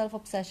less of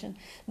self-obsession.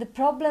 The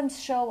problems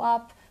show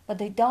up, but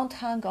they don't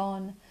hang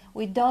on.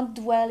 We don't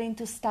dwell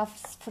into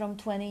stuff from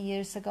 20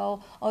 years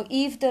ago, or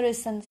if there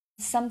is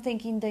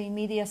something in the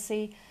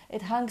immediacy,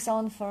 it hangs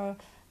on for a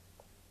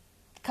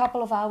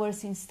couple of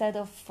hours instead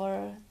of for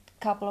a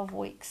couple of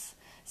weeks.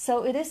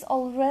 So it is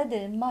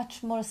already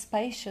much more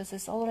spacious,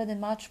 it's already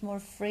much more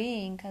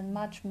freeing and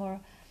much more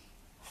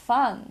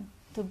fun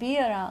to be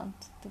around,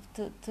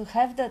 to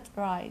have that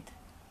ride.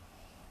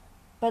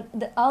 But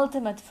the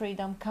ultimate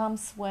freedom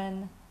comes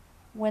when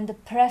the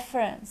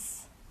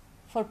preference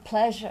for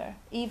pleasure,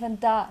 even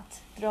that,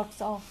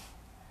 drops off.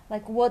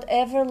 Like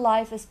whatever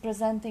life is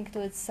presenting to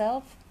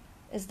itself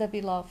is the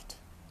beloved.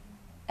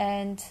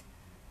 And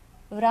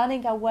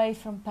running away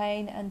from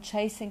pain and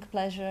chasing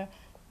pleasure,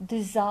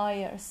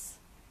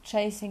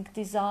 chasing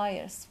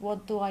desires,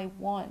 what do I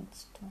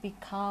want to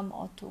become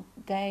or to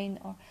gain,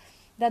 or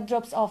that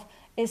drops off.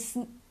 Is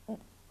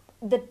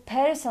the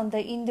person,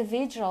 the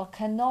individual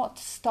cannot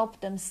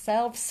stop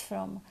themselves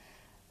from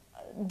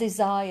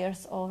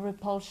desires or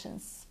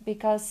repulsions,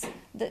 because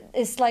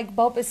it's like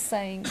Bob is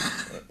saying,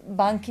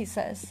 Banki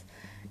says,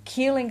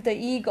 killing the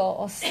ego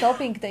or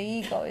stopping the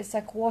ego is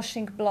like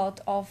washing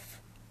blood off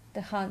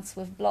the hands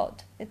with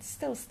blood. It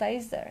still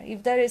stays there.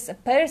 If there is a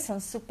person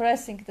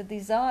suppressing the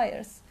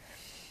desires,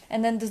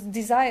 and then the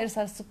desires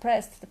are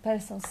suppressed, the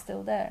person's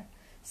still there.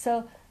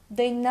 So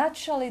they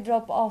naturally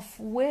drop off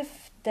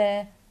with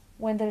the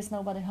when there is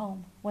nobody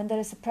home, when there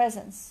is a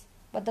presence,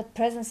 but that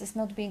presence is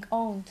not being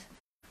owned.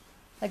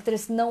 Like there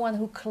is no one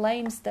who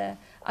claims the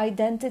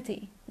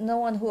identity, no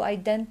one who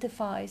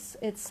identifies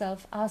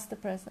itself as the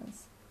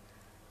presence.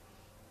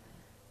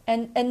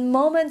 And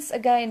moments,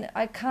 again,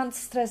 I can't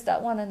stress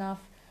that one enough,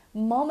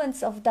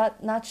 moments of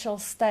that natural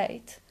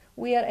state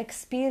we are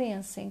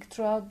experiencing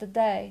throughout the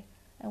day,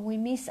 and we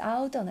miss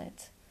out on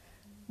it.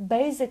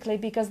 Basically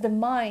because the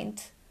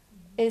mind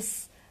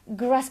is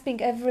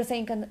grasping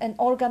everything and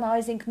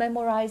organizing,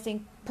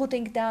 memorizing,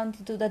 putting down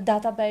to the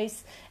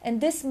database.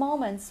 And these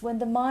moments when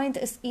the mind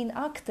is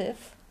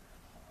inactive,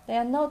 they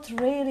are not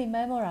really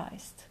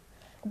memorized.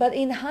 But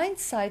in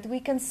hindsight, we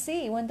can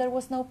see when there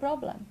was no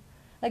problem.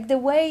 Like the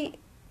way,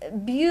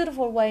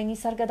 beautiful way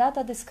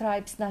Nisargadatta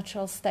describes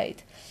natural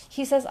state.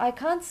 He says, I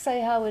can't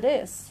say how it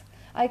is.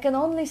 I can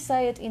only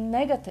say it in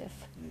negative.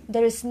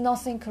 There is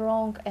nothing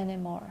wrong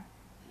anymore.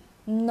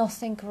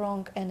 Nothing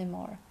wrong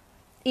anymore.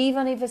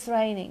 Even if it's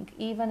raining,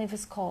 even if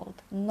it's cold,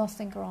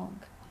 nothing wrong.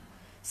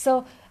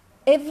 So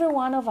every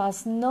one of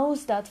us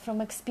knows that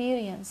from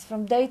experience,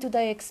 from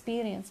day-to-day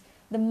experience,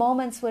 the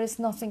moments where it's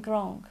nothing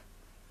wrong.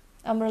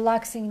 I'm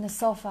relaxing in the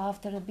sofa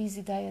after a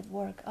busy day at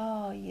work.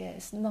 Oh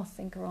yes,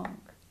 nothing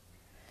wrong.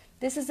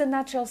 This is the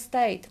natural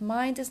state.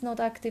 Mind is not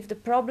active, the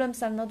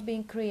problems are not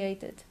being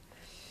created.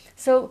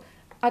 So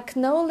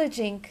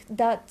acknowledging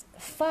that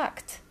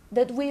fact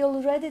that we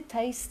already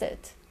tasted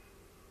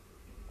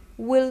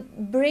will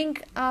bring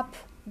up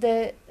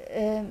the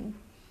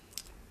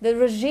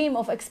regime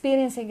of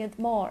experiencing it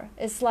more.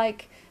 It's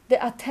like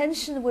the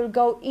attention will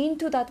go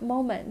into that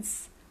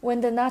moments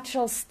when the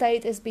natural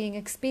state is being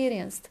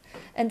experienced,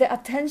 and the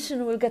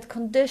attention will get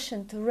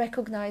conditioned to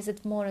recognize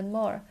it more and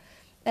more.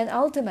 And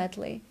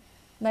ultimately,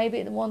 maybe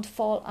it won't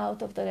fall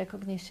out of the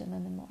recognition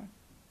anymore.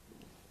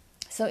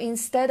 So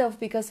instead of,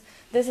 because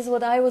this is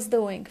what I was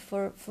doing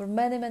for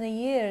many, many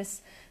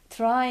years,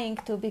 trying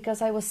to,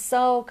 because I was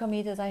so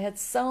committed, I had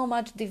so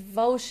much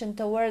devotion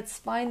towards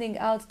finding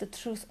out the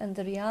truth and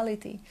the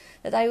reality,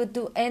 that I would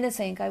do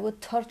anything. I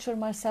would torture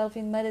myself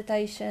in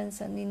meditations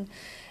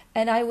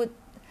and I would,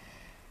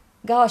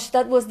 gosh,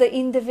 that was the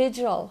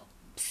individual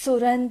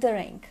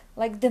surrendering.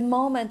 Like the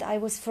moment I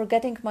was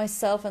forgetting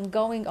myself and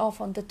going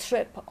off on the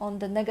trip, on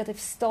the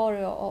negative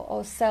story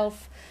or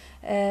self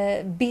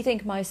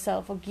beating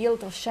myself or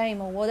guilt or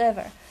shame or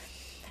whatever,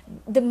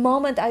 the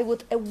moment I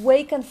would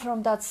awaken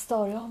from that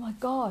story, oh my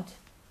God,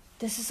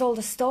 this is all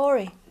the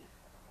story.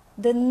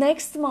 The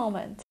next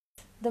moment,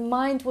 the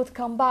mind would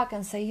come back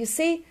and say, you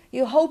see,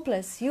 you're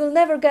hopeless, you'll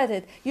never get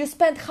it. You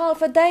spent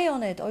half a day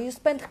on it, or you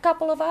spent a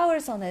couple of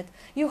hours on it.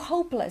 You're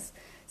hopeless.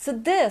 So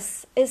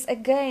this is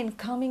again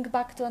coming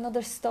back to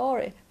another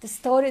story, the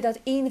story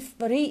that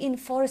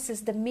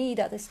reinforces the me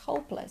that is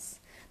hopeless.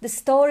 The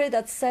story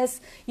that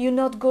says, you're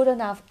not good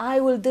enough,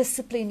 I will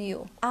discipline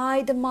you.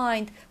 I, the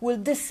mind, will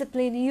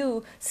discipline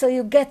you so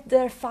you get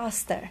there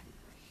faster.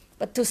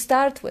 But to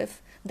start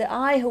with, the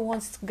I who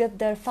wants to get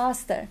there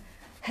faster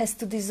has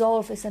to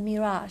dissolve as a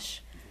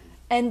mirage.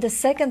 And the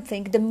second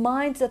thing, the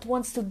mind that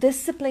wants to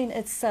discipline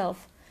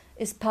itself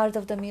is part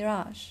of the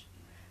mirage.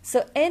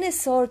 So any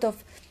sort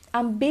of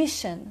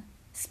ambition,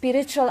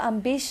 spiritual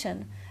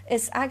ambition,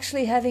 is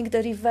actually having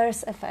the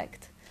reverse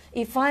effect.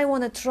 If I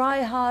want to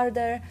try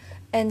harder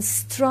and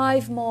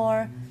strive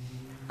more,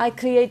 I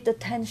create the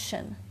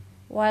tension,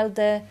 while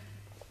the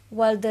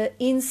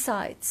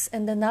insights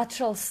and the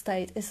natural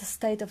state is a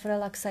state of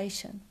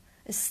relaxation,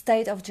 a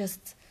state of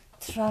just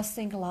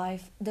trusting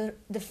life.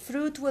 The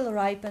fruit will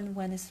ripen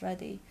when it's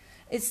ready.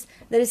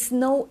 There is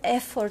no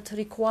effort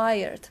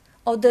required,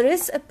 or there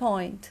is a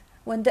point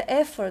when the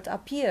effort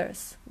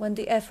appears, when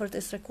the effort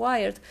is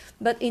required,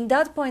 but in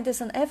that point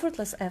it's an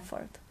effortless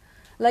effort.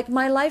 Like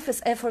my life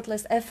is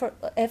effortless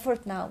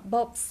effort now,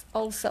 Bob's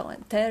also,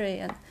 and Terry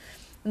and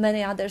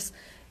many others.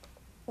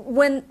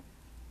 When,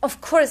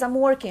 of course, I'm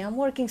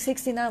working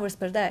 16 hours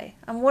per day.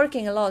 I'm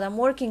working a lot. I'm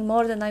working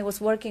more than I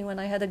was working when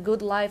I had a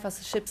good life as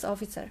a ship's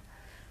officer.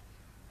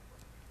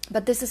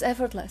 But this is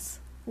effortless.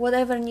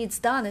 Whatever needs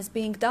done is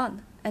being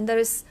done. And there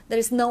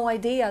is no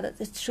idea that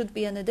it should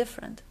be any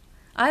different.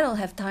 I don't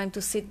have time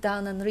to sit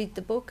down and read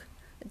the book.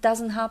 It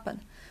doesn't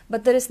happen.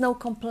 But there is no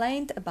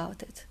complaint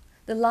about it.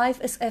 The life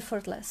is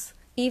effortless,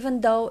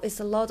 even though it's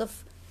a lot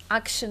of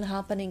action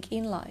happening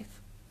in life.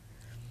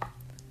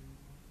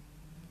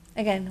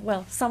 Again,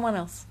 well, someone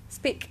else.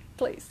 Speak,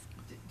 please.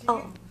 I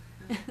was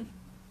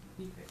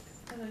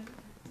just going to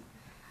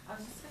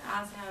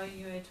ask how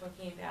you were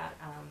talking about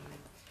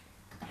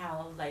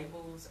how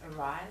labels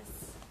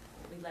arise.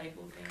 We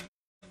label things.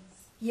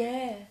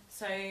 Yeah.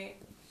 So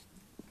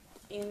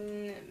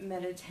in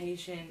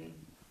meditation,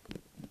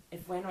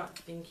 if we're not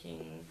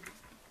thinking,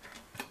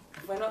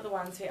 if we're not the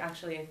ones who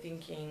actually are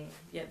thinking,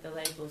 yet the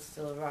labels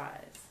still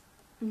arise.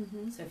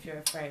 Mm-hmm. So if you're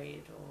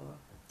afraid or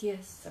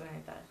yes, something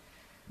like that,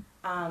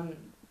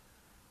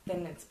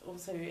 then it's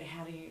also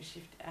how do you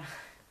shift,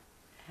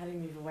 how do you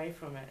move away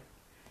from it?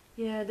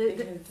 Yeah,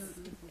 because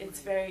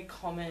it's very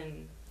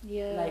common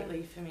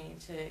lately for me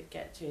to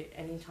get to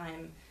any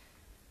time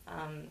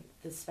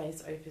the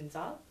space opens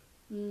up.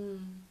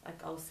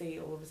 Like I'll see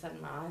all of a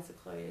sudden my eyes are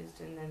closed,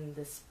 and then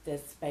there's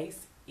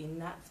space in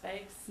that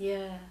space.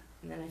 Yeah.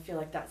 And then I feel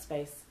like that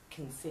space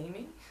can see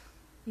me.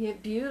 Yeah,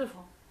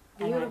 beautiful.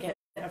 And I get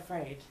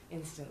afraid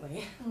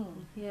instantly.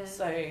 Yeah.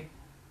 So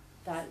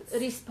that a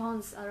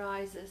response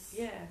arises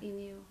in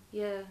you.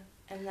 Yeah.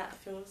 And that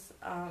feels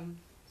hard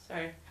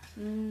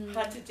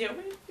to deal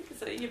with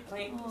because you're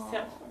playing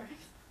yourself.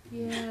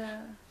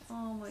 Yeah.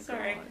 Oh my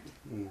Sorry.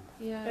 God.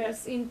 Yeah, But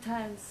it's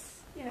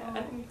intense. Yeah, I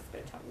didn't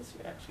expect how this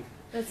reaction.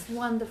 That's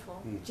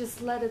wonderful.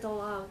 Just let it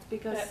all out,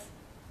 because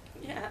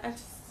I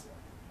just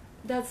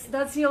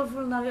that's your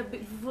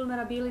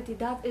vulnerability.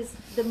 That is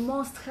the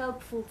most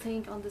helpful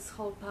thing on this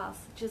whole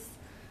path. Just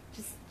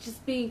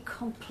being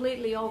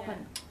completely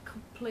open,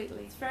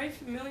 completely. It's very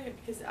familiar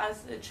because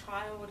as a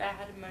child, I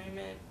had a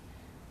moment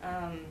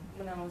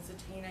when I was a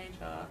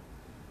teenager,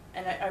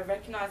 and I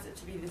recognise it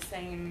to be the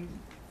same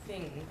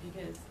thing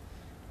because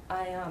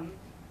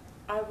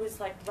I was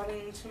like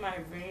running into my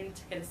room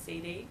to get a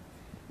CD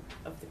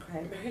of the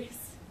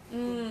Cranberries.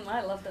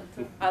 I love them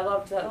too. I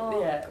loved that,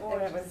 gorgeous.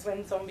 And it was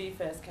when Zombie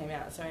first came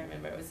out, so I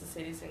remember it was a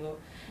CD single.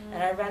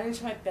 And I ran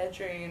into my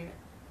bedroom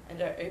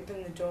and I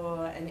opened the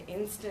door, and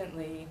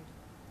instantly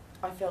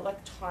I felt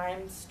like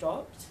time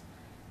stopped,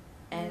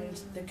 and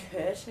the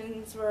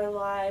curtains were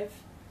alive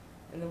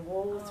and the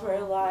walls were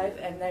alive,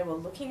 and they were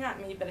looking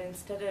at me, but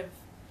instead of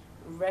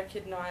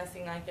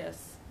recognising, I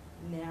guess,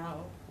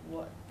 now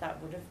what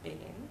that would have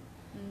been,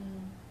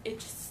 it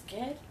just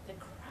scared the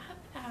crap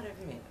out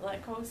of me.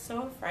 Like, I was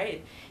so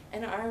afraid.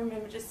 And I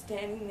remember just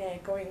standing there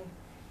going,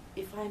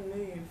 if I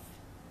move,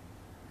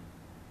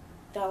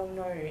 they'll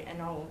know,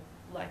 and I'll,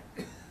 like,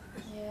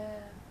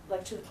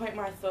 like to the point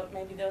where I thought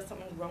maybe there was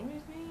something wrong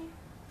with me.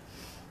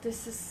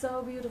 This is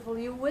so beautiful.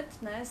 You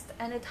witnessed,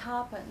 and it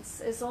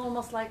happens. It's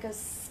almost like a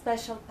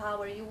special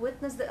power. You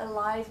witness the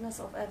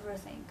aliveness of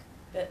everything.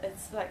 But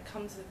it's like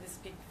comes with this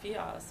big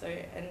fear. So,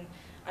 and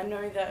I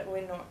know that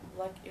we're not,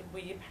 like,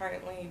 we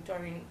apparently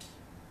don't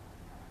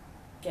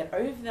get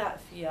over that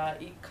fear.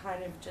 It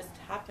kind of just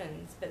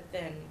happens. But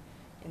then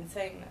in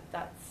saying that,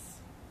 that's,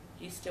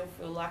 you still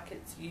feel like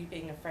it's you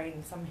being afraid,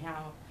 and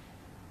somehow,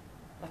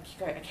 like, you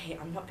go, okay,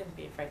 I'm not going to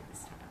be afraid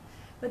this time.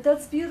 But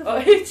that's beautiful.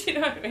 Oh, do you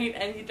know what I mean?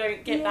 And you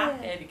don't get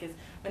back there, because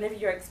whenever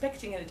you're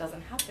expecting it, it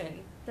doesn't happen.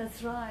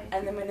 That's right.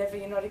 And then whenever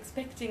you're not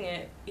expecting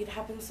it, it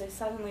happens so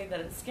suddenly that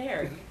it's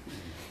scary.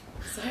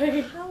 So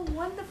how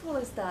wonderful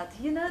is that?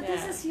 You know,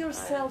 this is your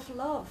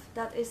self-love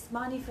that is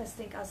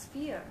manifesting as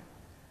fear,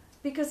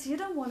 because you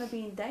don't want to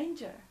be in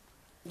danger.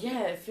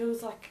 Yeah, it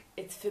feels like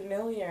it's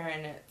familiar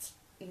and it's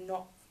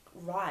not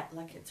right,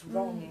 like it's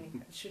wrong.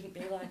 It shouldn't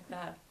be like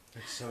that.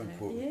 That's so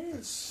important.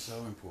 That's so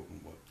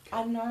important what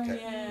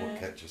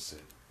Kat just said.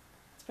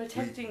 It's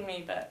protecting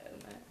me, but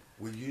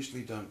we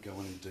usually don't go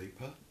any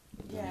deeper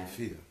than your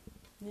fear.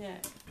 Yeah.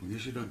 We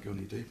usually don't go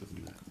any deeper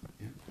than that.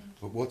 Yeah.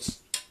 But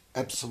what's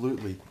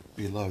absolutely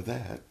below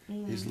that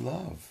is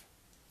love.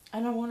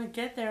 And I want to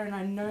get there, and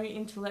I know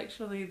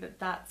intellectually that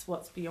that's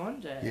what's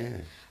beyond it. Yeah.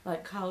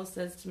 Like Carl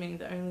says to me,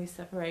 the only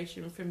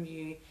separation from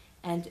you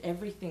and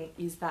everything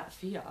is that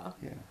fear.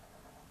 Yeah.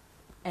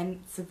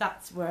 And so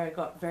that's where I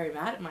got very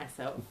mad at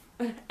myself,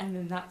 and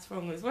then that's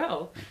wrong as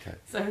well. Okay.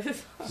 So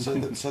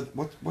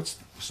what's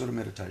the sort of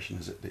meditation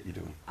is it that you're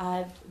doing?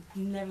 I've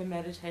never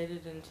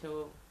meditated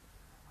until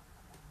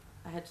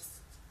I had just,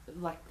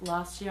 like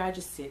last year, I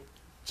just sit.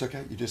 It's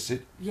okay, you just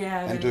sit?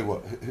 Yeah. And do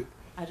what?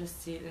 I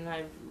just sit and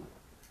I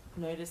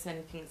notice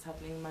anything that's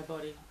happening in my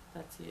body.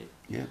 That's it.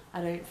 Yeah.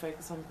 I don't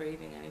focus on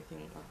breathing,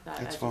 anything like that.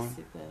 That's I fine. Just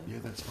sit there. Yeah,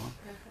 that's fine.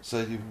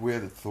 So you're aware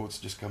that thoughts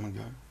just come and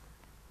go?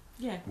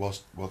 Yeah.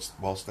 Whilst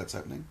that's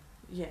happening?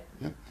 Yeah.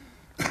 Yep.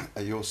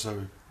 Are you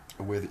also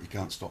aware that you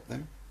can't stop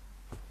them?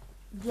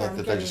 Yeah,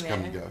 that they just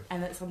come and go?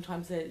 And that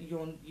sometimes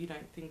you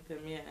don't think them,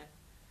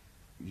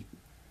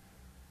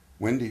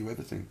 When do you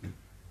ever think them?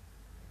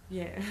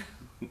 Yeah.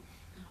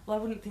 Well,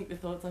 I wouldn't think the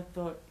thoughts I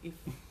thought if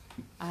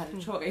I had a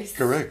choice.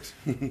 Correct.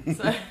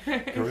 So,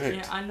 correct.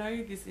 Yeah, I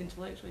know this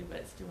intellectually, but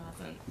it still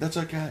hasn't. That's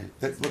okay.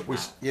 But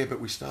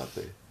we start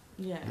there.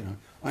 Yeah. You know,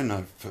 I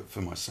know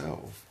for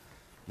myself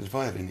that if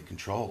I had any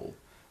control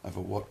over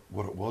what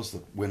it was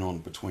that went on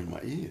between my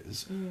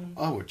ears,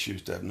 I would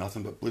choose to have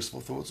nothing but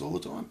blissful thoughts all the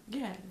time.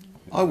 Yeah.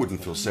 I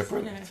wouldn't feel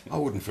separate. Yeah. I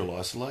wouldn't feel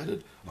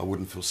isolated. I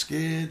wouldn't feel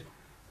scared.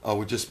 I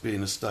would just be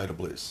in a state of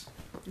bliss.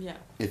 Yeah.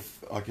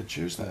 If I could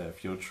choose that.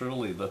 If you're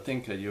truly the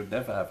thinker, you'd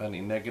never have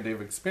any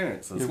negative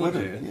experiences, would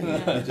you?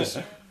 Yeah.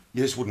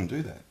 You just wouldn't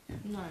do that. Yeah.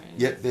 No.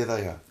 Yet there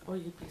they are. Or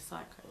you'd be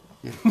psycho.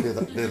 Yeah,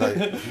 there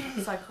they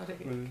psychotic.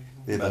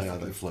 There they are,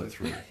 they flow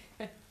through.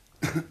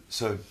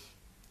 So,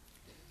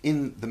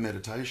 in the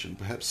meditation,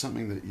 perhaps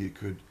something that you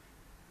could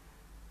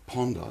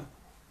ponder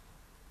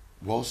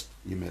whilst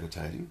you're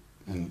meditating,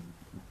 and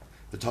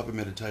the type of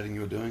meditating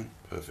you're doing,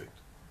 perfect.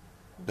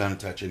 Don't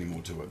attach any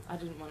more to it. I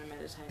didn't want to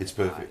meditate. It's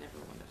perfect. I never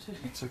wanted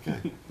to. It's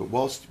okay. But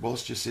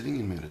whilst you're sitting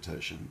in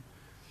meditation,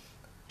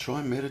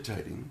 try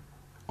meditating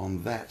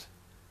on that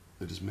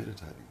is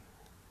meditating.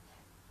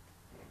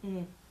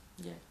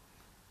 Yeah.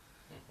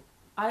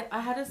 I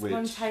had a Which-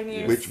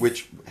 spontaneous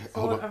Which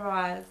hold thought on,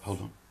 arise.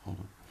 hold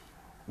on.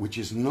 Which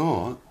is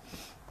not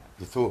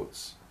the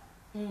thoughts,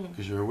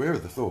 because you're aware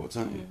of the thoughts,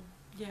 aren't you?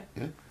 Yeah.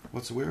 Yeah.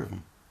 What's aware of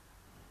them?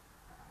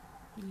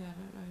 Yeah, I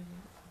don't know yet.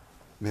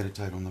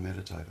 Meditate on the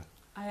meditator,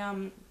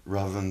 I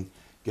rather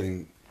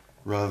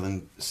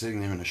than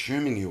sitting there and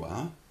assuming you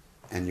are,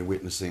 and you're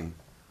witnessing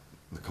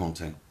the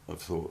content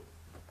of thought.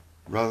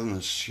 Rather than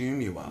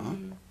assume you are,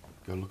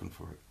 go looking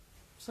for it.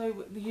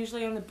 So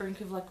usually on the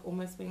brink of like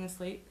almost being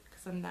asleep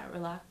because I'm that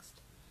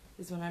relaxed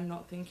is when I'm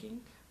not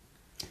thinking.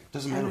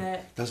 Doesn't And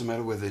matter. Doesn't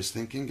matter whether there's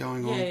thinking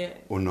going on Yeah.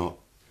 or not.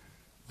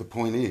 The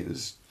point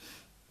is,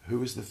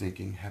 who is the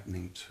thinking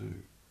happening to?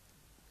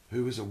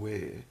 Who is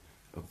aware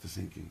of the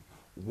thinking?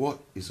 What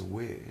is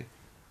aware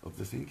of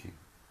the thinking?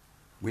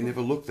 We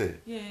never look there.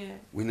 Yeah.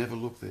 We never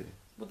look there.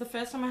 Well, the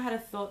first time I had a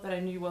thought that I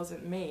knew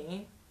wasn't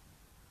me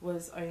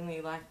was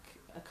only like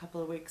a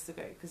couple of weeks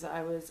ago because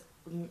I was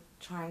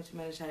trying to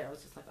meditate. I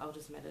was just like, I'll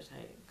just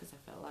meditate because I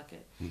felt like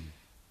it.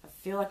 I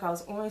feel like I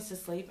was almost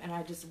asleep and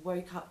I just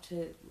woke up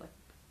to like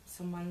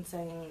someone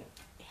saying,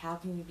 how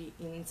can you be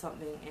in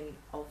something and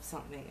of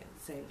something at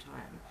the same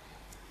time?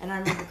 And I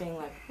remember being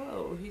like,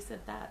 whoa, who said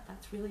that?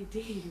 That's really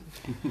deep.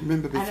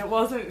 Remember And it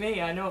wasn't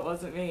me. I know it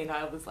wasn't me. And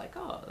I was like,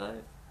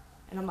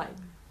 and I'm like,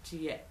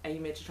 are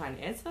you meant to try and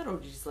answer that, or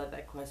did you just let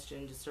that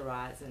question just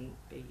arise and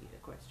be a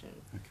question?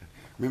 Okay.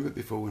 Remember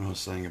before when I was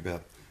saying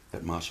about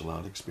that martial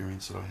art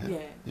experience that I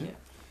had? Yeah.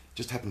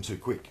 Just happened too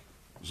quick.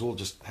 It was all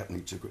just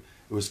happening too quick.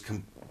 It was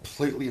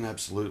completely and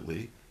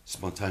absolutely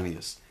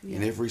spontaneous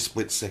in every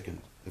split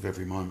second of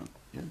every moment.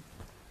 Yeah.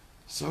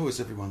 So is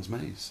everyone's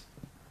maze.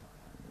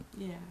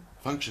 Yeah.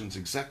 Functions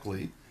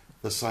exactly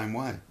the same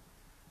way.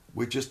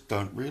 We just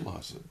don't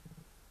realise it.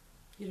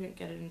 You don't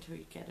get it until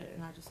you get it,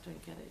 and I just don't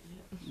get it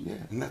yet.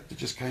 Yeah, and that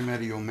just came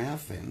out of your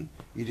mouth then.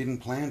 You didn't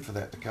plan for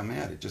that to come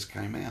out. It just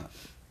came out.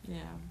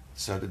 Yeah.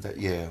 So did that,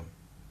 yeah.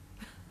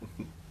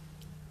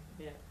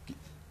 Yeah.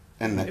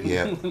 And that,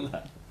 yeah.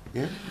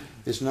 Yeah.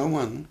 There's no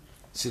one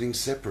sitting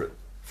separate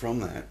from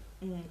that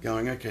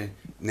going, okay,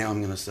 now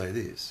I'm going to say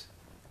this.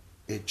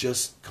 It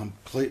just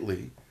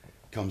completely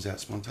comes out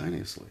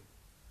spontaneously.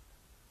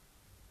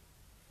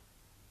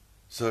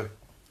 So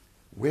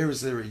where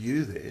is there a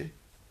you there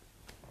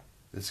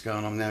that's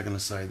going, I'm now going to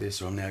say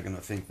this, or I'm now going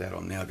to think that, or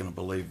I'm now going to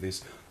believe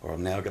this, or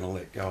I'm now going to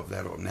let go of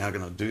that, or I'm now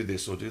going to do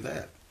this or do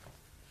that?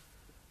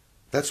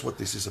 That's what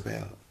this is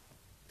about.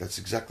 That's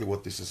exactly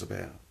what this is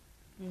about.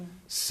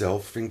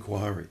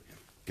 Self-inquiry.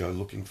 Go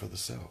looking for the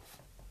self.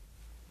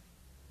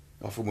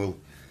 Often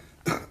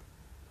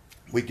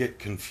we get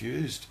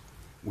confused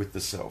with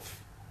the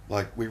self.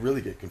 Like, we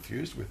really get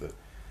confused with it.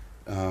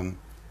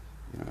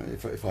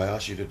 If I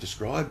ask you to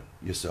describe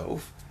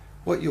yourself,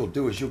 what you'll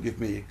do is you'll give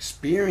me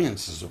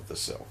experiences of the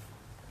self.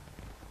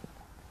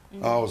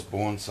 I was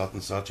born such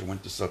and such, I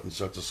went to such and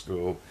such a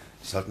school,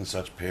 such and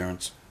such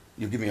parents.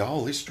 You give me a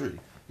whole history.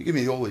 You give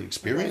me all the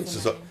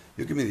experiences.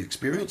 You give me the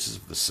experiences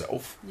of the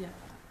self,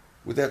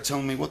 without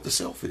telling me what the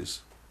self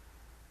is.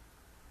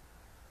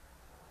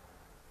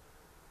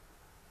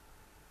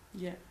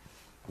 Yeah.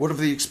 What have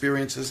the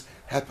experiences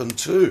happened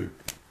to?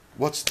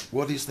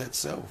 What is that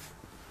self?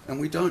 And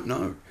we don't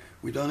know.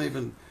 We don't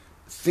even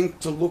think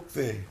to look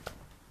there.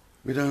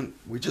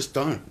 We just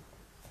don't.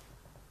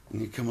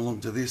 And you come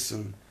along to this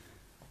and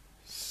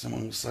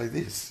someone will say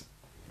this.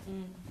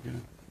 You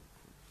know?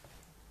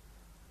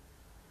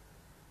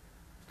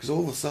 Because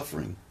all the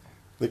suffering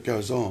that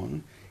goes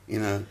on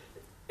in a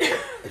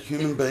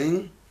human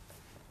being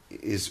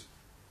is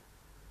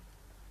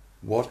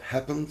what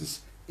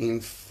happens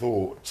in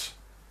thought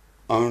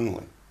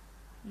only.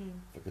 If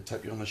I could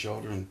tap you on the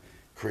shoulder and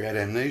create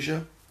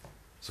amnesia,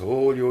 so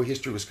all your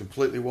history was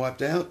completely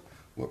wiped out,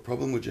 what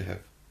problem would you have?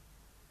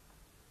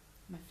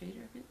 My feet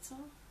are a bit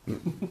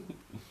sore.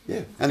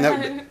 Yeah,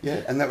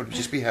 and that would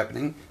just be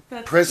happening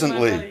That's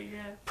presently. my body,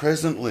 yeah.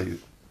 Presently.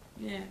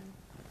 Yeah.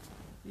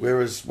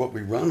 Whereas what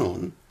we run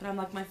on. But I'm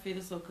like, my feet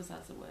are sore because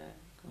that's a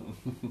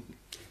word.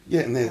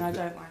 Yeah, and I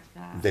don't like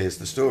that. There's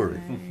the story.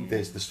 Yeah.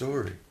 There's the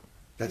story.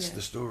 That's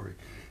the story.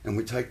 And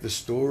we take the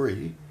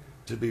story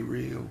to be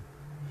real.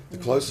 The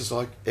closest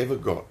I ever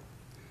got,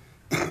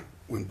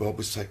 when Bob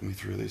was taking me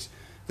through this,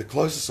 the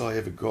closest I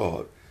ever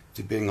got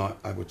to being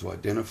able to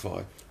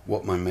identify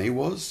what my me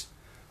was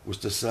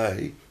to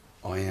say,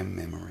 I am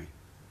memory.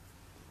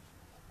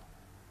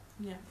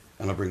 Yeah.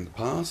 And I bring the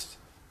past.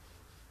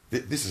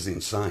 This is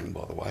insane,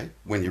 by the way,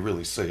 when you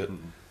really see it.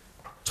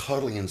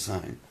 Totally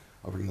insane.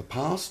 I bring the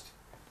past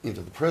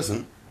into the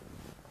present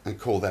and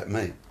call that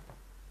me.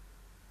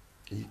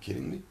 Are you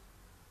kidding me?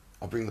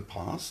 I bring the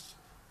past.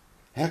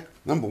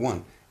 Number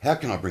one, how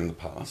can I bring the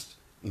past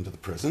into the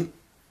present?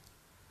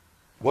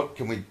 What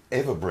can we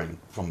ever bring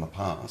from the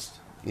past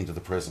into the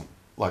present?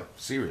 Like,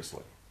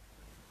 seriously.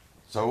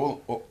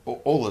 So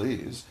all it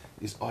is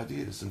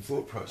ideas and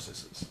thought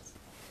processes,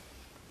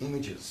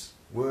 images,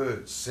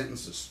 words,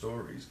 sentences,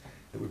 stories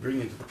that we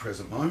bring into the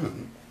present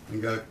moment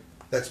and go,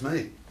 that's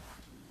me.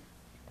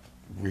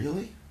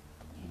 Really?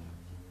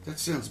 That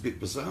sounds a bit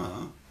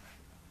bizarre,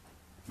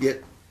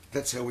 yet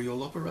that's how we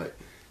all operate.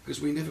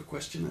 because we never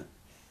question it.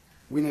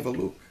 We never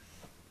look.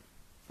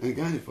 And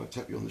again, if I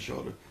tap you on the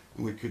shoulder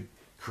and we could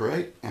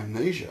create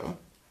amnesia,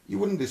 you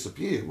wouldn't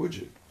disappear, would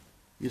you?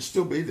 You'd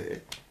still be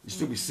there. You'd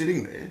still be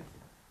sitting there. There'd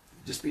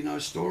just be no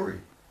story.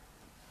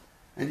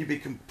 And you'd be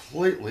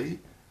completely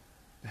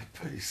at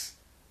peace,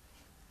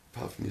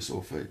 apart from your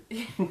sore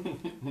feet.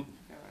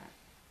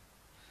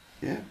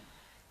 Yeah?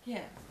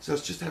 Yeah. So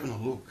it's just having a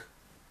look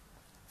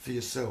for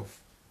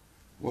yourself,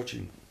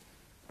 watching.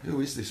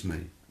 Who is this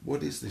me?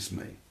 What is this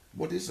me?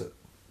 What is it?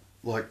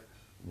 Like,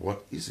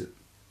 what is it?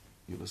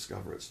 You'll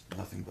discover it's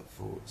nothing but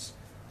thoughts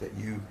that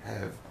you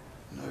have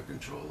no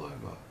control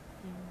over.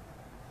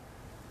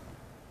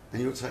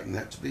 And you're taking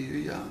that to be who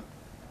you are.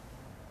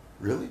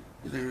 Really?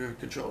 You don't even have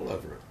control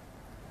over it.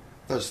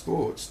 Those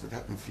thoughts that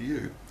happen for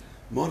you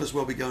might as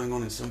well be going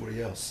on in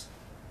somebody else.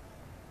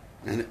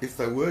 And if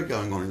they were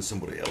going on in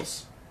somebody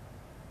else,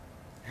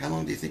 how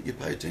long do you think you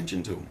pay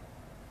attention to them?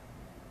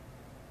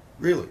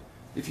 Really?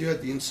 If you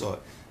had the insight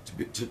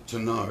to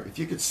know, if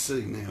you could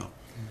see now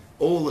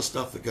all the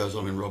stuff that goes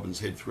on in Robin's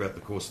head throughout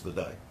the course of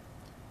the day,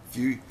 if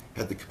you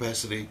had the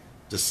capacity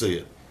to see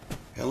it,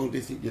 how long do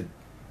you think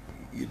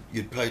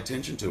you'd pay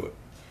attention to it?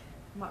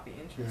 Might be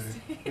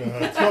interesting.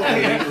 It's not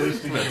really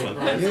interesting.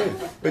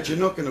 Yeah, but you're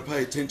not going to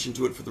pay attention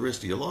to it for the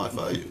rest of your life,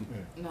 are you?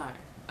 No.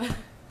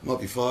 Might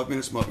be 5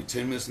 minutes, might be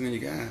 10 minutes, and then you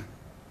go,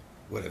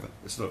 whatever.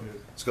 It's not.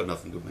 It's got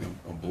nothing to do with me.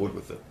 I'm bored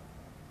with it.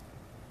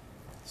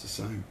 It's the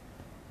same.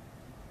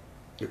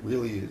 It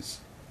really is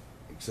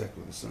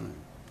exactly the same.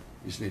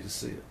 You just need to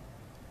see it.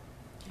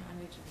 Yeah, I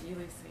need to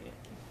really see it.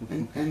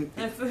 And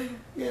That's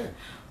yeah,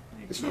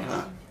 it's not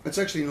hard. It's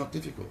actually not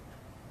difficult.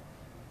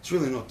 It's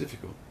really not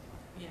difficult.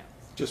 Yeah.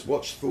 Just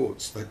watch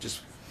thoughts. They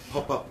just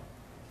pop up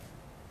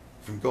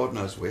from God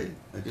knows where.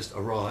 They just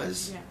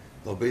arise. Yeah.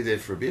 They'll be there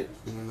for a bit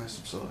and then they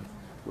subside.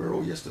 Where are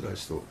all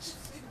yesterday's thoughts?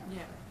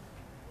 Yeah.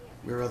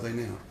 Where are they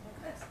now?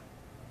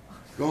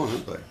 Gone,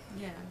 aren't they?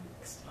 Yeah.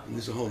 And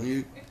there's a whole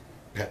new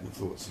pattern of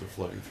thoughts that are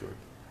floating through.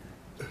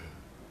 Yeah.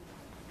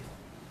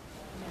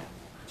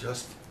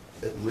 Just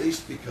at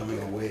least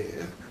becoming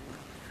aware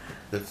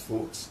that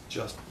thoughts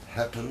just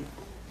happen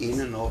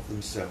in and of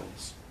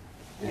themselves.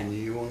 And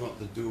you are not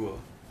the doer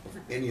of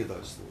any of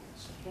those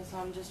thoughts. Yeah, so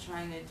I'm just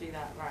trying to do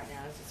that right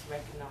now, is just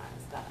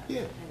recognise that.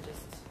 Yeah. And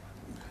just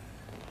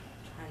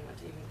trying not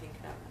to even think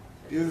about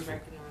it. Beautiful.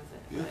 Just recognise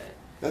it. Yeah.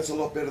 That's a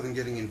lot better than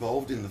getting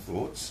involved in the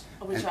thoughts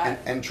Which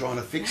and trying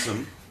to fix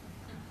them.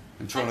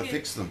 And trying to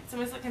fix them. It's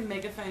almost like a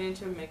megaphone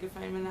into a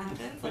megaphone when that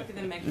happens. Like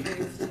the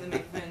megaphone into the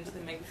megaphone into the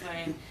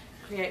megaphone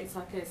creates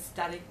like a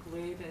static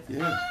loop. And it's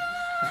Yeah.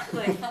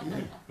 like,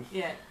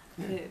 yeah.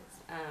 It's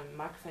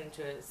microphone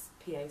to a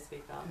PA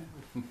speaker.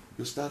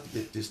 You'll start to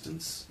get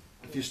distance.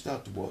 If you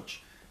start to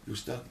watch, you'll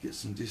start to get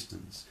some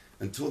distance.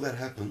 Until that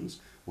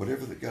happens,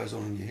 whatever that goes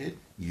on in your head,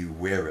 you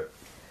wear it.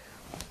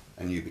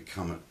 And you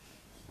become it.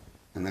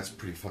 And that's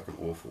pretty fucking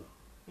awful.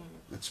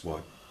 That's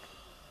why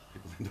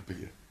people end up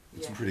here.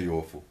 It's pretty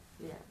awful.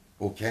 Yeah.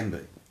 Or can be.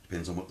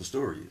 Depends on what the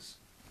story is.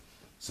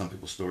 Some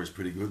people's story's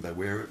pretty good, they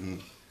wear it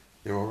and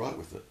they're alright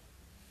with it.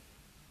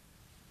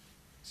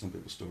 Some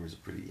people's stories are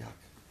pretty yuck.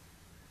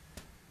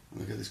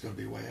 And there's got to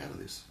be a way out of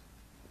this.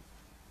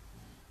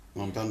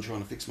 And I'm done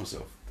trying to fix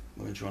myself.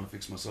 I've been trying to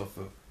fix myself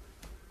for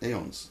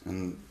eons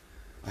and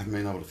I haven't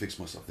been able to fix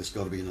myself. There's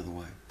got to be another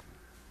way.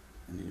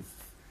 And you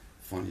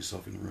find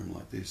yourself in a room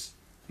like this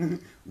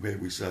where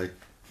we say,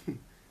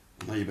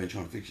 I know you've been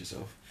trying to fix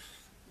yourself.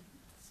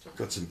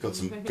 Got some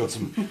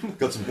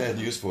bad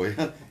news for you.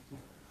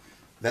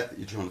 That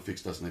you're trying to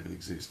fix doesn't even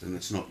exist, and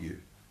it's not you.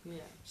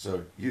 Yeah.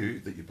 So you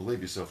that you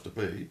believe yourself to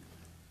be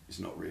is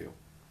not real.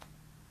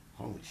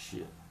 Holy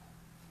shit.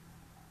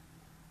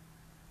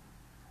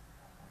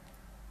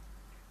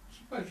 I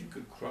suppose you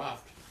could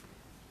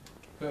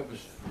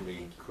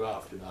purposefully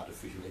craft an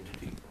artificial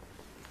entity.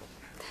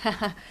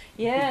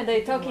 Yeah,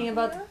 they're talking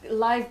about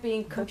life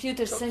being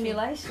computer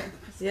simulation.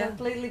 It's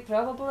completely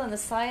probable, and the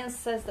science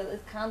says that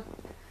it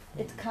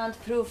can't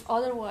prove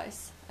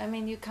otherwise. I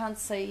mean, you can't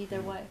say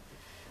either way.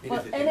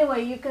 But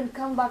anyway, you can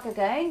come back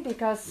again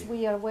because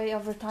we are way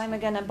over time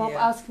again. And Bob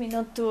asked me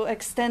not to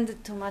extend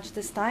it too much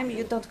this time.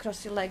 You don't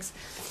cross your legs.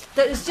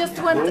 There is just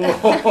one.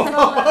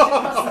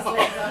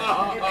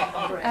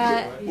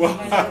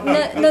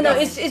 No.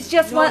 It's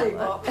just one.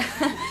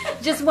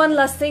 Just one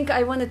last thing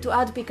I wanted to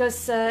add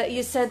because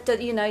you said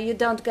that you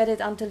don't get it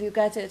until you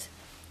get it.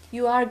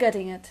 You are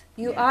getting it.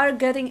 You are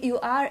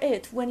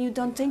it when you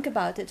don't think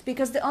about it.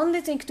 Because the only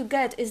thing to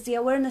get is the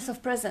awareness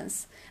of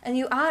presence, and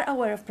you are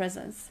aware of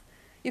presence.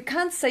 You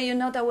can't say you're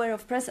not aware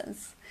of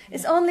presence.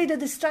 It's only the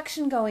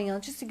distraction going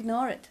on. Just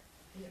ignore it.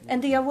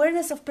 And the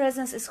awareness of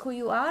presence is who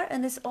you are,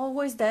 and it's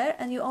always there,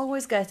 and you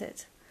always get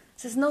it.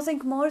 There's nothing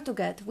more to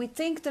get. We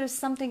think there's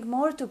something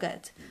more to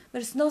get.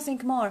 There's nothing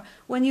more.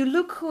 When you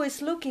look who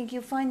is looking,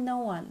 you find no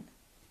one.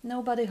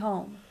 Nobody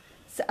home.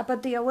 So,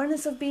 but the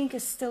awareness of being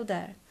is still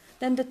there.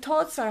 Then the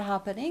thoughts are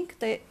happening.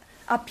 They're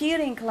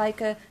appearing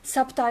like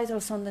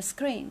subtitles on the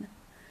screen.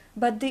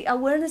 But the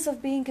awareness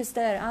of being is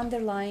there,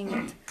 underlying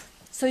it.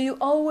 So you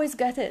always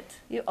get it.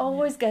 You're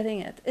always getting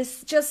it.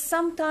 It's just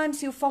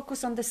sometimes you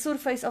focus on the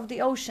surface of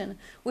the ocean,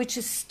 which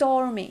is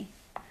stormy,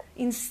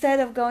 instead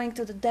of going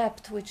to the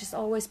depth, which is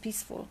always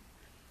peaceful.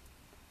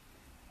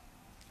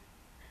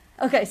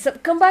 Okay, so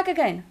come back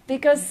again,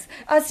 because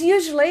as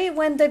usually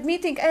when the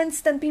meeting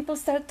ends, then people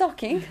start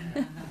talking,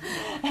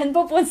 and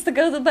Bob wants to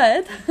go to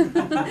bed,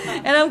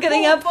 and I'm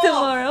getting up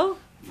tomorrow.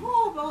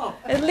 Poor Bob.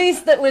 At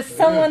least that with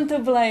someone to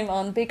blame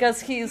on,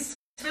 because he's...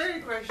 Very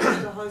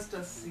gracious to host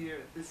us here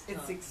at this time.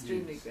 It's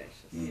extremely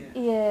gracious. Yeah.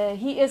 Yeah,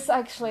 he is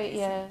actually,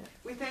 yeah,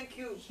 We thank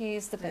you. he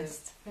is the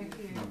best. Thank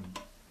you.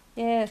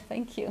 Yeah,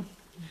 thank you.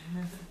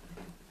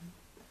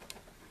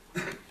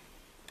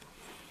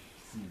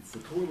 The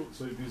toilet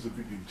seat is a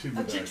bit I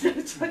intimidating.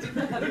 didn't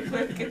know how to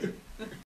work it.